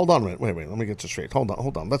 She's hold on a minute. Wait. Let me get this straight. Hold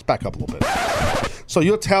on. Let's back up a little bit. So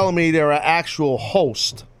you're telling me there are actual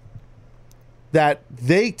hosts that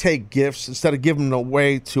they take gifts instead of giving them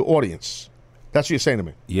away to audience. That's what you're saying to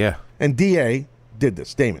me. Yeah. And DA did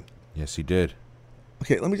this, Damon. Yes, he did.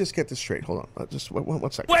 Okay, let me just get this straight. Hold on. Just one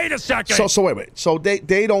second. Wait a second. So wait. So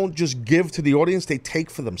they don't just give to the audience, they take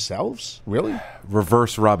for themselves? Really?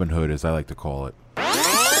 Reverse Robin Hood, as I like to call it.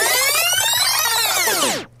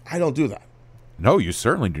 I don't do that. No, you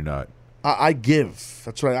certainly do not. I give.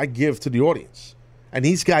 That's right. I give to the audience. And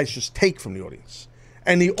these guys just take from the audience.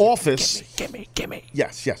 And The Office. Give me.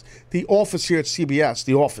 Yes. The Office here at CBS,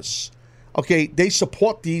 The Office. Okay, they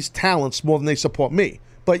support these talents more than they support me.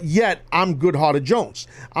 But yet, I'm Good-Hearted Jones.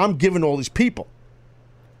 I'm giving all these people.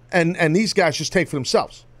 And these guys just take for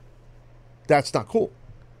themselves. That's not cool.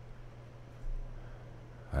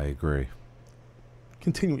 I agree.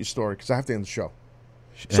 Continue your story, because I have to end the show.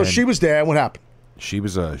 So she was there, and what happened? She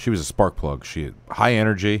was a spark plug. She high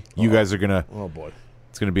energy. You guys are gonna. Oh boy.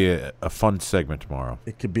 It's gonna be a fun segment tomorrow.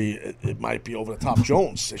 It could be. It might be over the top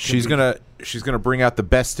Jones. She's gonna bring out the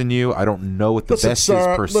best in you. I don't know what the best is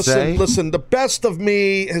per se. Listen. The best of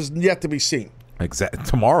me has yet to be seen. Exactly.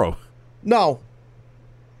 Tomorrow. No.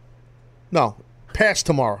 Past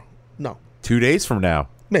tomorrow. No. 2 days from now.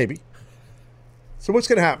 Maybe. So what's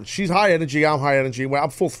going to happen? She's high energy. I'm high energy. Well,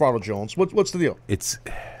 I'm full throttle Jones. What's the deal?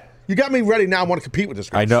 You got me ready now. I want to compete with this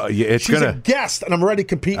girl. I know. She's a guest, and I'm ready to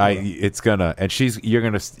compete with her. It's gonna. And you're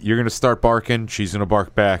gonna start barking. She's gonna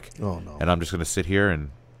bark back. Oh no. And I'm just gonna sit here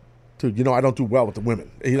and. Dude, you know I don't do well with the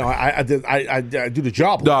women. You know I do the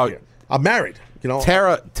job. No, I'm married. You know.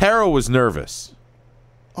 Tara was nervous.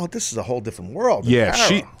 Oh, this is a whole different world. Yeah,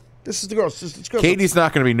 Tara. This is the girl. Katie's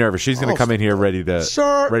not going to be nervous. She's going to come in here ready to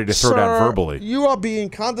throw down verbally. You are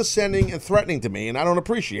being condescending and threatening to me, and I don't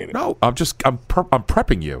appreciate it. No, I'm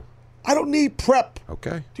prepping you. I don't need prep.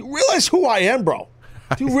 Okay. Do you realize who I am, bro?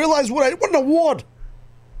 Do you realize what an award?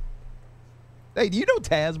 Hey, do you know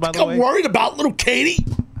Taz, by the way? I'm worried about little Katie.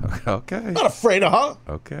 Okay. I'm not afraid of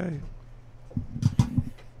her. Okay.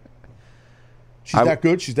 She's that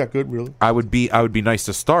good? She's that good, really? I would be nice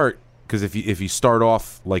to start. Because if you start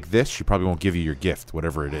off like this, she probably won't give you your gift,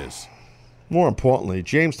 whatever it is. More importantly,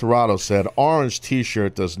 James Torado said, orange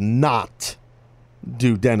T-shirt does not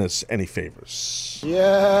do Dennis any favors.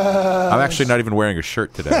 Yeah. I'm actually not even wearing a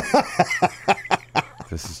shirt today.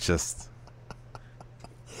 This is just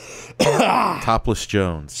topless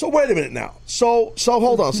Jones. So wait a minute now. So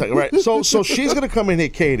hold on a second, right? So she's gonna come in here,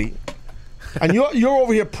 Katie, and you're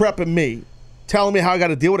over here prepping me. Telling me how I got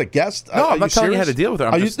to deal with a guest? No, I'm not telling you how to deal with her.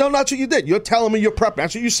 No, that's what you did. You're telling me you're prepping.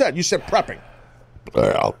 That's what you said. You said prepping.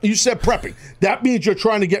 You said prepping. That means you're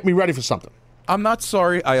trying to get me ready for something. I'm not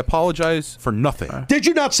sorry. I apologize for nothing. Did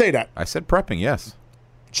you not say that? I said prepping, yes.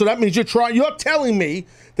 So that means you're telling me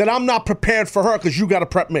that I'm not prepared for her because you got to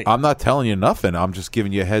prep me. I'm not telling you nothing. I'm just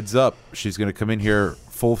giving you a heads up. She's going to come in here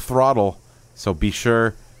full throttle, so be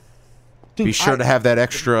sure. Dude, be sure to have that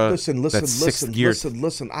extra. Listen. that sixth gear.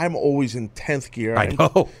 Listen. I'm always in 10th gear. I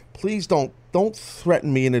know. Please don't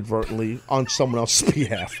threaten me inadvertently on someone else's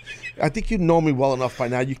behalf. I think you know me well enough by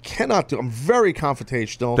now. You cannot do. I'm very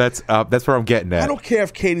confrontational. That's where I'm getting at. I don't care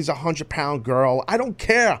if Katie's a 100-pound girl. I don't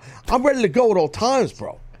care. I'm ready to go at all times,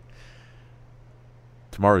 bro.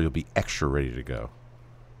 Tomorrow you'll be extra ready to go.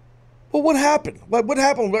 Well, what happened? What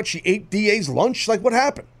happened? What, she ate DA's lunch? Like, what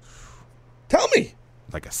happened? Tell me.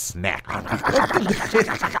 Like a snack.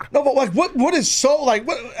 No, but like, what is so like?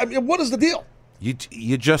 What is the deal?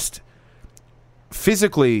 You just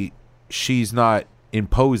physically, she's not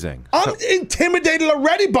imposing. I'm intimidated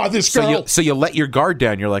already by this girl. So you let your guard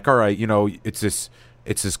down. You're like, all right, it's this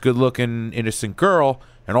good-looking, innocent girl,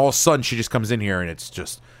 and all of a sudden she just comes in here and it's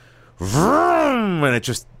just, vroom,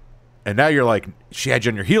 and now you're like, she had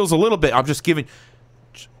you on your heels a little bit. I'm just giving.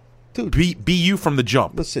 Dude, be you from the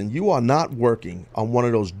jump. Listen, you are not working on one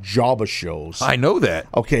of those Jabba shows. I know that.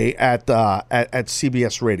 Okay, at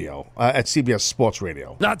CBS Radio, at CBS Sports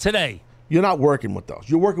Radio. Not today. You're not working with those.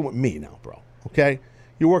 You're working with me now, bro. Okay,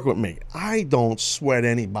 you're working with me. I don't sweat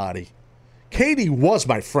anybody. Katie was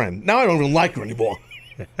my friend. Now I don't even like her anymore.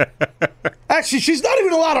 Actually, she's not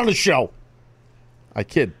even allowed on the show. I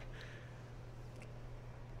kid.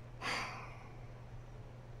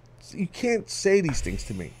 You can't say these things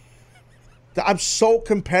to me. I'm so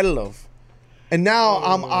competitive, and now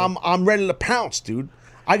I'm ready to pounce, dude.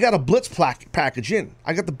 I got a blitz package in.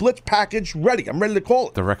 I got the blitz package ready. I'm ready to call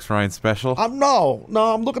it. The Rex Ryan special? No.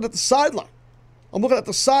 I'm looking at the sideline.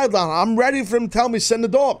 I'm ready for him to tell me send the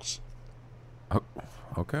dogs. Oh,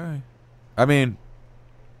 okay. I mean,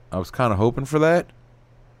 I was kind of hoping for that.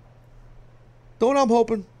 Know what I'm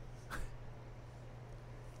hoping?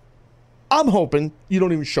 I'm hoping you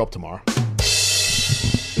don't even show up tomorrow.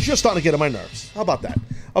 You're starting to get on my nerves. How about that?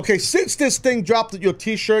 Okay, since this thing dropped at your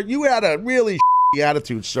T-shirt, you had a really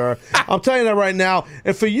attitude, sir. I'm telling you that right now.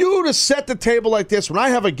 And for you to set the table like this, when I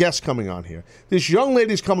have a guest coming on here, this young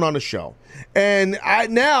lady's coming on the show, and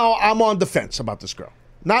now I'm on defense about this girl.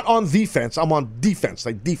 Not on the fence. I'm on defense,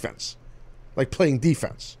 like playing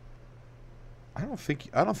defense. I don't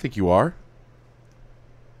think you are.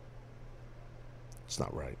 It's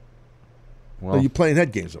not right. Well, no, you're playing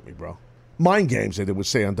head games with me, bro. Mind games, they would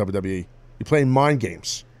say on WWE. You're playing mind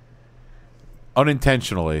games.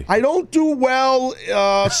 Unintentionally. I don't do well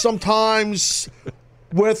sometimes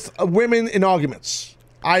with women in arguments.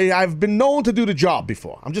 I've been known to do the job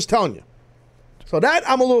before. I'm just telling you. So that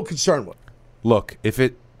I'm a little concerned with. Look,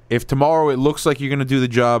 if tomorrow it looks like you're going to do the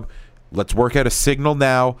job, let's work out a signal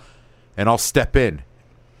now, and I'll step in.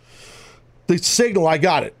 The signal, I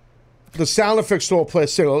got it. The sound effects store will play a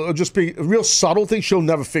signal. It'll just be a real subtle thing. She'll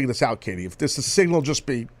never figure this out, Katie. If this the signal, will just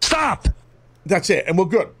be stop. That's it, and we're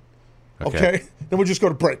good. Okay? Then we'll just go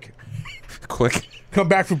to break. Quick. Come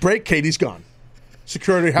back from break. Katie's gone.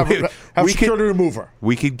 Security have security remove her.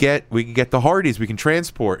 We could get the Hardys. We can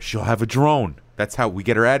transport. She'll have a drone. That's how we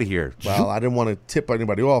get her out of here. Well, I didn't want to tip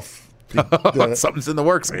anybody off. Something's in the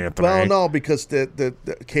works, Anthony. Well, no, because the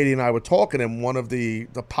Katie and I were talking, and one of the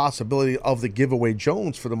possibility of the giveaway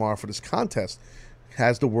drones for tomorrow for this contest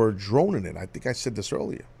has the word drone in it. I think I said this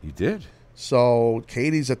earlier. You did. So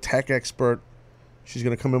Katie's a tech expert. She's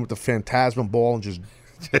going to come in with the Phantasm ball and just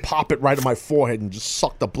pop it right in my forehead and just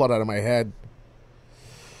suck the blood out of my head.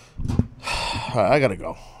 All right, I got to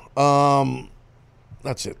go.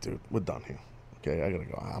 That's it, dude. We're done here. Okay, I got to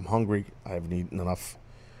go. I'm hungry. I haven't eaten enough.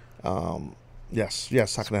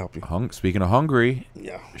 Yes. How can I help you? Speaking of hungry,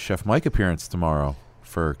 yeah. Chef Mike appearance tomorrow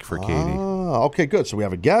for Katie. Okay, good. So we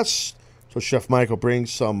have a guest. So Chef Mike will bring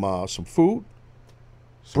some food.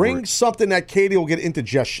 Bring something that Katie will get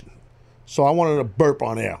indigestion. So I wanted a burp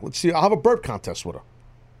on air. Let's see. I'll have a burp contest with her.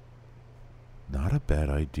 Not a bad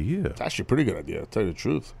idea. It's actually a pretty good idea, to tell you the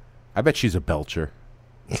truth. I bet she's a belcher.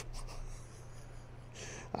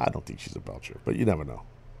 I don't think she's a belcher, but you never know.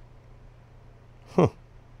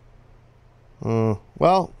 Huh.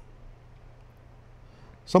 Well,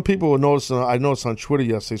 some people were noticing, I noticed on Twitter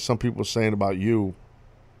yesterday, some people were saying about you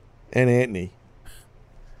and Anthony.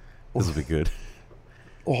 This will be good.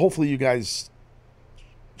 Well, hopefully you guys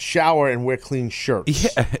shower and wear clean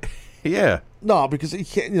shirts. Yeah. No, because you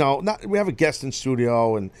can't, we have a guest in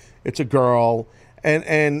studio and it's a girl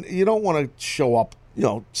and you don't want to show up,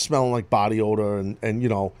 smelling like body odor and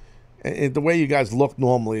and the way you guys look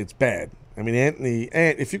normally, it's bad. I mean, Anthony,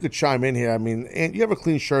 if you could chime in here, I mean, you have a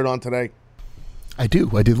clean shirt on today? I do.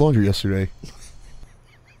 I did laundry yesterday.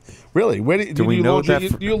 Really? Where do you know laundry?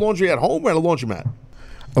 Do you laundry at home or at a laundromat?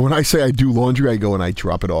 When I say I do laundry, I go and I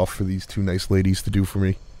drop it off for these two nice ladies to do for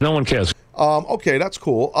me. No one cares. Okay, that's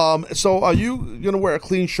cool. So are you going to wear a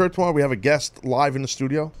clean shirt tomorrow? We have a guest live in the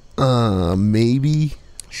studio. Maybe.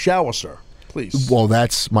 Shower, sir, please. Well,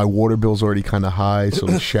 my water bill's already kind of high, so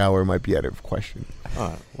the shower might be out of question. All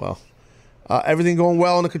right, well. Everything going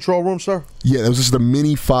well in the control room, sir? Yeah, it was just a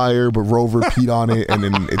mini fire, but Rover peed on it, and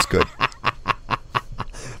then it's good.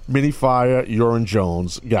 Mini fire, Urine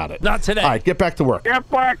Jones. Got it. Not today. All right, get back to work. Get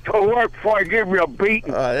back to work before I give you a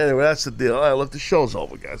beating. Anyway, that's the deal. All right, look, the show's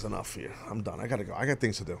over, guys. Enough here. I'm done. I got to go. I got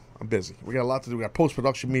things to do. I'm busy. We got a lot to do. We got a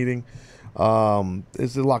post-production meeting.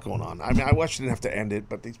 There's a lot going on. I mean, I wish I didn't have to end it,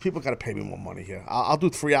 but these people got to pay me more money here. I'll do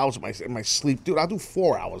 3 hours in my sleep. Dude, I'll do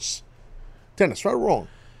 4 hours. Dennis, right or wrong?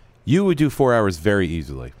 You would do 4 hours very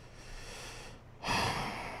easily.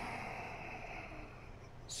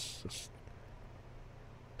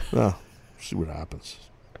 See what happens.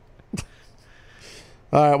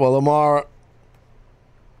 All right, well, Lamar,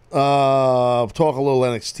 talk a little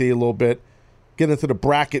NXT a little bit. Get into the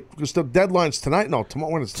bracket because the deadline's tonight. No,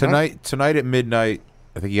 tomorrow. When is tonight? Tonight at midnight.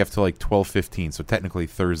 I think you have to like 12:15, so technically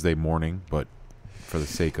Thursday morning, but for the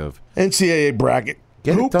sake of NCAA bracket.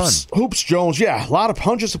 Get it done. Hoops Jones, yeah. A lot of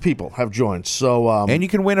hundreds of people have joined. So and you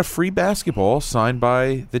can win a free basketball signed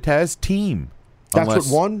by the Taz team. That's what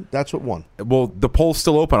won? That's what won. Well, the poll's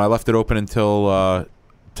still open. I left it open until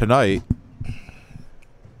tonight,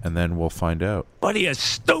 and then we'll find out. What are you,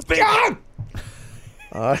 stupid?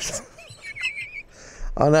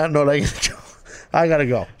 On that note, I gotta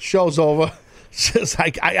go. Show's over.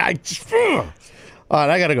 All right,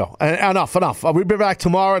 I got to go. Enough. We'll be back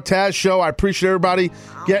tomorrow at Taz Show. I appreciate everybody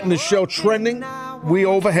getting the show trending.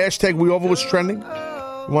 Hashtag We Over was trending. We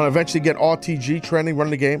want to eventually get RTG trending,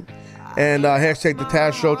 running the game. And hashtag the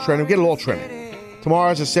Taz Show trending. Get it all trending.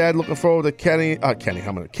 Tomorrow, as I said, looking forward to Katie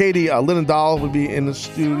Linendahl will be in the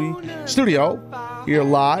studio here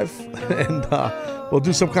live. And we'll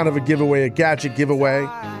do some kind of a giveaway, a gadget giveaway.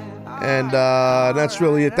 And that's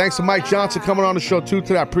really it. Thanks to Mike Johnson coming on the show, too,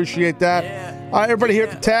 today. I appreciate that. All right, everybody here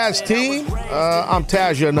at the Taz team. I'm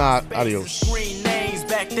Taz, you're not. Adios.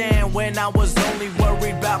 Back then when I was only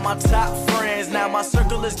worried about my top friends. Now my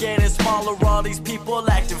circle is getting smaller, all these people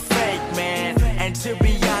acting fake, man. And to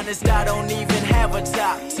be honest, I don't even have a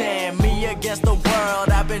top 10. Me against the world,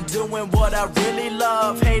 I've been doing what I really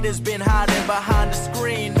love. Haters been hiding behind the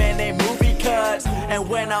screen, man, they movie cuts. And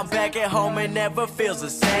when I'm back at home, it never feels the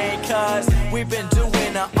same, cause we've been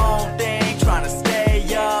doing our own thing, trying to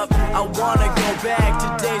stay up. I wanna go back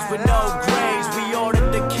to days with no grades. We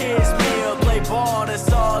ordered the kids meal, play ball,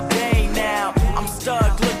 that's all day now. I'm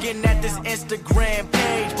stuck looking at this Instagram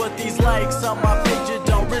page, but these likes on my picture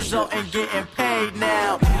don't result in getting paid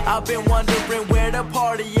now. I've been wondering where the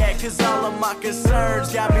party at, cause all of my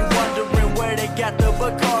concerns got me wondering where they got the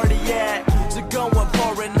Bacardi at. So go and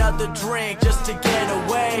pour another drink just to get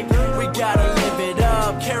away. We gotta live it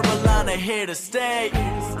up, Carolina here to stay.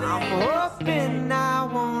 I'm hoping I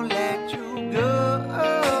won't let